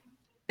that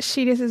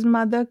Sirius's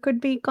mother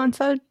could be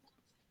consult?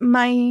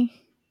 My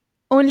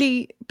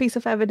only piece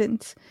of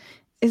evidence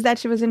is that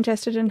she was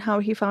interested in how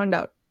he found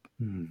out,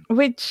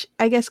 which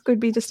I guess could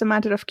be just a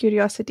matter of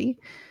curiosity,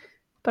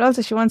 but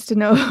also she wants to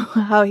know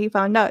how he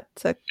found out.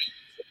 So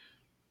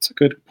it's a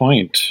good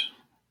point.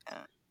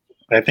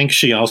 I think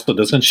she also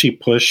doesn't she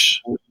push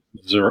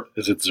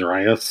is it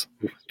Zarias?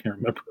 I can't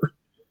remember.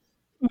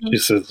 She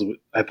says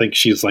I think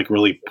she's like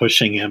really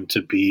pushing him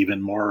to be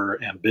even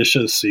more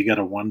ambitious. So you got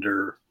to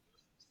wonder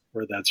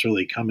that's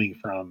really coming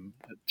from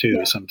too.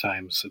 Yeah.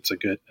 Sometimes it's a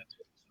good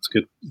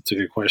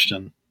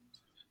question.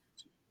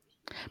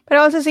 But it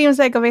also seems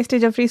like a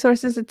wastage of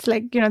resources. It's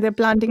like, they're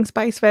planting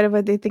spice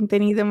wherever they think they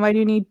need them. Why do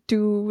you need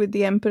two with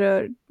the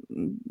emperor?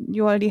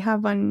 You already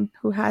have one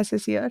who has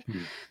his ear.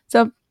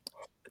 So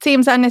it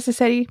seems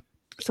unnecessary.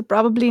 So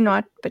probably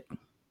not, but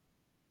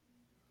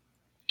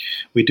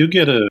we do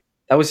get a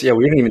That was, yeah,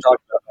 we didn't even talk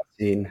about that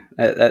scene.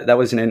 That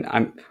was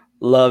I'm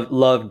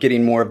love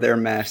getting more of their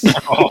mess.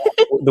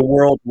 The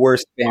world's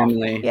worst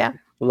family. yeah.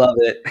 Love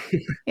it.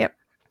 Yep.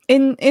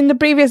 In the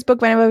previous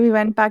book, whenever we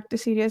went back to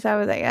Sirius, I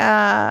was like,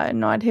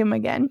 not him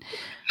again.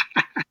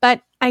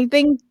 But I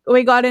think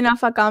we got enough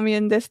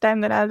Akamian this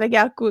time that I was like,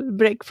 yeah, cool,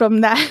 break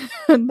from that.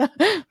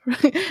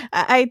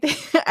 I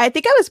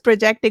think I was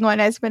projecting on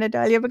Esminette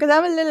earlier because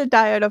I'm a little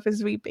tired of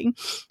his weeping.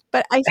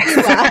 But I see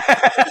why.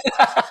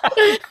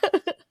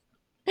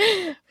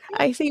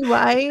 I see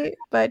why,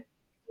 but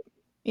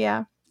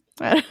yeah.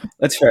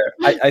 That's fair.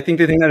 I think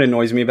the thing that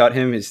annoys me about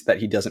him is that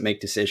he doesn't make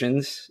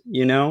decisions,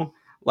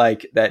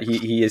 like that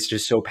he is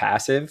just so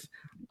passive.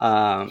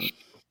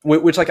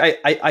 Which like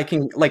I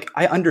can, like,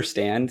 I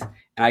understand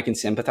and I can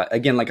sympathize.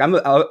 Again, like I'm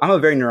a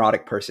very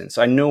neurotic person,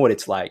 so I know what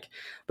it's like.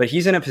 But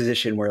he's in a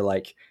position where,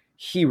 like,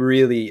 he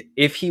really,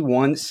 if he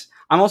wants,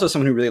 I'm also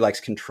someone who really likes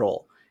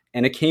control.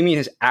 And Akamian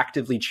is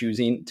actively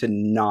choosing to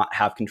not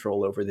have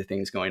control over the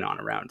things going on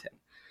around him.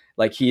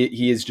 Like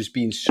he is just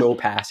being so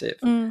passive,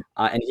 and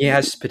he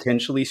has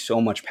potentially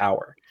so much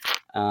power,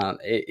 and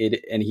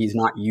he's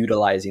not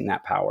utilizing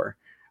that power,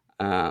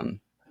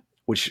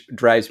 which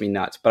drives me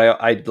nuts. But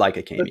I like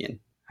Akamian.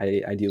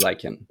 I do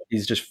like him.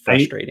 He's just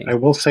frustrating. I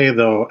will say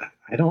though,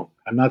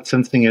 I'm not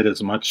sensing it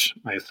as much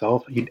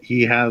myself.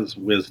 He has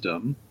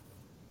wisdom,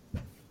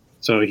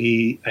 so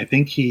I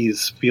think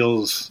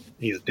feels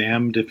he's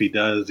damned if he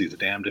does, he's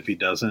damned if he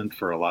doesn't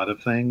for a lot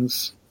of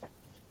things.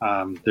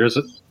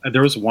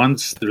 There's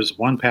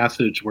one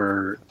passage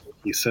where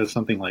he says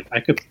something like,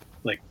 I could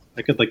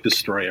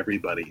destroy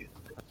everybody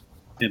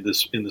in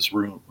this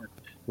room.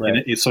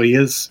 Right. And so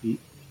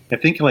I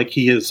think like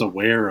he is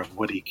aware of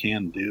what he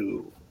can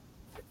do,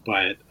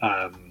 but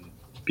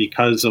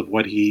because of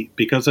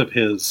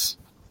his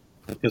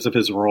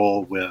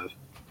role with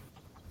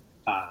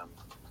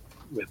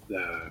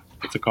the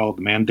what's it called,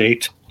 the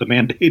mandate,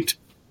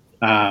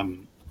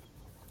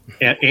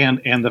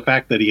 and the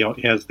fact that he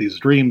has these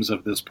dreams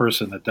of this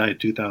person that died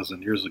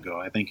 2,000 years ago,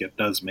 I think it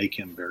does make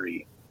him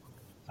very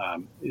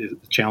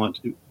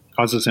challenged. It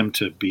causes him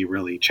to be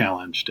really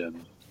challenged.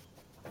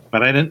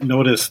 But I didn't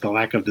notice the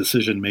lack of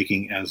decision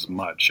making as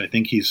much. I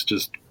think he's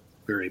just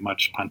very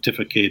much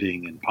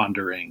pontificating and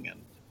pondering,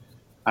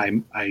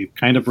 and I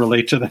kind of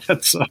relate to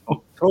that. So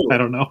totally. I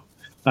don't know.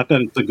 Not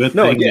that it's a good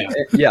thing.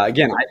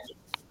 Again,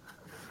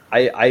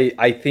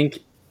 I think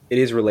it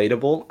is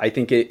relatable. I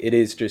think it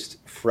is just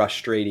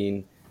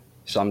frustrating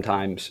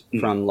sometimes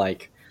from,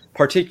 like,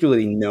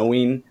 particularly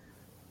knowing,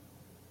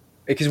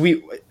 because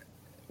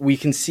we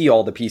can see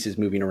all the pieces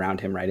moving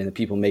around him, right? And the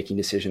people making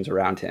decisions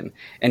around him.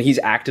 And he's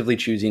actively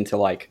choosing to,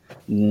 like,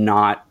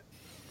 not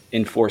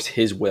enforce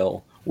his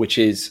will, which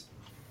is,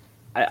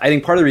 I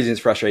think part of the reason it's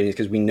frustrating is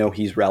because we know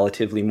he's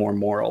relatively more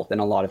moral than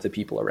a lot of the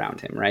people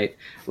around him, right?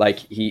 Like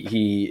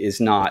he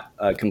is not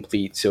a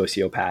complete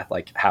sociopath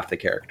like half the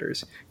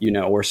characters,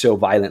 or so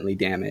violently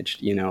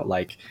damaged,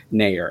 like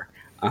Nair,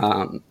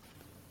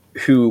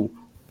 who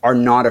are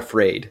not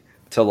afraid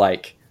to,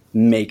 like,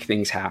 make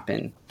things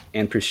happen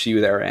and pursue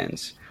their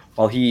ends.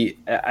 While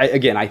I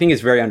think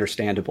it's very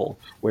understandable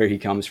where he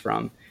comes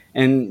from.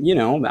 And,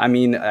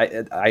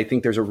 I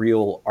think there's a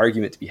real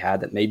argument to be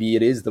had that maybe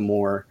it is the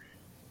more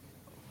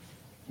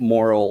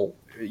moral,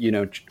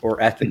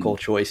 or ethical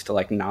choice to,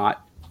 like,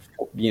 not,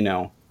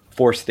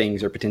 force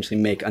things or potentially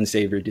make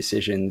unsavory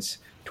decisions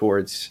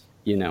towards,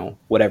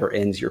 whatever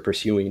ends you're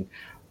pursuing.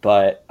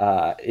 But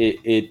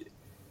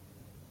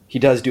he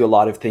does do a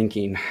lot of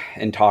thinking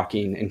and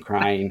talking and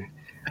crying.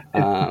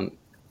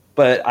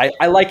 But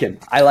I like him.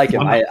 I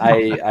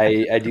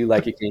do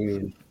like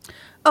Akamian.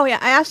 Oh yeah,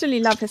 I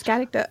absolutely love his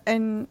character,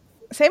 and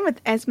same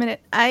with Esminette.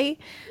 I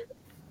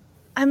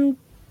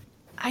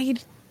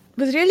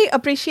was really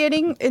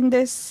appreciating in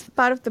this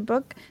part of the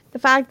book the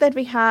fact that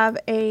we have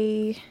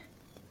a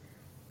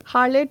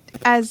harlot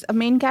as a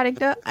main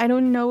character. I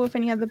don't know of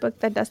any other book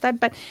that does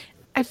that, but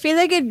I feel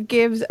like it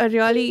gives a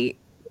really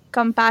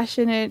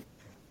compassionate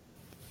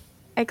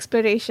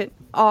exploration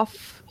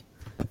of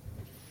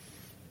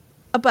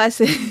a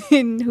person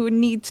who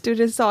needs to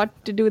resort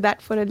to do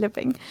that for a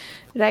living,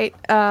 right?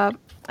 I'm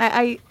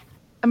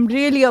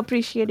really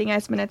appreciating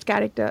Esminette's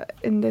character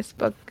in this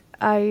book.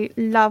 I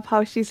love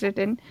how she's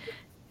written,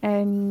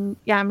 and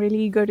yeah, I'm really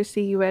eager to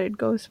see where it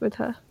goes with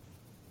her.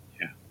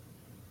 Yeah,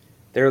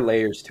 there are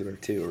layers to her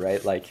too,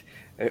 right? Like,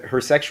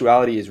 her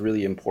sexuality is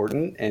really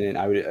important, and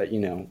I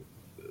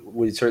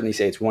would certainly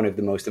say it's one of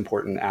the most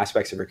important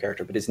aspects of her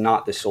character, but it's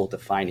not the sole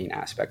defining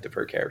aspect of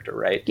her character,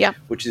 right? Yeah.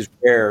 Which is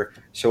rare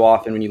so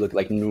often when you look at,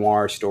 like,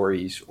 noir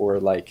stories or,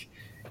 like,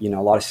 a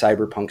lot of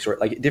cyberpunk stories,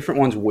 like different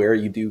ones where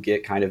you do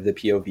get kind of the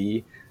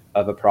POV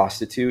of a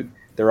prostitute.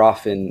 they're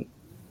often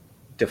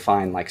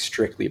defined like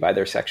strictly by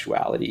their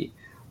sexuality.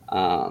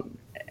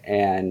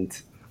 And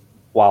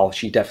while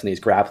she definitely is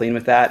grappling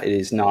with that, it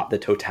is not the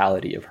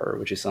totality of her,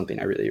 which is something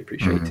I really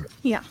appreciate too.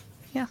 Yeah,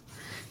 yeah.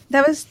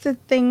 That was the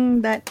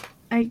thing that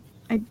I'm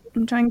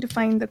trying to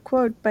find the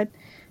quote, but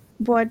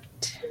what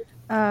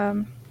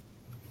the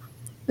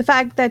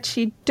fact that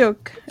she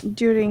took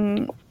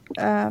during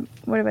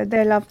whatever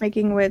their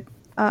lovemaking with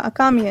a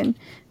Kamian,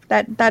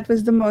 that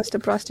was the most a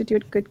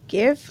prostitute could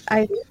give.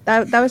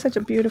 That was such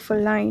a beautiful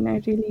line.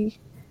 I really.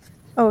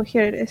 Oh,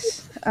 here it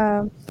is.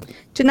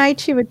 Tonight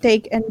she would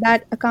take, and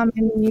that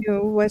Akamian knew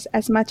was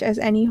as much as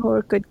any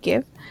whore could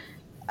give.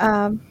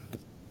 Um,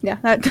 yeah,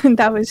 that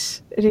that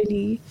was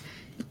really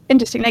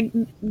interesting. Like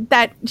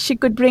that she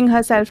could bring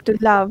herself to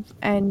love,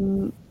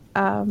 and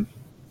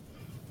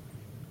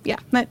yeah,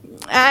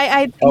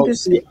 I think Oh,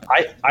 this. see,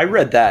 I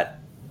read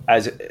that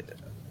as,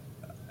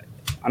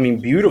 I mean,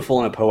 beautiful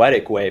in a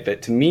poetic way,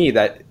 but to me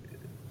that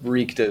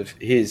reeked of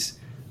his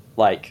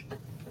like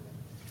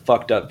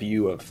fucked up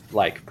view of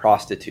like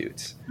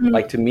prostitutes.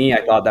 Like to me,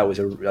 I thought that was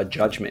a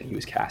judgment he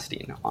was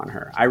casting on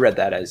her. I read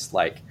that as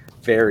like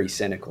very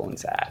cynical and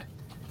sad.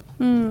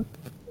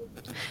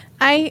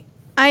 I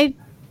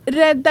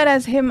read that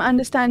as him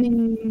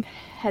understanding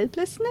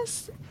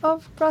helplessness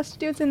of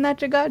prostitutes in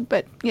that regard.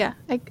 But yeah,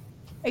 I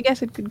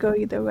guess it could go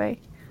either way,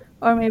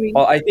 or maybe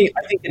Well, I think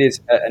it is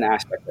an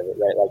aspect of it,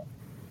 right? Like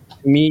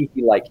to me,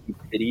 he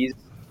pities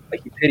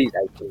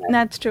Esmond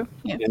that's true.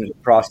 Yeah. and the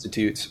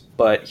prostitutes,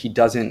 but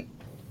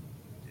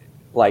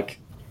like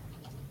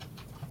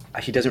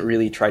he doesn't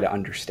really try to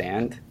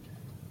understand.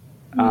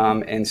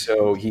 And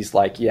so he's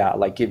like, yeah,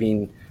 like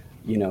giving,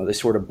 this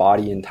sort of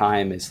body and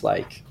time is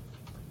like,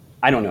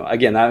 I don't know.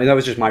 Again, that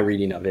was just my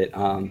reading of it.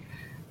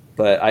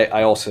 But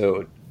I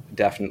also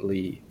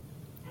definitely,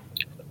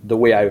 the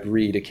way I would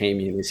read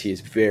Akamian is he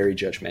is very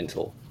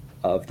judgmental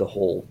of the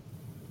whole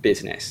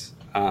business,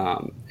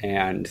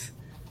 and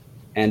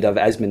of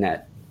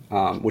Esmenet,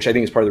 which I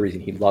think is part of the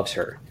reason he loves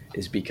her,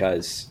 is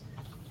because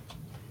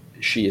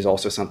she is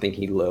also something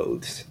he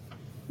loathes.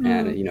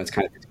 And, it's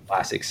kind of this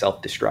classic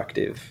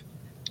self-destructive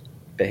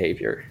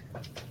behavior.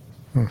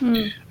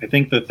 I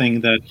think the thing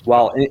that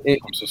Well, I'm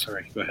so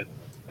sorry. Go ahead.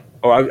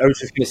 I was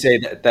just going to say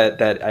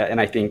that, and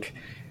I think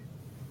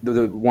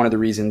one of the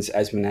reasons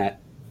Esmenet,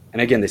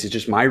 and again, this is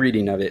just my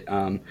reading of it,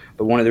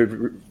 but one of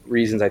the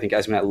reasons I think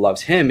Esmenet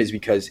loves him is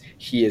because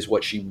he is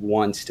what she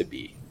wants to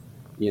be,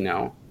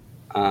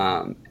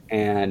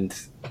 and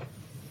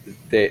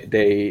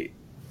they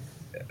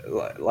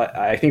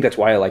I think that's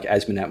why I like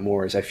Esmenet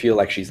more, is I feel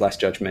like she's less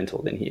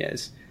judgmental than he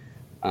is,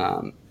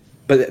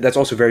 but that's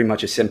also very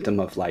much a symptom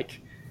of like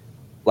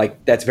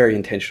that's very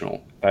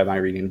intentional by my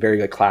reading,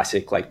 very like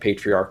classic like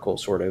patriarchal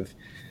sort of,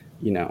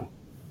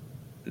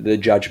 the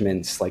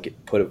judgments like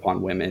put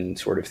upon women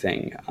sort of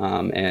thing,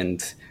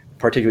 and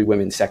particularly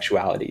women's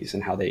sexualities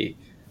and how they,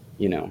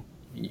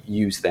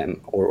 use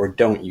them or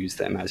don't use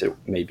them, as it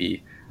may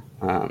be.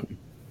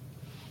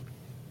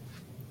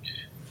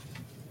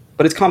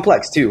 But it's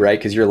complex too, right?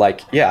 Because you're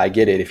like, yeah, I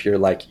get it. If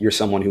you're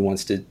someone who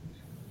wants to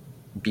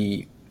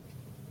be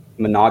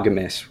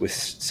monogamous with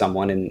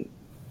someone and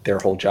their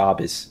whole job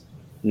is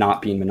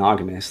not being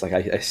monogamous, like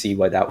I see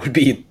why that would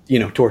be,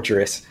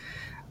 torturous.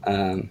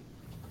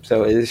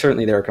 So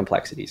certainly there are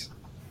complexities.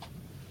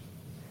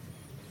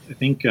 I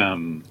think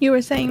You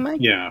were saying,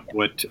 Mike? yeah.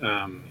 What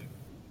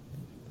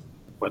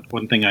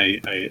one thing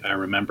I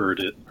remember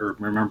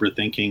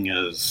thinking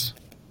is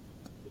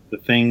the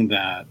thing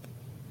that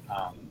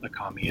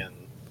Akamian,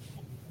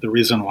 the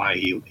reason why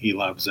he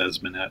loves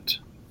Esmenet,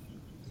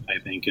 I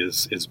think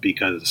is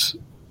because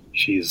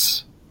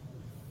she's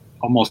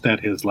almost at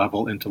his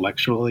level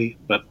intellectually,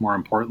 but more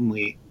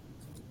importantly,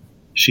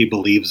 she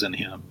believes in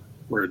him,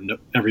 where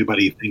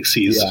everybody thinks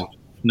he's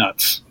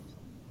nuts.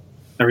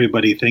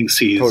 Everybody thinks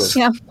he's,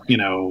 Totally.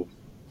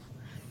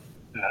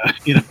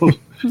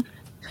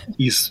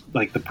 He's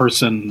like the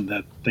person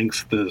that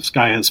thinks the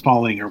sky is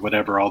falling or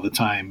whatever all the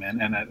time,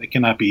 and it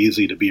cannot be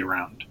easy to be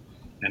around.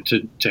 And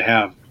to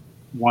have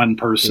one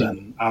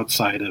person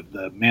outside of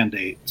the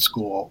mandate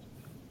school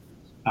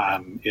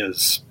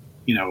is,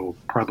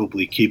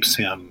 probably keeps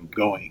him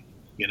going.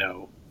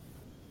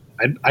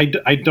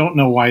 I don't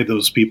know why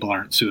those people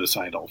aren't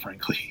suicidal,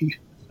 frankly.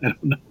 I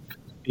don't know.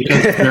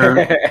 Because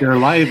their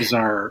lives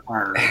are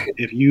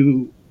if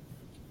you,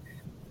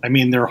 I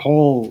mean, their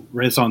whole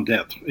raison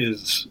d'etre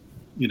is,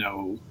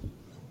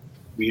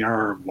 we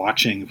are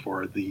watching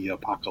for the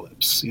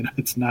apocalypse.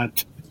 It's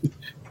not,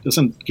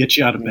 doesn't get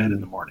you out of bed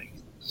in the morning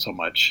so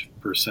much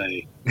per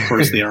se. Of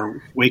course, they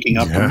are waking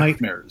up from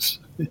nightmares.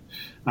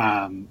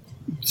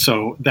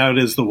 So that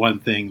is the one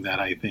thing that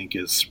I think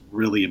is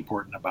really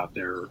important about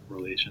their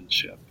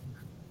relationship.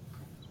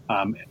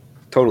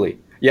 Totally.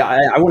 Yeah,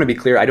 I want to be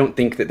clear. I don't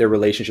think that their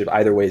relationship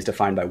either way is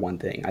defined by one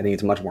thing. I think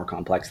it's much more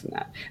complex than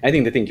that. And I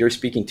think the thing you're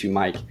speaking to,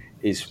 Mike,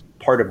 is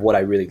part of what I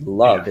really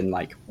love and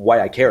like why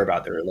I care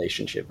about their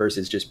relationship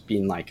versus just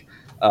being like,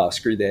 oh,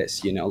 screw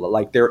this,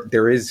 like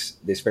there is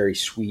this very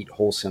sweet,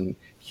 wholesome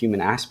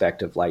human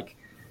aspect of like,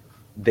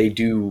 they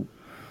do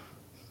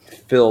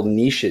fill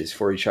niches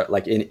for each other,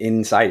 like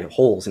inside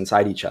holes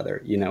inside each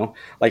other, you know,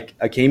 like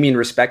Akamian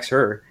respects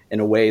her in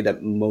a way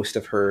that most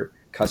of her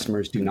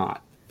customers do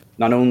not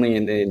only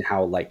in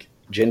how like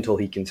gentle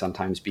he can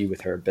sometimes be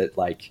with her, but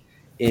like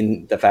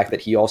in the fact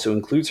that he also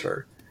includes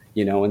her,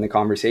 you know, in the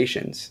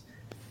conversations,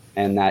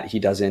 and that he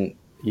doesn't,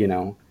 you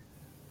know,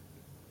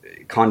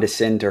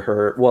 condescend to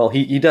her. Well,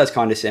 he does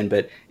condescend,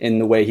 but in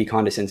the way he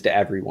condescends to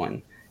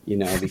everyone, you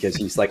know, because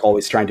he's like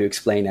always trying to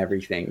explain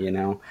everything, you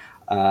know.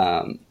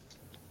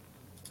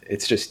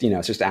 It's just, you know,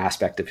 it's just an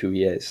aspect of who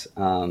he is.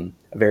 A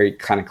very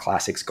kind of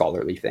classic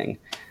scholarly thing.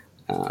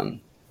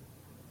 And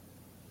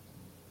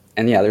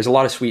yeah, there's a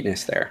lot of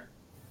sweetness there.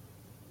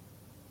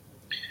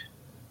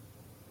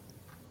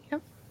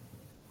 Yep.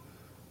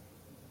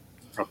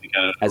 Probably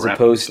got as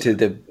opposed to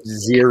the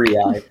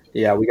Zeri.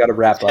 Yeah, we got to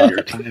wrap up.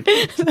 your time.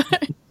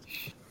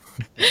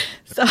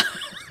 So,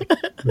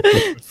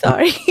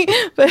 sorry,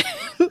 but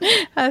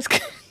I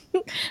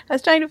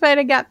was trying to find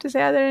a gap to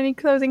say, are there any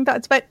closing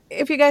thoughts? But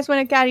if you guys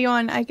want to carry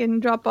on, I can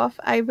drop off.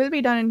 I will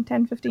be done in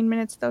 10-15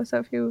 minutes, though. So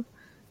if you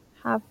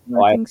have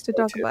more things to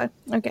talk about.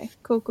 Okay,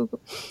 cool.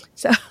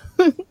 So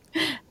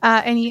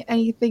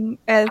anything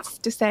else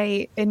to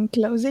say in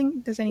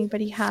closing? Does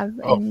anybody have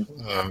any?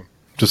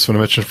 Just want to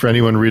mention for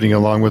anyone reading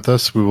along with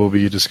us, we will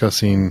be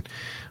discussing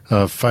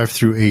 5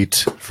 through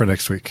 8 for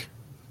next week.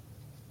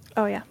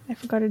 Oh yeah, I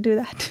forgot to do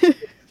that. To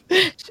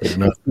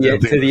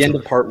the end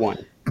of part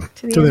 1.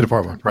 To the end of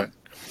part 1, right.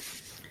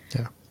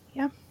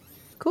 Yeah.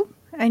 Cool.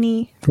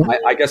 Any?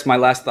 I guess my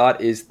last thought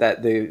is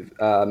that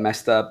the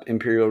messed up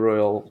Imperial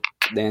Royal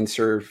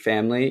Lancer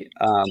family.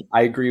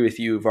 I agree with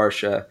you,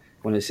 Varsha.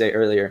 When I say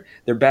earlier,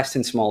 they're best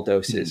in small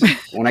doses.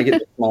 When I get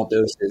the small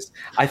doses,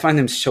 I find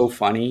them so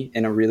funny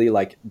in a really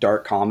like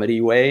dark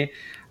comedy way.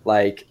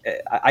 Like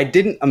I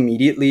didn't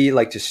immediately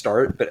like to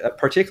start, but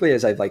particularly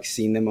as I've like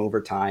seen them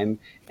over time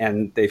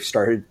and they've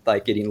started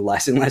like getting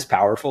less and less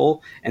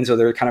powerful. And so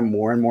they're kind of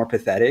more and more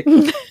pathetic.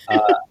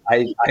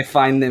 I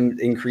find them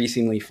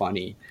increasingly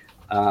funny.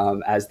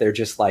 As they're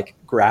just like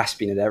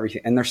grasping at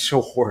everything, and they're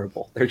so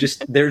horrible. They're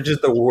just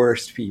the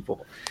worst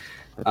people.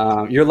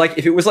 You're like,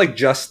 if it was like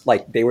just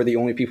like they were the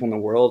only people in the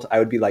world, I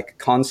would be like,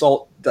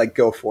 consult, like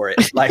go for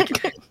it. Like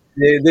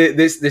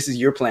this is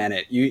your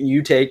planet.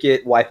 You take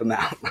it, wipe them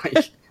out.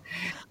 Like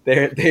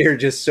they're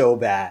just so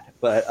bad.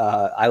 But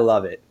I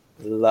love it.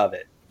 Love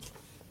it.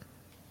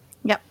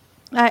 Yep,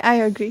 I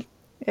agree.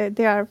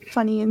 They are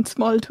funny in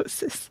small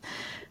doses.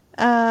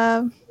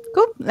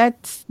 Cool.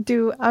 Let's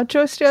do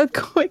outros real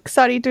quick.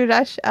 Sorry to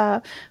rush.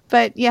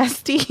 But yeah,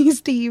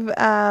 Steve,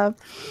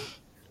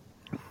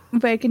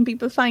 where can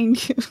people find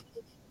you?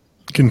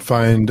 You can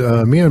find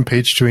me on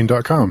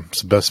pagechewing.com.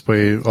 It's the best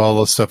way.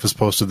 All the stuff is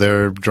posted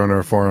there. Join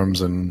our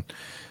forums and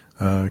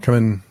come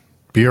and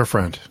be our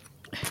friend.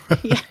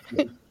 Yeah.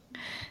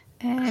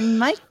 And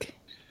Mike?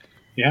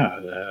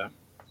 Yeah,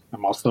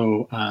 I'm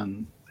also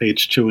on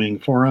Page Chewing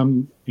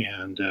Forum.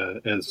 And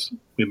as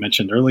we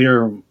mentioned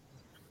earlier,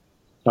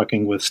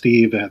 talking with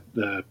Steve at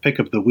the Pick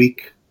of the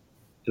Week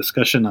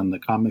discussion on the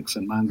Comics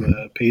and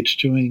Manga Page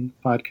Chewing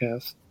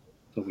podcast.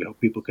 So we hope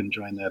people can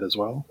join that as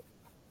well.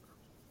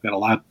 Got a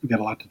lot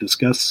to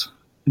discuss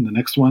in the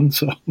next one.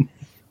 So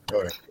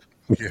yeah,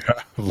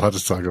 a lot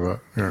to talk about.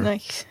 Yeah.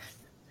 Nice.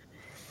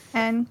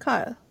 And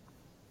Carl?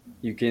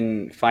 You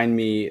can find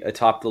me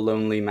atop the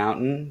lonely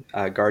mountain,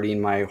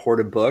 guarding my hoard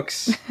of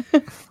books.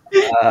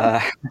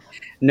 You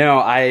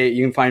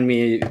can find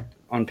me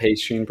on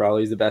PageStream,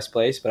 probably is the best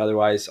place, but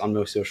otherwise on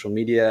most social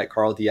media at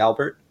Carl D.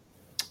 Albert,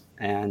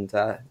 and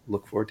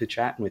look forward to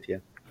chatting with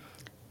you.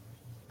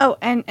 Oh,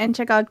 and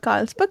check out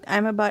Carl's book.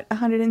 I'm about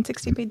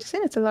 160 pages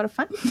in. It's a lot of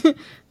fun.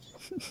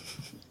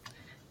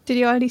 Did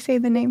you already say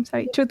the name?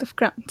 Sorry, Truth of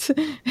Crowns.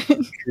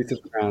 Truth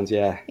of Crowns,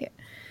 yeah.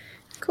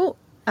 Cool.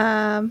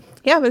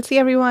 We'll see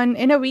everyone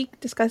in a week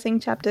discussing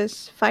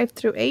chapters 5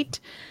 through 8.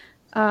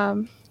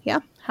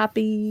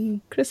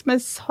 Happy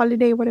Christmas,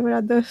 holiday, whatever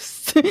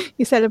others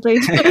you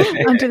celebrate.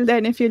 Until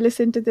then, if you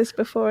listen to this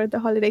before the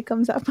holiday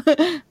comes up.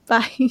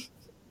 Bye.